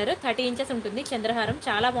ఉంటుంది. కలర్ 30 ఇంచెస్ ఉంటుంది. చంద్రహారం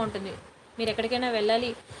చాలా బాగుంటుంది. మీరు ఎక్కడికైనా వెళ్ళాలి,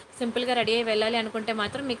 సింపుల్గా రెడీ అయ్యి వెళ్ళాలి అనుకుంటే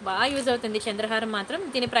మాత్రం మీకు బాగా యూజ్ అవుతుంది చంద్రహారం మాత్రం.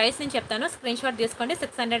 దీని ప్రైస్ నేను చెప్తాను, స్క్రీన్ షాట్ తీసుకోండి.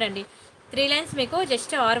 600 అండి. 3 లైన్స్ మీకు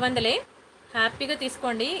జస్ట్ 600. హ్యాపీగా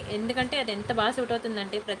తీసుకోండి, ఎందుకంటే అది ఎంత బాగా సూట్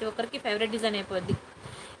అవుతుందంటే ప్రతి ఒక్కరికి ఫేవరెట్ డిజైన్ అయిపోద్ది.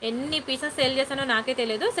 ఎన్ని పీసెస్ సేల్ చేశానో నాకే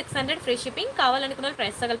తెలియదు. 600 ఫ్రీ షిప్పింగ్. కావాలనుకున్న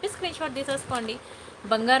ప్రైస్తో కలిపి స్క్రీన్ షాట్ తీసేసుకోండి.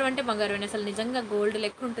 బంగారం అంటే బంగారం, అసలు నిజంగా గోల్డ్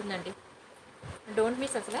లెక్క ఉంటుందండి. డోంట్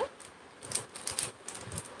మిస్ అసలు.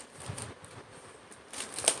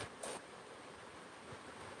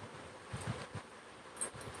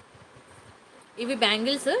 ఇవి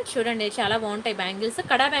బ్యాంగిల్స్ చూడండి, చాలా బాగుంటాయి బ్యాంగిల్స్.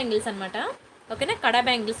 కడా బ్యాంగిల్స్ అనమాట. ఓకేనా. కడా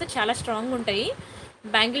బ్యాంగిల్స్ చాలా స్ట్రాంగ్ ఉంటాయి.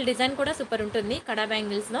 బ్యాంగిల్ డిజైన్ కూడా సూపర్ ఉంటుంది కడా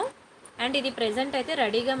బ్యాంగిల్స్లో. అండ్ ఇది ప్రెజెంట్ అయితే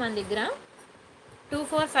రెడీగా మన దగ్గర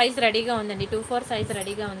 24 సైజ్ రెడీగా ఉందండి. 24 సైజ్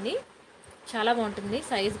రెడీగా ఉంది. చాలా బాగుంటుంది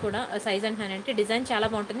సైజ్ కూడా, సైజ్ అంటున్నానంటే డిజైన్ చాలా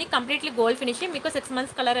బాగుంటుంది. Completely gold finishing. మీకు 6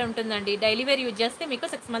 మంత్స్ కలరే ఉంటుందండి. డైలీ వేర్ యూజ్ చేస్తే మీకు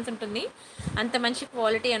 6 మంత్స్ ఉంటుంది. అంత మంచి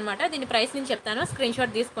క్వాలిటీ అనమాట. దీని ప్రైస్ నేను చెప్తాను, స్క్రీన్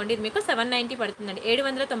షాట్ తీసుకోండి. ఇది మీకు 790 పడుతుందండి.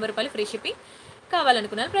 790 రూపాయలు ఫ్రీ షిప్పింగ్.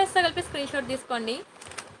 కావాలనుకున్నారు ప్రైస్తో కలిపి స్క్రీన్ షాట్ తీసుకోండి.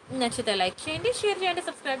 నచ్చితే లైక్ చేయండి, షేర్ చేయండి,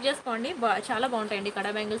 సబ్స్క్రైబ్ చేసుకోండి. చాలా బాగుంటాయండి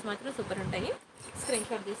కడా బ్యాంగిల్స్ మాత్రం సూపర్ ఉంటాయి. స్క్రీన్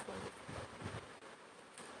షాట్ తీసుకోండి.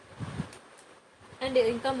 అండ్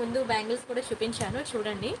ఇంకా ముందు బ్యాంగిల్స్ కూడా చూపించాను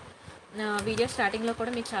చూడండి. వీడియో స్టార్టింగ్లో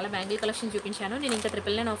కూడా మీకు చాలా బ్యాంగిల్ కలెక్షన్ చూపించాను. నేను ఇంకా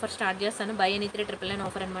 999 ఆఫర్ స్టార్ట్ చేస్తాను. బై ఎనీ 3 999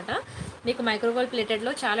 ఆఫర్ అనమాట. మీకు మైక్రోగోల్డ్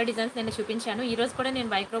ప్లేటెడ్లో చాలా డిజైన్స్ నేను చూపించాను. ఈరోజు కూడా నేను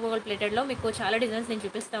మైక్రోగోల్డ్ ప్లేటెడ్లో మీకు చాలా డిజైన్స్ నేను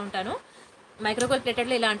చూపిస్తూ ఉంటాను. మైక్రోగోల్డ్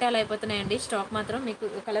ప్లేటెడ్లో ఇలా అంటే అలా అయిపోతున్నాయండి. స్టాక్ మాత్రం మీకు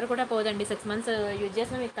కలర్ కూడా పోదండి. 6 మంత్స్ యూజ్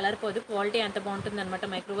చేసినా మీకు కలర్ పోదు. క్వాలిటీ అంత బాగుంటుంది అనమాట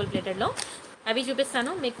మైక్రోగోల్డ్ ప్లేటెడ్లో. అవి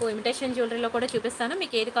చూపిస్తాను. మీకు ఇమిటేషన్ జ్యువెలరీలో కూడా చూపిస్తాను.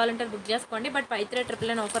 మీకు ఏది కావాలంటే బుక్ చేసుకోండి. బట్ బై 3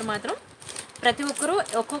 999 ఆఫర్ మాత్రం ప్రతి ఒక్కరూ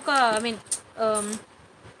ఒక్కొక్క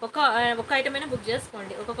ఒక ఐటమ్ అయినా బుక్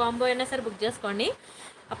చేసుకోండి. ఒక కాంబో అయినా సరే బుక్ చేసుకోండి.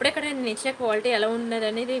 అప్పుడెక్కడ నేను ఇచ్చే క్వాలిటీ ఎలా ఉన్నది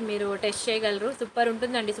అనేది మీరు టెస్ట్ చేయగలరు. సూపర్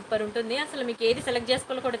ఉంటుందండి, సూపర్ ఉంటుంది. అసలు మీకు ఏది సెలెక్ట్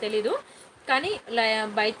చేసుకోవాలో కూడా తెలీదు. కానీ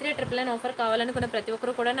బై 3 999 ఆఫర్ కావాలనుకున్న ప్రతి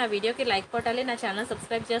ఒక్కరు కూడా నా వీడియోకి లైక్ కొట్టాలి, నా ఛానల్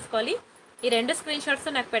సబ్స్క్రైబ్ చేసుకోవాలి. ఈ 2 స్క్రీన్ షాట్స్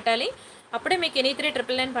నాకు పెట్టాలి. అప్పుడే మీకు ఎనీ 3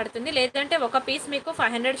 999 పడుతుంది. లేదంటే ఒక పీస్ మీకు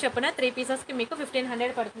 500 చొప్పున 3 పీసెస్కి మీకు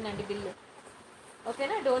 1500 పడుతుందండి బిల్లు.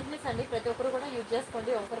 ఓకేనా. డోంట్ మిస్ అండి, ప్రతి ఒక్కరు కూడా యూజ్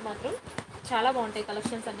చేసుకోండి. ఆఫర్ మాత్రం చాలా బాగుంటాయి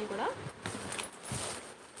కలెక్షన్స్ అన్నీ కూడా.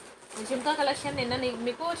 జుంకా కలెక్షన్ నిన్న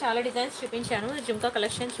మీకు చాలా డిజైన్స్ చూపించాను. జుంకా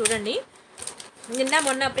కలెక్షన్ చూడండి. నిన్న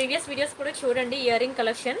మొన్న ప్రీవియస్ వీడియోస్ కూడా చూడండి. Ear ring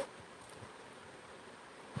collection.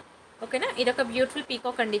 ఓకేనా. ఇదొక బ్యూటిఫుల్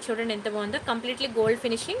పీకాక్ అండి, చూడండి ఎంత బాగుందో. Completely gold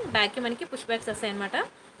finishing. బ్యాక్కి మనకి పుష్ బ్యాక్స్ వస్తాయి అనమాట.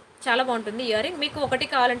 చాలా బాగుంటుంది ఇయర్ రింగ్. మీకు ఒకటి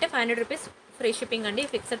కావాలంటే 500 రూపీస్ ఫ్రీ షిప్పింగ్ అండి,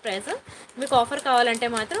 ఫిక్స్డ్ ప్రైస్. మీకు ఆఫర్ కావాలంటే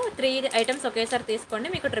మాత్రం 3 ఐటమ్స్ ఒకేసారి తీసుకోండి,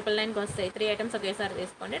 మీకు 999కి వస్తాయి. 3 ఐటమ్స్ ఒకేసారి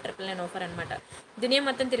తీసుకోండి, 999 ఆఫర్ అనమాట. దునియా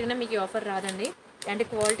మొత్తం తిరిగినా మీకు ఈ ఆఫర్ రాదండి. అంటే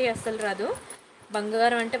క్వాలిటీ అస్సలు రాదు.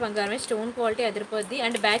 బంగారం అంటే బంగారమే, స్టోన్ క్వాలిటీ అదిరిపోద్ది.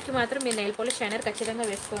 అండ్ బ్యాక్కి మాత్రం మీరు నెయిల్ పాలిష్ షైనర్ ఖచ్చితంగా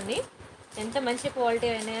వేసుకోండి. ఎంత మంచి క్వాలిటీ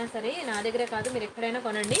అయినా సరే నా దగ్గరే కాదు, మీరు ఎక్కడైనా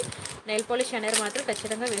కొనండి. నెయిల్ పాలిష్ అనేది మాత్రం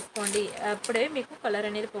ఖచ్చితంగా వేసుకోండి. అప్పుడే మీకు కలర్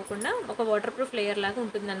అనేది పోకుండా ఒక వాటర్ ప్రూఫ్ లేయర్ లాగా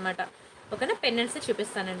ఉంటుందన్నమాట. ఓకేనా. పెండెంట్స్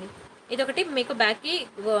చూపిస్తానండి. ఇదొకటి మీకు బ్యాక్కి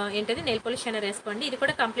ఏంటది నెయిల్ పాలిష్ అనేది వేసుకోండి. ఇది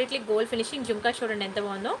కూడా కంప్లీట్లీ గోల్డ్ ఫినిషింగ్ జుంకా చూడండి ఎంత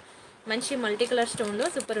బాగుందో. మంచి మల్టీ కలర్ స్టోన్లో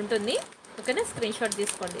సూపర్ ఉంటుంది. ఓకేనా. స్క్రీన్ షాట్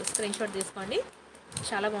తీసుకోండి.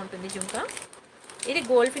 చాలా బాగుంటుంది జుంకా. ఇది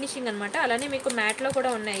గోల్డ్ ఫినిషింగ్ అనమాట. అలానే మీకు మ్యాట్లో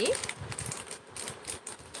కూడా ఉన్నాయి.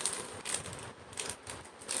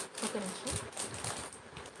 ఒక నిమిషం.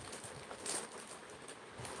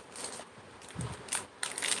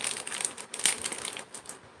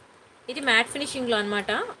 ఇది మ్యాట్ ఫినిషింగ్లో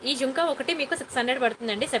అనమాట. ఈ జుంకా ఒకటి మీకు 600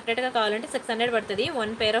 పడుతుందండి. సెపరేట్గా కావాలంటే 600 పడుతుంది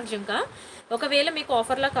 1 పేర్ ఆఫ్ జుంకా. ఒకవేళ మీకు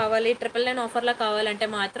ఆఫర్లో కావాలి, 999 ఆఫర్లో కావాలంటే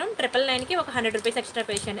మాత్రం 999కి ఒక 100 రూపీస్ ఎక్స్ట్రా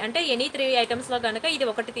పే చేయండి. అంటే ఎనీ 3 ఐటమ్స్లో కనుక ఇది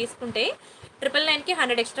ఒకటి తీసుకుంటే 999కి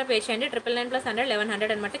 100 ఎక్స్ట్రా పే చేయండి. 999 + 100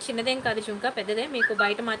 1100 అనమాట. చిన్నదేం కాదు జుంకా, పెద్దదే. మీకు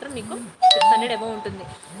బయట మాత్రం మీకు 600 అబౌవ్ ఉంటుంది.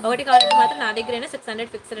 ఒకటి కావాలంటే మాత్రం నా దగ్గరైనా 600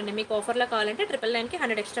 ఫిక్స్డ్ అండి. మీకు ఆఫర్లో కావాలంటే 999కి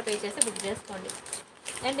 100 ఎక్స్ట్రా పే చేసి బుక్ చేసుకోండి.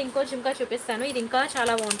 అండ్ ఇంకో జుంకా చూపిస్తాను. ఇది ఇంకా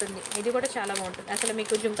చాలా బాగుంటుంది. ఇది కూడా చాలా బాగుంటుంది. అసలు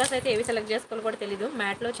మీకు జుంకాస్ అయితే ఏవి సెలెక్ట్ చేసుకోవాలో కూడా తెలీదు.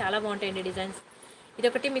 మ్యాట్లో చాలా బాగుంటాయండి డిజైన్స్. ఇది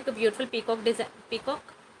ఒకటి మీకు బ్యూటిఫుల్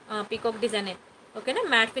పీకాక్ డిజైన్. ఓకేనా.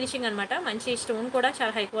 మ్యాట్ ఫినిషింగ్ అనమాట. మంచి స్టోన్ కూడా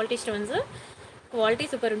చాలా high quality stones. Quality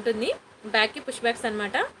super ఉంటుంది. బ్యాక్కి పుష్ బ్యాక్స్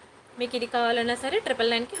అనమాట. మీకు ఇది కావాలన్నా సరే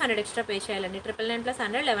 999కి 100 ఎక్స్ట్రా పే చేయాలండి. 999 +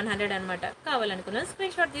 100 1100 అనమాట. కావాలనుకున్న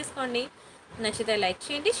స్క్రీన్ షాట్ తీసుకోండి. నచ్చితే లైక్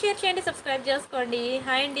చేయండి, షేర్ చేయండి, సబ్స్క్రైబ్ చేసుకోండి.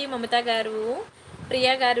 హాయ్ అండి మమత గారు,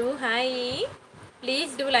 ప్రియా గారు హాయ్.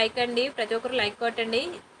 ప్లీజ్ డూ లైక్ అండి. ప్రతి ఒక్కరు లైక్ కొట్టండి.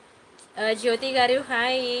 జ్యోతి గారు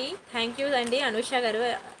హాయ్. థ్యాంక్ యూ అండి.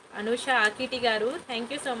 అనూష ఆకిటి గారు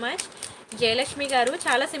thank you so much. Jayalakshmi గారు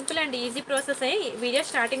చాలా సింపుల్ అండి, ఈజీ ప్రాసెస్. వీడియో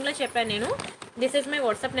స్టార్టింగ్లో చెప్పాను నేను. This is my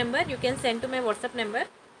WhatsApp number. You can send to my WhatsApp number.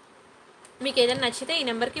 మీకు ఏదైనా నచ్చితే ఈ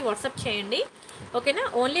నెంబర్కి వాట్సాప్ చేయండి. ఓకేనా.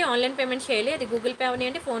 ఓన్లీ ఆన్లైన్ పేమెంట్ చేయాలి. అది గూగుల్ పే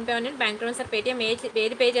అవనివ్వండి, ఫోన్పే అవనివ్వండి, బ్యాంక్ ట్రాన్స్ఫర్, పేటీఎం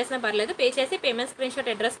ఏది పే చేసినా పర్లేదు. పే చేసి పేమెంట్ స్క్రీన్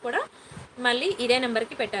షాట్ అడ్రస్ కూడా మళ్ళీ ఇదే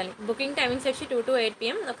నెంబర్కి పెట్టాలి. బుకింగ్ టైమింగ్స్ వచ్చి 2 to 8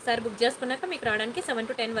 PM. ఒకసారి బుక్ చేసుకున్నాక మీకు రావడానికి 7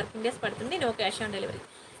 to 10 వర్కింగ్ డేస్ పడుతుంది. No cash on delivery.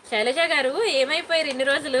 Shailaja గారు ఏమైపోయారు ఇన్ని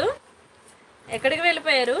రోజులు, ఎక్కడికి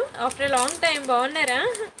వెళ్ళిపోయారు? After long time. బాగున్నారా?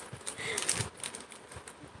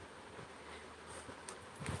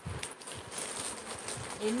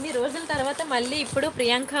 ఎన్ని రోజుల తర్వాత మళ్ళీ ఇప్పుడు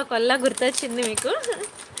ప్రియాంక కొల్లా గుర్తొచ్చింది మీకు.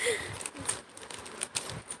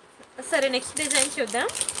 సరే నెక్స్ట్ డిజైన్ చూద్దాం.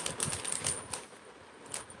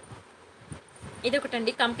 ఇది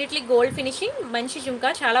ఒకటండి కంప్లీట్లీ గోల్డ్ ఫినిషింగ్ మంచి జుంకా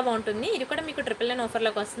చాలా బాగుంటుంది. ఇది కూడా మీకు 999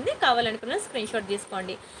 ఆఫర్లోకి వస్తుంది. కావాలనుకున్న స్క్రీన్ షాట్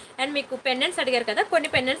తీసుకోండి. అండ్ మీకు పెండెంట్స్ అడిగారు కదా, కొన్ని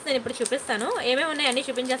పెండెంట్స్ నేను ఇప్పుడు చూపిస్తాను. ఏమేమి ఉన్నాయి అన్నీ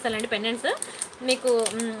చూపించేస్తానండి. పెండెంట్స్ మీకు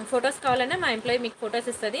ఫొటోస్ కావాలన్నా మా ఎంప్లాయీ మీకు ఫొటోస్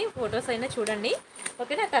ఇస్తుంది. ఫొటోస్ అయినా చూడండి.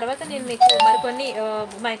 ఓకేనా. తర్వాత నేను మీకు మరికొన్ని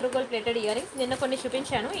మైక్రోగోల్డ్ ప్లేటెడ్ ఇయర్ రింగ్స్ నిన్న కొన్ని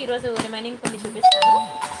చూపించాను. ఈరోజు రిమైనింగ్ కొన్ని చూపిస్తాను.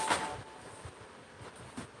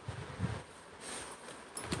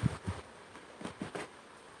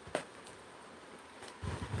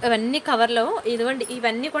 ఇవన్నీ కవర్లో, ఇదిగోండి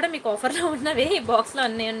ఇవన్నీ కూడా మీకు ఆఫర్లో ఉన్నవి. ఈ బాక్స్లో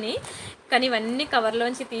అన్నీ కానీ ఇవన్నీ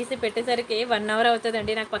కవర్లోంచి తీసి పెట్టేసరికి 1 hour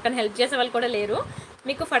అవుతుందండి. నాకు పక్కన హెల్ప్ చేసే వాళ్ళు కూడా లేరు.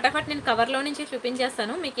 మీకు ఫటాఫట్ నేను కవర్లో నుంచి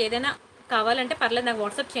చూపించేస్తాను. మీకు ఏదైనా కావాలంటే పర్లేదు నాకు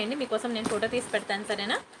వాట్సాప్ చేయండి. మీకోసం నేను ఫోటో తీసి పెడతాను.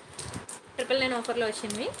 సరేనా. 999 ఆఫర్లో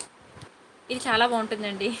వచ్చింది. ఇది చాలా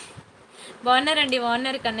బాగుంటుందండి. బాగున్నారండి.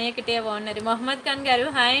 బాగున్నారు. కన్నయ్య కిటయ్య బాగున్నారు. మొహమ్మద్ ఖాన్ గారు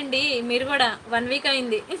హాయ్ అండి. మీరు కూడా 1 week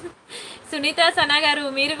అయింది. సునీత సనా గారు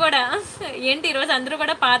మీరు కూడా ఏంటి ఈరోజు అందరూ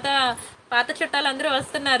కూడా పాత చుట్టాలు అందరూ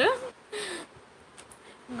వస్తున్నారు.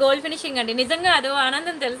 గోల్డ్ ఫినిషింగ్ అండి. నిజంగా అదో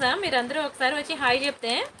ఆనందం తెలుసా. మీరు అందరూ ఒకసారి వచ్చి హాయ్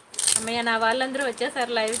చెప్తే అమ్మయ్య నా వాళ్ళందరూ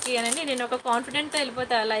వచ్చేసారు లైవ్కి అని నేను ఒక కాన్ఫిడెంట్తో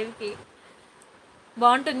వెళ్ళిపోతా లైవ్కి.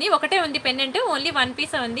 బాగుంటుంది. ఒకటే ఉంది పెండెంట్, ఓన్లీ 1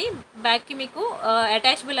 piece ఉంది. బ్యాక్కి మీకు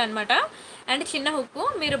అటాచబుల్ అనమాట. అండ్ చిన్న హుక్కు.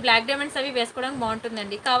 మీరు బ్లాక్ డైమండ్స్ అవి వేసుకోవడానికి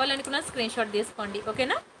బాగుంటుందండి. కావాలనుకున్న స్క్రీన్ షాట్ తీసుకోండి.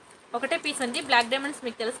 ఓకేనా. ఒకటే పీస్ ఉంది. బ్లాక్ డైమండ్స్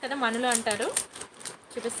మీకు తెలుసు కదా, మనులు అంటారు.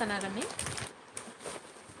 చూపిస్తున్నారని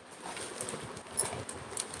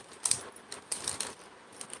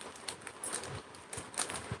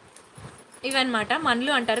ఇవన్నమాట.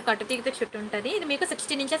 మనులు అంటారు. కట్టుతీగతో చుట్టూ ఉంటుంది. ఇది మీకు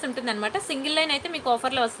 16 inches ఉంటుంది అనమాట. సింగిల్ లైన్ అయితే మీకు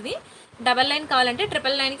ఆఫర్లో వస్తుంది. డబల్ లైన్ కావాలంటే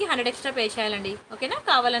 999కి 100 ఎక్స్ట్రా పే చేయాలండి. ఓకేనా.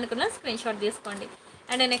 కావాలనుకున్న స్క్రీన్ షాట్ తీసుకోండి.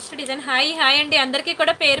 And next design. హాయ్ అండి అందరికీ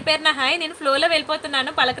కూడా పేరున హాయ్. నేను ఫ్లోలో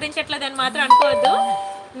వెళ్ళిపోతున్నాను, పలకరించట్లేదు అని మాత్రం అనుకోవద్దు.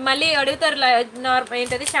 మళ్ళీ అడుగుతారు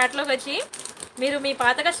ఏంటది చాట్లోకి వచ్చి, మీరు మీ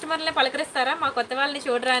పాత కస్టమర్లనే పలకరిస్తారా, మా కొత్త వాళ్ళని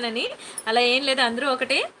చూడరానని. అలా ఏం లేదు, అందరూ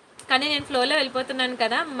ఒకటి. కానీ నేను ఫ్లోలో వెళ్ళిపోతున్నాను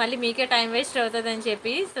కదా, మళ్ళీ మీకే టైం వేస్ట్ అవుతుందని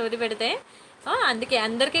చెప్పి సోది పెడితే అందుకే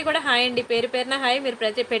అందరికీ కూడా హాయ్ అండి. పేరున హాయ్. మీరు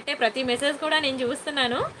పెట్టే ప్రతి మెసేజ్ కూడా నేను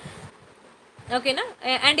చూస్తున్నాను. ఓకేనా.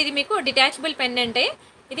 అండ్ ఇది మీకు డిటాచబుల్ పెండెంటే.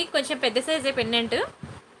 ఇది కొంచెం పెద్ద సైజే పెండెంట్.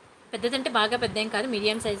 పెద్దదంటే బాగా పెద్ద ఏం కాదు,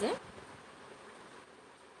 మీడియం సైజే.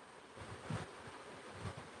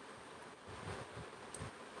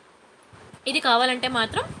 ఇది కావాలంటే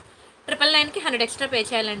మాత్రం 999కి 100 ఎక్స్ట్రా పే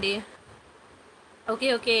చేయాలండి. ఓకే.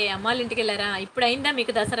 ఓకే. అమ్మ వాళ్ళ ఇంటికెళ్లారా? ఇప్పుడయిందా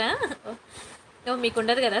మీకు దసరా? ఓహ్!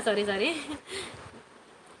 మీకుండదు గదా! సారీ. సారీ.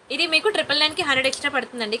 ఇది మీకు 999కి 100 ఎక్స్ట్రా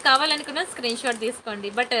పడుతుందండి. కావాలనుకున్న స్క్రీన్ షాట్ తీసుకోండి.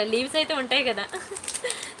 బట్ లీవ్స్ అయితే ఉంటాయి గదా!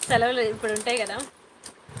 సెలవులు ఇప్పుడు ఉంటాయి గదా!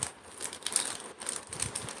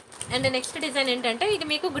 అండ్ నెక్స్ట్ డిజైన్ ఏంటంటే ఇది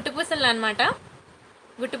మీకు గుట్టుపూసలు అనమాట.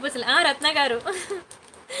 గుట్టుపూసలు రత్న గారు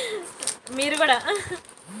మీరు కూడా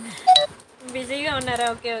బిజీగా ఉన్నారా?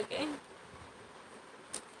 ఓకే. ఓకే.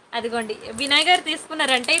 అదిగోండి వినయ్ గారు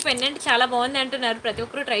తీసుకున్నారంటే ఈ పెండెంట్ చాలా బాగుంది అంటున్నారు. ప్రతి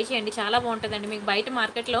ఒక్కరు ట్రై చేయండి, చాలా బాగుంటుందండి. మీకు బయట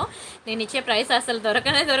మార్కెట్లో నేను ఇచ్చే ప్రైస్ అసలు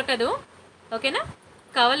దొరకదు. ఓకేనా?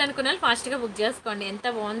 కావాలనుకున్న వాళ్ళు ఫాస్ట్గా బుక్ చేసుకోండి. ఎంత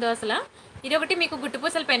బాగుందో అసలు. ఇది ఒకటి మీకు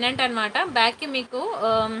గుట్టుపూసల పెండెంట్ అనమాట. బ్యాక్కి మీకు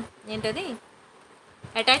ఏంటది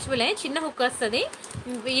అటాచబుల్ చిన్న హుక్ వస్తుంది.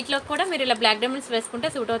 వీటిలో కూడా మీరు ఇలా బ్లాక్ డైమండ్స్ వేసుకుంటే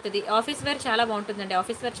సూట్ అవుతుంది. ఆఫీస్ వేర్ చాలా బాగుంటుందండి.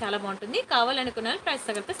 ఆఫీస్ వేర్ చాలా బాగుంటుంది. కావాలనుకున్న వాళ్ళు ప్రైస్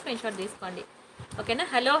తగిలితే స్క్రీన్ షాట్ తీసుకోండి. ఓకేనా?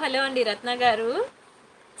 హలో అండి రత్న గారు,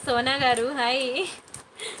 సోనా గారు, hi.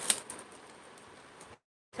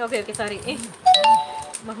 Okay. Sorry.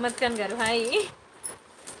 Mohammed Khan గారు, హాయ్.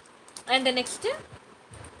 అండ్ నెక్స్ట్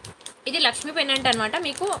ఇది లక్ష్మీ పెండెంట్ అనమాట.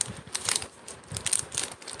 మీకు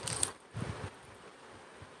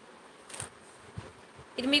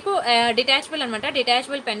ఇది మీకు డిటాచబుల్ అనమాట.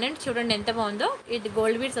 డిటాచబుల్ పెండెంట్ చూడండి ఎంత బాగుందో. ఇది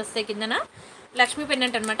గోల్డ్ బీడ్స్ వస్తాయి కిందన. లక్ష్మీ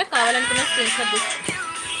పెండెంట్ అనమాట. కావాలనుకున్న స్క్రీన్ షాట్ తీసుకోండి.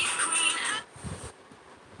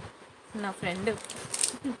 నా ఫ్రెండ్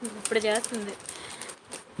ఇప్పుడు చేస్తుంది.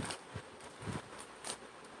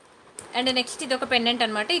 అండ్ నెక్స్ట్ ఇది ఒక పెండెంట్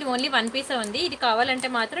అనమాట. ఇది ఓన్లీ 1 పీసే ఉంది. ఇది కావాలంటే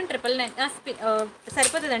మాత్రం 999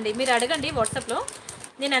 సరిపోతుందండి. మీరు అడగండి వాట్సాప్లో.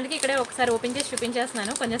 నేను అందుకే ఇక్కడే ఒకసారి ఓపెన్ చేసి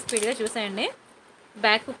చూపించేస్తున్నాను. కొంచెం స్పీడ్గా చూసేయండి.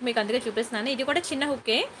 బ్యాక్ హుక్ మీకు అందుకే చూపిస్తున్నాను. ఇది కూడా చిన్న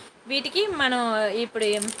హుక్కే. వీటికి మనం ఇప్పుడు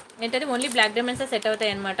ఏంటంటే ఓన్లీ బ్లాక్ డైమండ్సే సెట్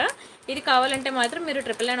అవుతాయి అనమాట. ఇది కావాలంటే మాత్రం మీరు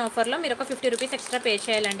 999 ఆఫర్లో మీరు ఒక 50 రూపీస్ ఎక్స్ట్రా పే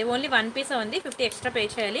చేయాలండి. ఓన్లీ 1 పీసే ఉంది, 50 ఎక్స్ట్రా పే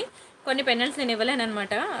చేయాలి. కొన్ని పెండెంట్స్ నేను ఇవ్వలేను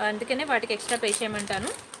అనమాట, అందుకనే వాటికి ఎక్స్ట్రా పే చేయమంటాను.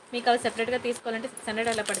 మీకు అవి సెపరేట్గా తీసుకోవాలంటే 600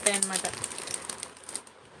 అలా పడతాయి అనమాట.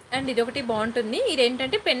 అండ్ ఇది ఒకటి బాగుంటుంది.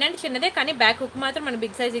 ఇదేంటంటే పెండెంట్ చిన్నదే కానీ బ్యాక్ హుక్ మాత్రం మన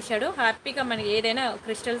బిగ్ సైజ్ ఇచ్చాడు. హ్యాపీగా మనకి ఏదైనా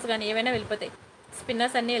క్రిస్టల్స్ కానీ ఏవైనా వెళ్ళిపోతాయి,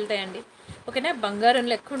 స్పిన్నర్స్ అన్నీ వెళ్తాయండి. ఓకేనా? బంగారం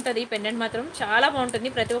లెక్క ఉంటుంది. పెండెంట్ మాత్రం చాలా బాగుంటుంది.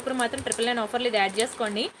 ప్రతి ఒక్కరు మాత్రం 999 ఆఫర్లు ఇది యాడ్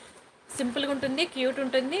చేసుకోండి. సింపుల్గా ఉంటుంది, క్యూట్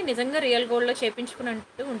ఉంటుంది, నిజంగా రియల్ గోల్డ్లో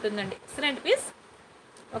చేయించుకున్నట్టు ఉంటుందండి. Excellent piece.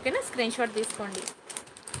 ఓకేనా? స్క్రీన్ షాట్ తీసుకోండి.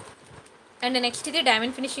 అండ్ నెక్స్ట్ ఇది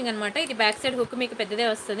డైమండ్ ఫినిషింగ్ అనమాట. ఇది బ్యాక్ సైడ్ హుక్ మీకు పెద్దదే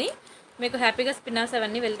వస్తుంది. మీకు హ్యాపీగా స్పిన్నర్స్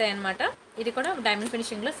అవన్నీ వెళ్తాయి అనమాట. ఇది కూడా డైమండ్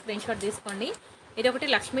ఫినిషింగ్లో స్క్రీన్ షాట్ తీసుకోండి. ఇది ఒకటి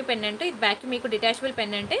లక్ష్మీ పెండెంట్. ఇది బ్యాక్ మీకు డిటాచబుల్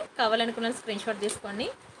పెండెంటే. కావాలనుకున్న స్క్రీన్ షాట్ తీసుకోండి.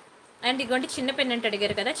 అండ్ ఇదిగోండి చిన్న పెండెంట్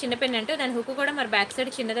అడిగారు కదా, చిన్న పెండెంట్. దాని హుక్ కూడా మరి బ్యాక్ సైడ్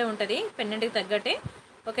చిన్నదే ఉంటుంది, పెండెంట్కి తగ్గట్టే.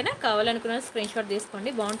 ఓకేనా? కావాలనుకున్న స్క్రీన్ షాట్ తీసుకోండి.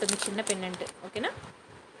 బాగుంటుంది చిన్న పెండెంట్. ఓకేనా?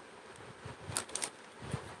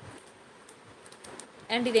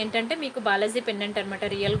 అండ్ ఇదేంటంటే మీకు బాలాజీ పెండెంట్ అనమాట.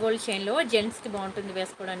 రియల్ గోల్డ్ చైన్లో జెంట్స్కి బాగుంటుంది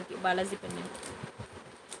వేసుకోవడానికి బాలాజీ పెండెంట్.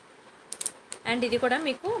 అండ్ ఇది కూడా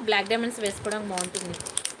మీకు బ్లాక్ డైమండ్స్ వేసుకోవడానికి బాగుంటుంది.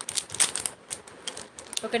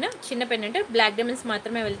 ఓకేనా? చిన్న పెండెంట్, బ్లాక్ డైమండ్స్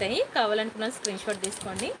మాత్రమే వెళ్తాయి. కావాలనుకున్న స్క్రీన్ షాట్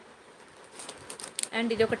తీసుకోండి.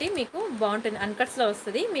 అండ్ ఇది ఒకటి మీకు బాగుంటుంది, అన్కట్స్లో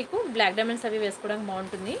వస్తుంది. మీకు బ్లాక్ డైమండ్స్ అవి వేసుకోవడానికి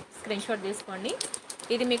బాగుంటుంది. స్క్రీన్ షాట్ తీసుకోండి.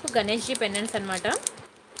 ఇది మీకు గణేష్జీ పెండెంట్స్ అనమాట.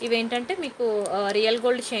 ఇవేంటంటే మీకు రియల్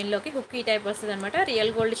గోల్డ్ చైన్లోకి హుక్ ఈ టైప్ వస్తుంది అనమాట.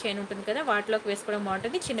 రియల్ గోల్డ్ చైన్ ఉంటుంది కదా, వాటిలోకి వేసుకోవడం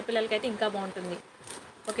బాగుంటుంది. చిన్నపిల్లలకి అయితే ఇంకా బాగుంటుంది.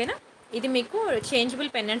 ఓకేనా? ఇది మీకు చేంజబుల్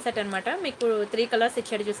పెండెంట్ సెట్ అనమాట. మీకు 3 కలర్స్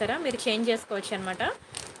ఇచ్చాడు చూసారా, మీరు చేంజ్ చేసుకోవచ్చు అనమాట.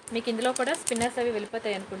 మీకు ఇందులో కూడా స్పిన్నర్స్ అవి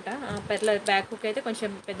వెళ్ళిపోతాయి అనుకుంటా. బ్యాక్ హుక్ అయితే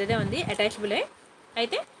కొంచెం పెద్దదే ఉంది, అటాచబులే.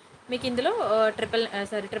 అయితే మీకు ఇందులో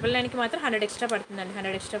 999కి మాత్రం 100 ఎక్స్ట్రా పడుతుందండి.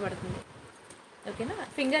 100 ఎక్స్ట్రా పడుతుంది. ఓకేనా?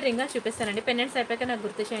 ఫింగర్ రింగ్ చూపిస్తానండి. పెండెంట్స్ అయిపోయాక నాకు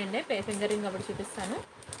గుర్తు చేయండి, ఫింగర్ రింగ్ అప్పుడు చూపిస్తాను.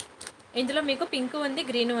 ఇందులో మీకు పింక్ ఉంది,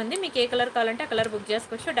 గ్రీన్ ఉంది. మీకు ఏ కలర్ కావాలంటే ఆ కలర్ బుక్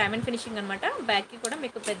చేసుకోవచ్చు. డైమండ్ ఫినిషింగ్ అనమాట. బ్యాక్కి కూడా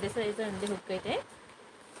మీకు పెద్ద సైజు ఉంది హుక్ అయితే.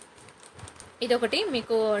 ఇది ఒకటి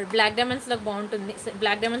మీకు బ్లాక్ డైమండ్స్లోకి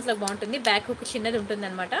బాగుంటుంది. బ్యాక్ హుక్ చిన్నది ఉంటుంది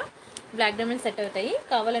అనమాట. బ్లాక్ డైమండ్స్ సెట్ అవుతాయి.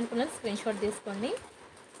 కావాలనుకున్నది స్క్రీన్ షాట్ తీసుకోండి.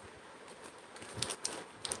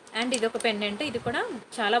 అండ్ ఇది ఒక పెండెంట్. ఇది కూడా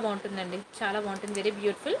చాలా బాగుంటుందండి, చాలా బాగుంటుంది, వెరీ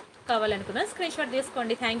బ్యూటిఫుల్. కావాలనుకున్న స్క్రీన్ షాట్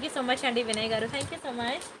తీసుకోండి. థ్యాంక్ యూ సో మచ్ అండి వినయ్ గారు, thank you so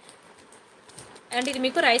much. And ఇది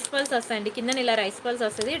మీకు రైస్ పల్స్ వస్తాయండి. కింద ఇలా రైస్ పల్స్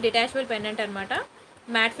వస్తుంది. డిటాచబుల్ పెండెంట్ అనమాట.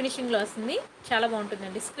 మ్యాట్ ఫినిషింగ్లో వస్తుంది. చాలా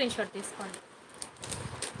బాగుంటుందండి. స్క్రీన్ షాట్ తీసుకోండి.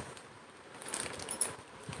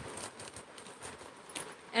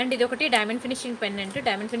 అండ్ ఇది ఒకటి diamond finishing pendant.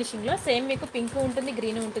 Diamond ఫినిషింగ్లో same మీకు పింక్ ఉంటుంది,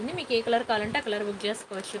 గ్రీన్ ఉంటుంది. మీకు ఏ కలర్ కావాలంటే ఆ కలర్ బుక్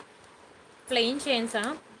చేసుకోవచ్చు. ప్లెయిన్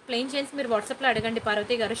చైన్స్ మీరు వాట్సాప్లో అడగండి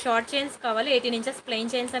పార్వతి గారు. షార్ట్ చైన్స్ కావాలి 18 ఇంచెస్ ప్లెయిన్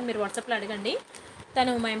చైన్స్ అని మీరు వాట్సాప్లో అడగండి.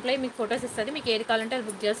 తను మా ఎంప్లాయీ మీకు ఫొటోస్ ఇస్తుంది. మీకు ఏది కావాలంటే అది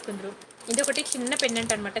బుక్ చేసుకుంటారు. ఇది ఒకటి చిన్న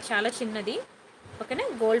పెండెంట్ అనమాట, చాలా చిన్నది. ఓకేనా?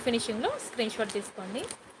 గోల్డ్ ఫినిషింగ్లో స్క్రీన్ షాట్ తీసుకోండి.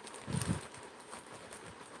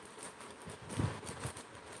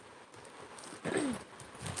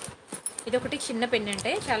 ఇది ఒకటి చిన్న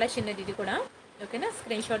పెండెంటే, చాలా చిన్నది ఇది కూడా. ఓకేనా,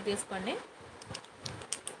 స్క్రీన్ షాట్ తీసుకోండి.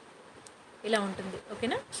 ఇలా ఉంటుంది.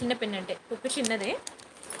 ఓకేనా, చిన్న పెండెంటే, ఉప్పు చిన్నదే.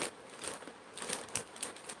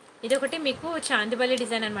 ఇది ఒకటి మీకు చాందిబల్లి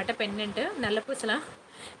డిజైన్ అనమాట పెండెంట్, నల్లపూసల.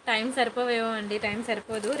 టైం సరిపోవేమో అండి, టైం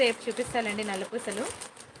సరిపోదు, రేపు చూపిస్తానండి నల్లపూసలు.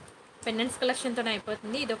 పెండెంట్స్ కలెక్షన్తో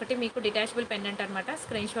అయిపోతుంది. ఇది ఒకటి మీకు డిటాచబుల్ పెండెంట్ అనమాట,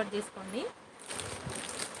 స్క్రీన్ షాట్ తీసుకోండి.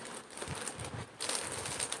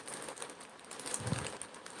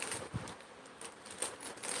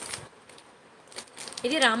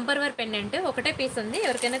 ఇది రాంపర్వర్ పెండెంట్, ఒకటే పీస్ ఉంది,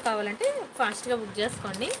 ఎవరికైనా కావాలంటే ఫాస్ట్గా బుక్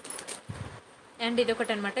చేసుకోండి. అండ్ ఇది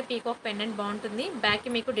ఒకటి అనమాట, పీకాక్ పెండెంట్ బాగుంటుంది, బ్యాక్కి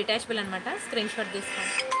మీకు డిటాచబుల్ అనమాట, స్క్రీన్ షాట్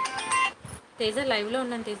తీసుకోండి. తేజ లైవ్లో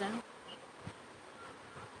ఉన్నాను తేజ.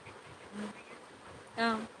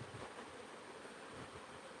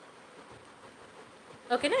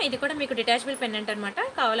 ఓకేనా, ఇది కూడా మీకు డిటాచబుల్ పెండెంట్ అనమాట,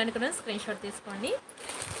 కావాలనుకున్న స్క్రీన్ షాట్ తీసుకోండి.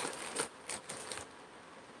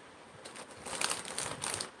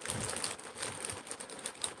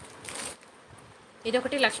 ఇది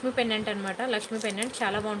ఒకటి లక్ష్మీ పెండెంట్ అనమాట, లక్ష్మీ పెండెంట్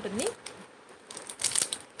చాలా బాగుంటుంది.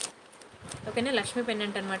 ఓకేనా, లక్ష్మీ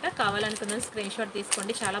పెండెంట్ అనమాట, కావాలనుకున్న స్క్రీన్ షాట్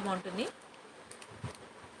తీసుకోండి, చాలా బాగుంటుంది.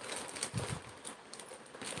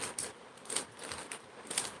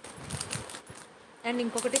 అండ్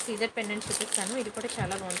ఇంకొకటి సీజెడ్ పెండెంట్ చూపిస్తాను, ఇది కూడా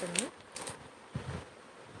చాలా బాగుంటుంది.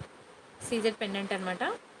 సీజెడ్ పెండెంట్ అనమాట,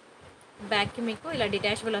 బ్యాక్కి మీకు ఇలా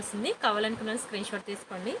డిటాచబుల్ వస్తుంది, కావాలనుకున్న స్క్రీన్ షాట్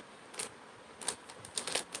తీసుకోండి.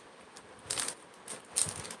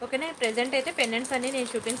 ఓకేనా, ప్రెజెంట్ అయితే పెండెంట్స్ అన్నీ నేను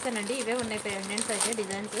చూపిస్తానండి, ఇవే ఉన్నాయి పెండెంట్స్ అయితే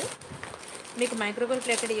డిజైన్స్. మీకు మైక్రోగోల్డ్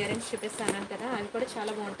ప్లేటెడ్ ఇయర్ రింగ్స్ చూపిస్తాను కదా, అవి కూడా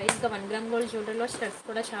చాలా బాగుంటాయి. ఇంకా 1 గ్రామ్ గోల్డ్ జ్యువెలరీలో స్టడ్స్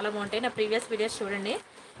కూడా చాలా బాగుంటాయి. నా ప్రీవియస్ వీడియోస్ చూడండి,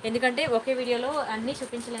 ఎందుకంటే ఒకే వీడియోలో అన్నీ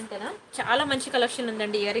చూపించలేను కదా. చాలా మంచి కలెక్షన్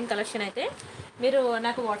ఉందండి, ఇయర్ రింగ్ కలెక్షన్ అయితే. మీరు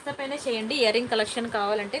నాకు వాట్సాప్ అయినా చేయండి, ఇయర్ రింగ్ కలెక్షన్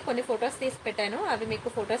కావాలంటే. కొన్ని ఫొటోస్ తీసి పెట్టాను, అవి మీకు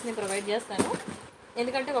ఫొటోస్ నేను ప్రొవైడ్ చేస్తాను,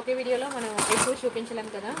 ఎందుకంటే ఒకే వీడియోలో మనం ఎక్కువ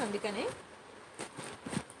చూపించలేము కదా, అందుకని.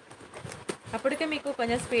 అప్పటికే మీకు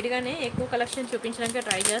కొంచెం స్పీడ్గానే ఎక్కువ కలెక్షన్ చూపించడానికి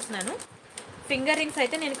ట్రై చేస్తున్నాను. ఫింగర్ రింగ్స్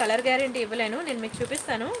అయితే నేను కలర్ గ్యారెంటీ ఇవ్వలేను, నేను మీకు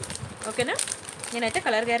చూపిస్తాను. ఓకేనా, నేనైతే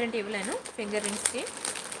కలర్ గ్యారెంటీ ఇవ్వలేను ఫింగర్ రింగ్స్కి.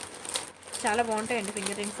 చాలా బాగుంటాయండి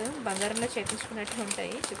ఫింగర్ రింగ్స్, బంగారంలో చేపించుకున్నట్టు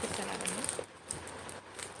ఉంటాయి, చూపిస్తాను అవన్నీ.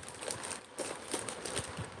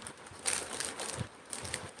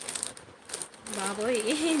 బాబోయ్,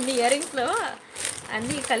 ఇయర్ రింగ్స్లో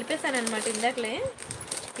అన్నీ కలిపేశాను అనమాట ఇందాకలే,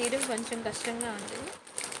 తీయడం కొంచెం కష్టంగా ఉంది.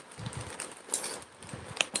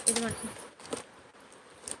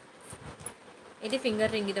 ఇది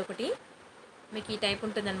ఫింగర్ రింగ్, ఇది ఒకటి మీకు ఈ టైప్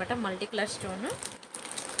ఉంటుంది అనమాట, మల్టీ కలర్ స్టోన్.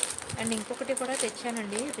 అండ్ ఇంకొకటి కూడా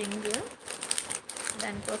తెచ్చానండి రింగ్,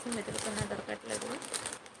 దానికోసం వెతుకుతున్నా, దొరకట్లేదు.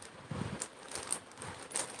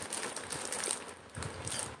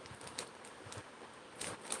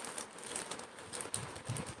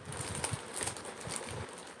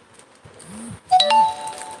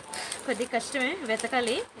 కొద్ది కష్టమే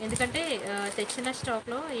వెతకాలి, ఎందుకంటే తెచ్చిన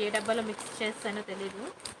స్టాక్లో ఏ డబ్బాలో మిక్స్ చేస్తానో తెలీదు.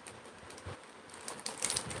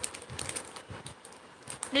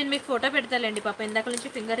 నేను మీకు ఫోటో పెడతానండి, పాప ఇందాక నుంచి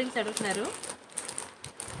ఫింగర్ రింగ్స్ అడుగుతున్నారు,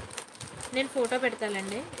 నేను ఫోటో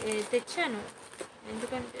పెడతానండి. తెచ్చాను,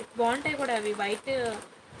 ఎందుకంటే బాగుంటాయి కూడా అవి, వైట్.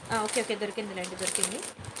 ఓకే ఓకే, దొరికిందిలేండి, దొరికింది.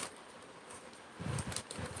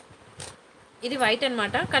 ఇది వైట్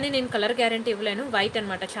అనమాట, కానీ నేను కలర్ గ్యారెంటీ ఇవ్వలేను, వైట్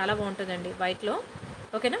అనమాట, చాలా బాగుంటుందండి వైట్లో.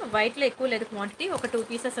 ఓకేనా, వైట్లో ఎక్కువ లేదు క్వాంటిటీ, ఒక 2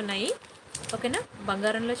 పీసెస్ ఉన్నాయి. ఓకేనా,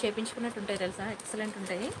 బంగారంలో చేపించుకున్నట్టు ఉంటాయి తెలుసా, ఎక్సలెంట్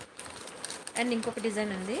ఉంటాయి. అండ్ ఇంకొక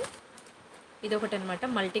డిజైన్ ఉంది, ఇది ఒకటి అనమాట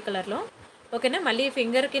మల్టీ కలర్లో. ఓకేనా, మళ్ళీ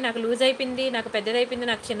ఫింగర్కి నాకు లూజ్ అయిపోయింది, నాకు పెద్దదైపోయింది,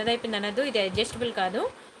 నాకు చిన్నదైపోయింది అన్నది, ఇది అడ్జస్టబుల్ కాదు.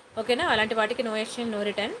 ఓకేనా, అలాంటి వాటికి నో ఎక్స్చేంజ్, నో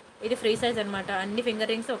రిటర్న్. ఇది ఫ్రీ సైజ్ అనమాట, అన్ని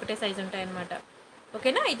ఫింగర్ రింగ్స్ ఒకటే సైజ్ ఉంటాయి అనమాట.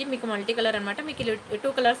 ఓకేనా, ఇది మీకు మల్టీ కలర్ అనమాట, మీకు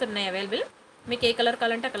 2 కలర్స్ ఉన్నాయి అవైలబుల్, మీకు ఏ కలర్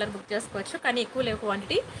కావాలంటే ఆ కలర్ బుక్ చేసుకోవచ్చు, కానీ ఎక్కువ లేవు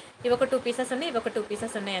క్వాంటిటీ. ఇవి ఒక 2 పీసెస్ ఉన్నాయి, ఇవి ఒక 2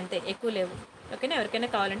 పీసెస్ ఉన్నాయి, అంతే, ఎక్కువ లేవు. ఓకేనా, ఎవరికైనా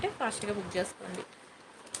కావాలంటే ఫాస్ట్గా బుక్ చేసుకోండి.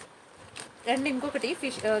 అండ్ ఇంకొకటి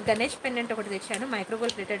గణేష్ పెండెంట్ ఒకటి తెచ్చాను,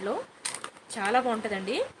 మైక్రోగోల్డ్ ప్లేటెడ్లో, చాలా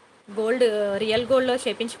బాగుంటుందండి. గోల్డ్, రియల్ గోల్డ్లో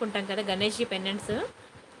చేపించుకుంటాం కదా గణేష్జీ పెండెంట్స్.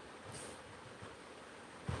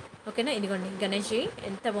 ఓకేనా, ఇదిగోండి గణేష్జీ,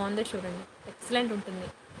 ఎంత బాగుందో చూడండి, ఎక్సలెంట్ ఉంటుంది.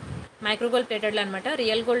 మైక్రోగోల్డ్ ప్లేటెడ్లో అనమాట,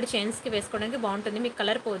 రియల్ గోల్డ్ చైన్స్కి వేసుకోవడానికి బాగుంటుంది, మీకు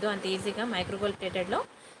కలర్ పోదు అంత ఈజీగా. మైక్రోగోల్డ్ ప్లేటెడ్లో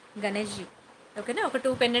గణేష్జీ. ఓకేనా, ఒక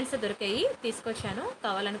 2 పెండెంట్స్ దొరికాయి, తీసుకొచ్చాను,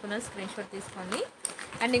 కావాలనుకున్న స్క్రీన్ షాట్ తీసుకోండి.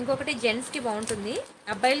 అండ్ ఇంకొకటి జెంట్స్కి బాగుంటుంది,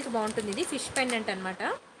 అబ్బాయిలకి బాగుంటుంది, ఇది ఫిష్ పెండెంట్ అనమాట.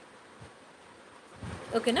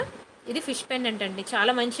 ఓకేనా, ఇది ఫిష్ పెండెంట్ అండి,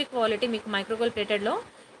 చాలా మంచి క్వాలిటీ, మీకు మైక్రోగోల్డ్ ప్లేటెడ్లో.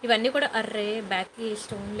 ఇవన్నీ కూడా, అర్రే బ్యాక్కి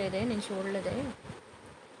స్టోన్ లేదే, నేను చూడలేదే.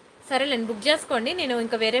 సరే నేను బుక్ చేసుకోండి, నేను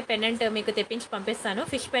ఇంకా వేరే పెండెంట్ మీకు తెప్పించి పంపిస్తాను.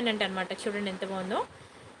 ఫిష్ పెండెంట్ అనమాట, చూడండి ఎంత బాగుందో.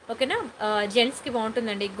 ఓకేనా. జెంట్స్‌కి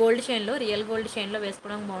బావుంటుందండి. గోల్డ్ చైన్‌లో, రియల్ గోల్డ్ చైన్‌లో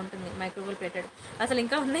వేసుకోవడానికి బావుంటుంది. Micro gold plated. అసలు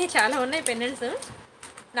ఇంకా ఉన్నాయి, చాలా ఉన్నాయి పెండెంట్స్.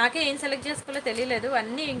 నాకే ఏం సెలెక్ట్ చేసుకోవాలో తెలియలేదు.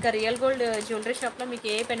 అన్నీ ఇంకా రియల్ గోల్డ్ జ్యువెలరీ షాప్‌లో మీకు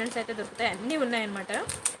ఏ పెండెంట్స్ అయితే దొరుకుతాయి అన్నీ ఉన్నాయన్నమాట.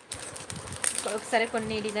 ఒకసారి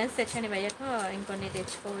కొన్ని డిజైన్స్ తెచ్చాను ఇవయ్యాక ఇంకొన్ని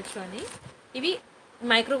తెచ్చుకోవచ్చు అని. ఇవి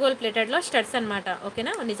మైక్రో గోల్డ్ ప్లేటెడ్‌లో స్టడ్స్ అనమాట.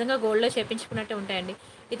 ఓకేనా. నిజంగా గోల్డ్‌లో చేపించుకున్నట్టే ఉంటాయండి.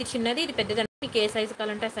 ఇది చిన్నది, ఇది పెద్దదండి. మీకు ఏ సైజు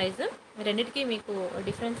కావాలంటే ఆ సైజు. రెండిటికి మీకు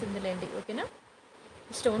డిఫరెన్స్ ఉందిలేండి. ఓకేనా.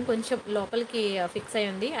 స్టోన్ కొంచెం లోపలికి ఫిక్స్ అయి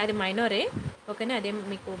ఉంది. అది మైనరే. ఓకేనా. అదేం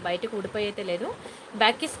మీకు బయటకు ఊడిపోయి అయితే లేదు.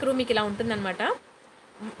 బ్యాక్‌కి స్క్రూ మీకు ఇలా ఉంటుందన్నమాట.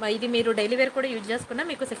 ఇది మీరు డైలీ వేర్ కూడా యూజ్ చేసుకున్నా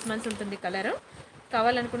మీకు 6 మంత్స్ ఉంటుంది కలర్.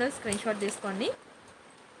 కావాలనుకున్న స్క్రీన్ షాట్ తీసుకోండి.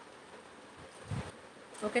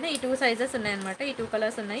 ఓకేనా. ఈ 2 సైజెస్ ఉన్నాయన్నమాట. ఈ 2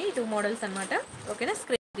 కలర్స్ ఉన్నాయి. ఈ 2 మోడల్స్ అనమాట. ఓకేనా.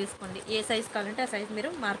 స్క్రీన్ తీసుకోండి. ఏ సైజ్ కావాలంటే ఆ సైజ్ మీరు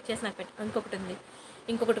మార్క్ చేసి నాకు ఇంకొకటి ఉంది,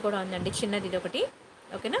 ఇంకొకటి కూడా ఉందండి చిన్నది, ఇది ఒకటి.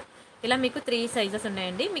 ఓకేనా. ఇలా మీకు 3 సైజెస్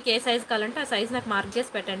ఉన్నాయండి. మీకు ఏ సైజ్ కావాలంటే ఆ సైజ్ నాకు మార్క్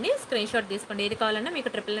చేసి పెట్టండి. స్క్రీన్ షాట్ తీసుకోండి. ఏది కావాలన్నా మీకు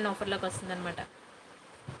 999 ఆఫర్లోకి వస్తుందన్నమాట.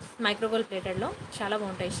 మైక్రో గోల్డ్ ప్లేటెడ్లో చాలా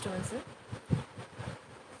బాగుంటాయి స్టోన్స్.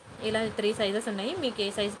 ఇలా 3 సైజెస్ ఉన్నాయి. మీకు ఏ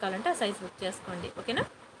సైజ్ కావాలంటే ఆ సైజ్ బుక్ చేసుకోండి. ఓకేనా.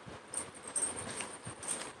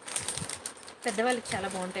 పెద్దవాళ్ళకి చాలా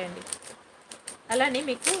బాగుంటాయండి. అలానే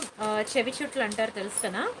మీకు చెవి చుట్లు అంటారు తెలుసు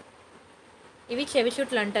కదా. ఇవి చెవి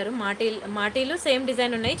చుట్లు అంటారు. మాటీలు సేమ్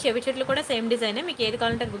డిజైన్ ఉన్నాయి. చెవి చుట్లు కూడా సేమ్ డిజైనే. మీకు ఏది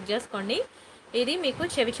కావాలంటే బుక్ చేసుకోండి. ఇది మీకు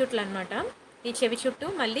చెవి చుట్లు అనమాట. ఈ చెవి చుట్టు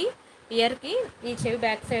మళ్ళీ ఇయర్కి ఈ చెవి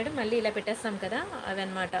బ్యాక్ సైడ్ మళ్ళీ ఇలా పెట్టేస్తాం కదా, అవి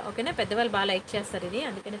అనమాట. ఓకేనా. పెద్దవాళ్ళు బాగా లైక్ చేస్తారు ఇది,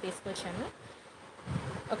 అందుకనే తీసుకొచ్చాను.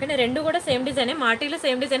 ఓకేనా. రెండు కూడా సేమ్ డిజైనే. మాటీలు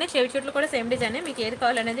సేమ్ డిజైనే, చెవి చుట్లు కూడా సేమ్ డిజైనే. మీకు ఏది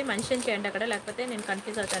కావాలనేది మెన్షన్ చేయండి అక్కడ, లేకపోతే నేను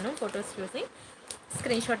కన్ఫ్యూజ్ అవుతాను ఫొటోస్ చూసి.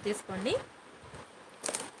 స్క్రీన్ షాట్ తీసుకోండి.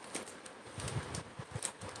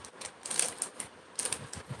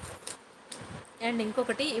 అండ్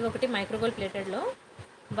ఇంకొకటి, ఇవి ఒకటి మైక్రో గోల్డ్ ప్లేటెడ్లో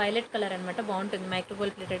వైలెట్ కలర్ అనమాట. బాగుంటుంది మైక్రో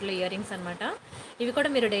గోల్డ్ ప్లేటెడ్లో ఇయర్ రింగ్స్ అనమాట. ఇవి కూడా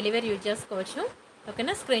మీరు డైలీ వేర్ యూజ్ చేసుకోవచ్చు.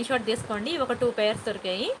 ఓకేనా. స్క్రీన్ షాట్ తీసుకోండి. ఇవి ఒక 2 పేర్స్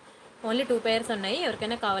దొరికాయి. ఓన్లీ 2 పేర్స్ ఉన్నాయి.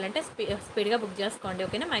 ఎవరికైనా కావాలంటే స్పీడ్గా బుక్ చేసుకోండి.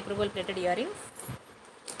 ఓకేనా. Micro gold plated ear rings.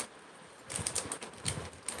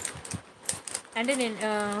 అంటే నేను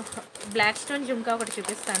బ్లాక్ స్టోన్ జుంకా ఒకటి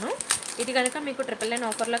చూపిస్తాను. ఇది కనుక మీకు 999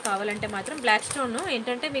 ఆఫర్లో కావాలంటే మాత్రం, బ్లాక్ స్టోన్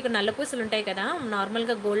ఏంటంటే మీకు నల్లపూసలు ఉంటాయి కదా,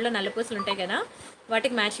 నార్మల్గా గోల్డ్లో నల్లపూసలు ఉంటాయి కదా,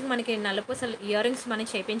 వాటికి మ్యాచింగ్ మనకి నల్లపూసలు ఇయర్ రింగ్స్ మనం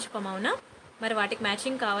చేయించుకోమవునా. మరి వాటికి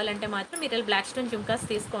మ్యాచింగ్ కావాలంటే మాత్రం మీరు బ్లాక్ స్టోన్ జుంకాస్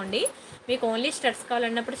తీసుకోండి. మీకు ఓన్లీ స్టడ్స్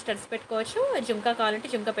కావాలన్నప్పుడు స్టడ్స్ పెట్టుకోవచ్చు, జుంకా కావాలంటే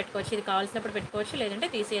జుంకా పెట్టుకోవచ్చు. ఇది కావాల్సినప్పుడు పెట్టుకోవచ్చు, లేదంటే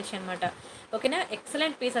తీసేయచ్చు అనమాట. ఓకేనా.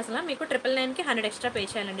 Excellent piece. అసలు మీకు 999కి 100 ఎక్స్ట్రా పే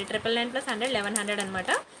చేయాలండి. 999 + 100 1100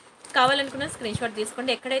 అనమాట. కావాలనుకున్న స్క్రీన్ షాట్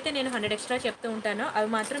తీసుకోండి. ఎక్కడైతే నేను 100 ఎక్స్ట్రా చెప్తూ ఉంటానో అవి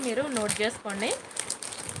మాత్రం మీరు నోట్ చేసుకోండి.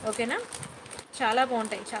 ఓకేనా. చాలా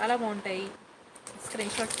బాగుంటాయి, చాలా బాగుంటాయి.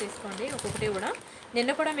 స్క్రీన్ షాట్స్ తీసుకోండి ఒక్కొక్కటి కూడా.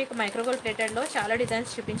 నిన్న కూడా మీకు మైక్రో గోల్డ్ ప్లేటెడ్లో చాలా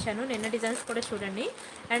డిజైన్స్ చూపించాను. నిన్న డిజైన్స్ కూడా చూడండి.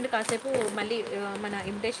 అండ్ కాసేపు మళ్ళీ మన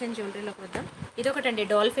ఇమిటేషన్ జ్యువెలరీలోకి వద్దాం. ఇదొకటండి,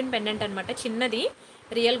 డాల్ఫిన్ పెండెంట్ అనమాట. చిన్నది,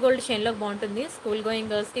 రియల్ గోల్డ్ చైన్లోకి బాగుంటుంది. స్కూల్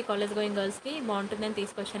గోయింగ్ గర్ల్స్కి, కాలేజ్ గోయింగ్ గర్ల్స్కి బాగుంటుందని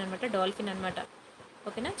తీసుకొచ్చాను అనమాట. డాల్ఫిన్ అనమాట.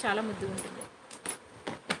 ఓకేనా. చాలా ముద్దుగా ఉంటుంది.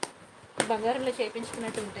 బంగారంలో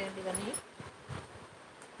చేయించుకున్నట్టు ఉంటాయండి ఇవన్నీ.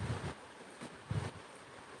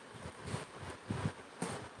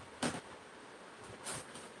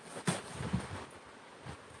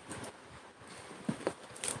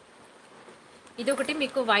 ఇది ఒకటి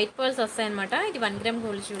మీకు వైట్ పర్ల్స్ వస్తాయన్నమాట. ఇది 1 గ్రామ్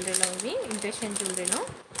గోల్డ్ జ్యువెలరీలో, ఇవి ఇంప్రెషన్ జ్యువెలరీలో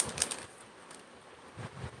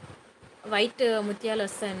వైట్ ముత్యాలు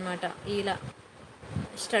వస్తాయన్నమాట. ఇలా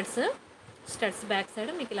స్టడ్స్ బ్యాక్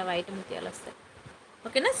సైడ్ మీకు ఇలా వైట్ ముత్యాలు వస్తాయి.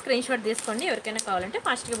 ఓకేనా. స్క్రీన్ షాట్ తీసుకోండి. ఎవరికైనా కావాలంటే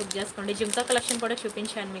ఫాస్ట్గా బుక్ చేసుకోండి. జిమ్కా కలెక్షన్ కూడా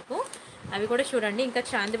చూపించాను మీకు, అవి కూడా చూడండి. ఇంకా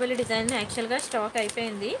చాందిబల్లి డిజైన్ యాక్చువల్గా స్టాక్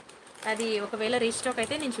అయిపోయింది. అది ఒకవేళ రీస్టాక్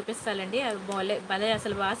అయితే నేను చూపిస్తానండి. అవి భలే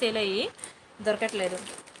అసలు బాగా సేల్ అయ్యి దొరకట్లేదు.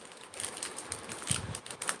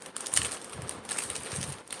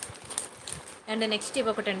 అండ్ నెక్స్ట్ ఇవి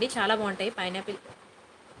ఒకటండి, చాలా బాగుంటాయి. పైనాపిల్.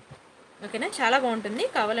 ఓకేనా. చాలా బాగుంటుంది.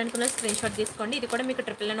 కావాలనుకున్న స్క్రీన్ షాట్ తీసుకోండి. ఇది కూడా మీకు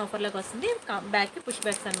 999 ఆఫర్లోకి వస్తుంది. బ్యాక్కి పుష్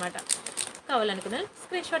బ్యాక్స్ అనమాట. కావాలనుకున్న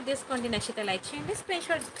స్క్రీన్ షాట్ తీసుకోండి. నచ్చితే లైక్ చేయండి, స్క్రీన్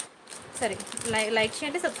షాట్ లైక్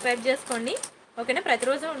చేయండి, సబ్స్క్రైబ్ చేసుకోండి. ఓకేనా.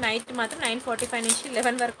 ప్రతిరోజు నైట్ మాత్రం 9:45 నుంచి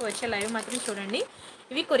 11 వరకు వచ్చే లైవ్ మాత్రం చూడండి.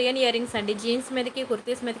 ఇవి కొరియన్ ఇయర్ రింగ్స్ అండి. జీన్స్ మీదకి,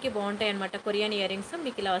 కుర్తీస్ మీదకి బాగుంటాయి అనమాట. కొరియన్ ఇయర్ రింగ్స్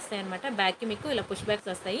మీకు ఇలా వస్తాయి అనమాట. బ్యాక్కి మీకు ఇలా పుష్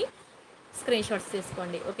బ్యాక్స్ వస్తాయి. స్క్రీన్ షాట్స్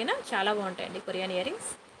తీసుకోండి. ఓకేనా. చాలా బాగుంటాయండి కొరియన్ ఇయర్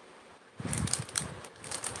రింగ్స్.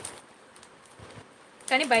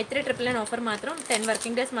 కానీ బై 3 999 ఆఫర్ మాత్రం 10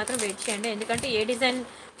 వర్కింగ్ డేస్ మాత్రం వెయిట్ చేయండి. ఎందుకంటే ఏ డిజైన్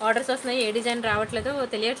ఆర్డర్స్ వస్తున్నాయి, ఏ డిజైన్ రావట్లేదో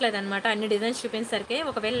తెలియట్లేదు అనమాట. అన్ని డిజైన్స్ చూపించేసరికి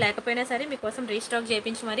ఒకవేళ లేకపోయినా సరే మీకోసం రీస్టాక్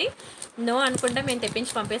చేయించి మరి నో అనుకుంటే మేము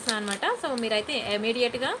తెప్పించి పంపిస్తాం అనమాట. సో మీరైతే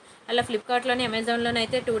ఇమీడియట్గా అలా ఫ్లిప్కార్ట్లోనే, అమెజాన్లోనే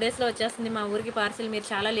అయితే 2 డేస్లో వచ్చేస్తుంది మా ఊరికి పార్సిల్. మీరు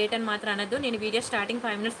చాలా లేట్ అని మాత్రం అనద్దు. నేను వీడియో స్టార్టింగ్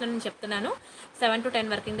 5 మినిట్స్లో నేను చెప్తున్నాను 7 to 10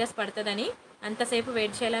 వర్కింగ్ డేస్ పడుతుందని. అంతసేపు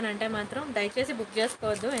వెయిట్ చేయాలని అంటే మాత్రం దయచేసి బుక్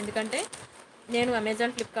చేసుకోవద్దు. ఎందుకంటే నేను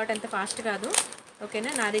అమెజాన్, ఫ్లిప్కార్ట్ అంత ఫాస్ట్ కాదు.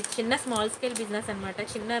 ఓకేనా, నాది చిన్న స్మాల్ స్కేల్ బిజినెస్ అనమాట.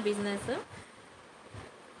 చిన్న బిజినెస్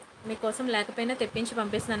మీకోసం లేకపోయినా తెప్పించి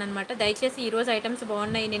పంపిస్తున్నాను అనమాట. దయచేసి ఈరోజు ఐటమ్స్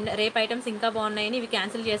బాగున్నాయి, రేపు ఐటమ్స్ ఇంకా బాగున్నాయని ఇవి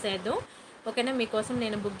క్యాన్సిల్ చేసేయద్దు. ఓకేనా, మీకోసం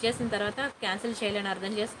నేను బుక్ చేసిన తర్వాత క్యాన్సిల్ చేయలేని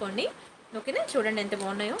అర్థం చేసుకోండి. ఓకేనా, చూడండి ఎంత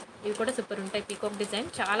బాగున్నాయో. ఇవి కూడా సూపర్ ఉంటాయి. పీకాక్ డిజైన్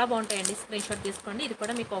చాలా బాగుంటాయండి. స్క్రీన్ షాట్ తీసుకోండి. ఇది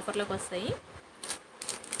కూడా మీకు ఆఫర్లోకి వస్తాయి.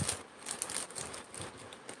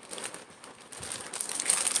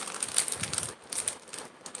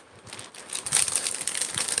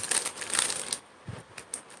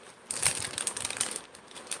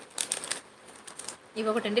 ఇవి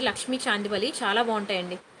ఒకటండి లక్ష్మీ చాందివలి, చాలా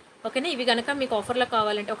బాగుంటాయండి. ఓకేనా, ఇవి కనుక మీకు ఆఫర్లో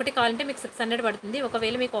కావాలంటే, ఒకటి కావాలంటే మీకు 600 పడుతుంది.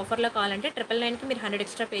 ఒకవేళ మీకు ఆఫర్లో కావాలంటే 999కి మీరు 100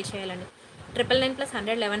 ఎక్స్ట్రా పే చేయాలండి. 999 +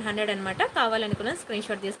 100 1100 అనమాట. కావాలనుకున్న స్క్రీన్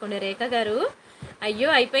షాట్ తీసుకోండి. రేఖ గారు, అయ్యో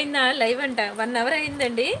అయిపోయిందా లైవ్ అంట? 1 అవర్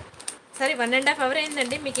అయిందండి. సారీ, 1.5 అవర్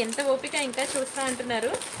అయిందండి. మీకు ఎంత ఓపిక ఇంకా చూస్తా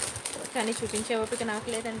అంటున్నారు, కానీ చూపించే ఓపిక నాకు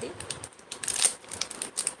లేదండి.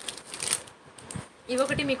 ఇవి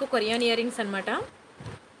ఒకటి మీకు కొరియన్ ఇయర్ రింగ్స్ అనమాట.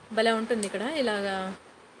 భలే ఉంటుంది. ఇక్కడ ఇలాగా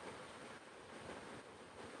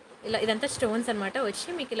ఇదంతా స్టోన్స్ అనమాట. వచ్చి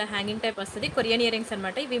మీకు ఇలా హ్యాంగింగ్ టైప్ వస్తుంది. కొరియన్ ఇయర్ రింగ్స్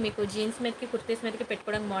అనమాట. ఇవి మీకు జీన్స్ మీదకి, కుర్తీస్ మీదకి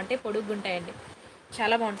పెట్టుకోవడానికి బాగుంటాయి. పొడుగు ఉంటాయండి,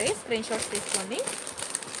 చాలా బాగుంటాయి. స్క్రీన్ షాట్స్ తీసుకోండి.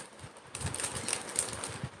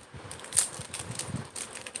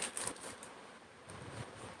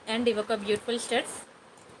 అండ్ ఇవి ఒక బ్యూటిఫుల్ స్టడ్స్.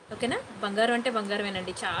 ఓకేనా, బంగారం అంటే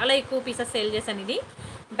బంగారమేనండి. చాలా ఎక్కువ పీసెస్ సేల్ చేశాను. ఇది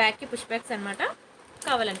బ్యాక్కి పుష్ బ్యాక్స్ అనమాట.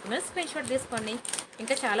 కావాలనుకున్న స్క్రీన్ షాట్ తీసుకోండి.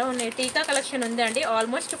 ఇంకా చాలా ఉన్నాయి. టీకా కలెక్షన్ ఉంది అండి.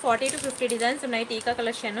 ఆల్మోస్ట్ 40 to 50 డిజైన్స్ ఉన్నాయి టీకా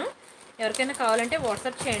కలెక్షన్. ఎవరికైనా కావాలంటే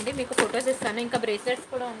వాట్సాప్ చేయండి, మీకు ఫొటోస్ ఇస్తాను. ఇంకా బ్రేస్లెట్స్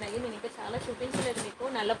కూడా ఉన్నాయి. నేను ఇంకా చాలా చూపించలేదు మీకు.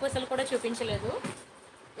 నల్ల పూసలు కూడా చూపించలేదు.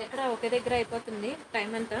 ఎక్కడ ఒకే దగ్గర అయిపోతుంది టైం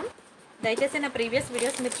అంతా. దయచేసి నా ప్రీవియస్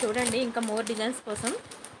వీడియోస్ మీరు చూడండి, ఇంకా మోర్ డిజైన్స్ కోసం.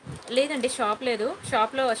 లేదండి, షాప్ లేదు.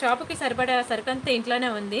 షాపుకి సరిపడా సరుకంతా ఇంట్లోనే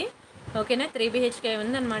ఉంది. ఓకేనా, 3 BHK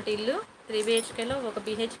ఉందన్నమాట ఇల్లు. 3 BHKలో ఒక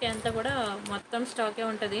BHK అంతా కూడా మొత్తం స్టాకే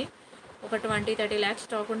ఉంటుంది. ఒక 20-30 lakhs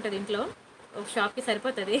స్టాక్ ఉంటుంది ఇంట్లో. ఒక షాప్కి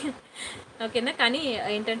సరిపోతుంది. ఓకేనా, కానీ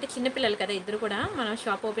ఏంటంటే చిన్నపిల్లలు కదా ఇద్దరు కూడా, మనం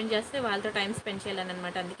షాప్ ఓపెన్ చేస్తే వాళ్ళతో టైం స్పెండ్ చేయాలని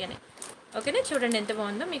అనమాట. అందుకనే. ఓకేనా, చూడండి ఎంత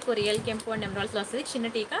బాగుందో. మీకు రియల్ కెంపు అండ్ ఎమరాల్డ్స్లో వస్తుంది. చిన్న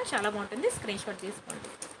టీకా చాలా బాగుంటుంది. స్క్రీన్ షాట్ తీసుకోండి.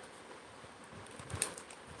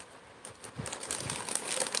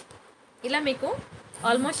 ఇలా మీకు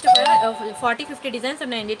ఆల్మోస్ట్ 40-50 డిజైన్స్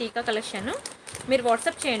ఉన్నాయండి టీకా కలెక్షన్. మీరు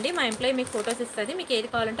వాట్సాప్ చేయండి, మా ఎంప్లాయీ మీకు ఫొటోస్ ఇస్తుంది. మీకు ఏది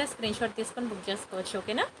కావాలంటే ఆ స్క్రీన్ షాట్ తీసుకొని బుక్ చేసుకోవచ్చు.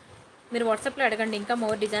 ఓకేనా, మీరు వాట్సాప్లో అడగండి ఇంకా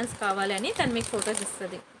మోర్ డిజైన్స్ కావాలి అని, తను మీకు ఫొటోస్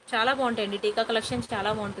ఇస్తుంది. చాలా బాగుంటాయండి టీకా కలెక్షన్స్, చాలా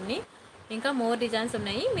బాగుంటుంది. ఇంకా మోర్ డిజైన్స్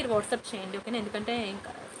ఉన్నాయి, మీరు వాట్సాప్ చేయండి. ఓకేనా, ఎందుకంటే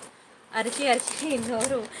ఇంకా అరిచి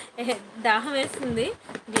నోరు దాహం వేస్తుంది.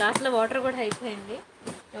 గ్లాస్లో వాటర్ కూడా అయిపోయింది.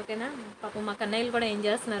 ఓకేనా, పాపం మా కన్నయ్యలు కూడా ఏం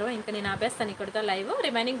చేస్తున్నారో. ఇంకా నేను ఆపేస్తాను ఇక్కడితో లైవ్.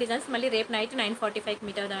 రిమైనింగ్ డిజైన్స్ మళ్ళీ రేపు నైట్ 9:45కి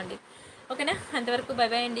మీట్ అవుదాం అండి. ఓకేనా, అంతవరకు బై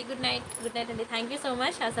బై అండి. గుడ్ నైట్ అండి. Thank you so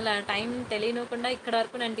much. అసలు టైం తెలియకుండా ఇక్కడ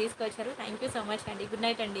వరకు నన్ను తీసుకొచ్చారు. థ్యాంక్ యూ సో మచ్ అండి. గుడ్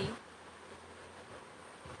నైట్ అండి.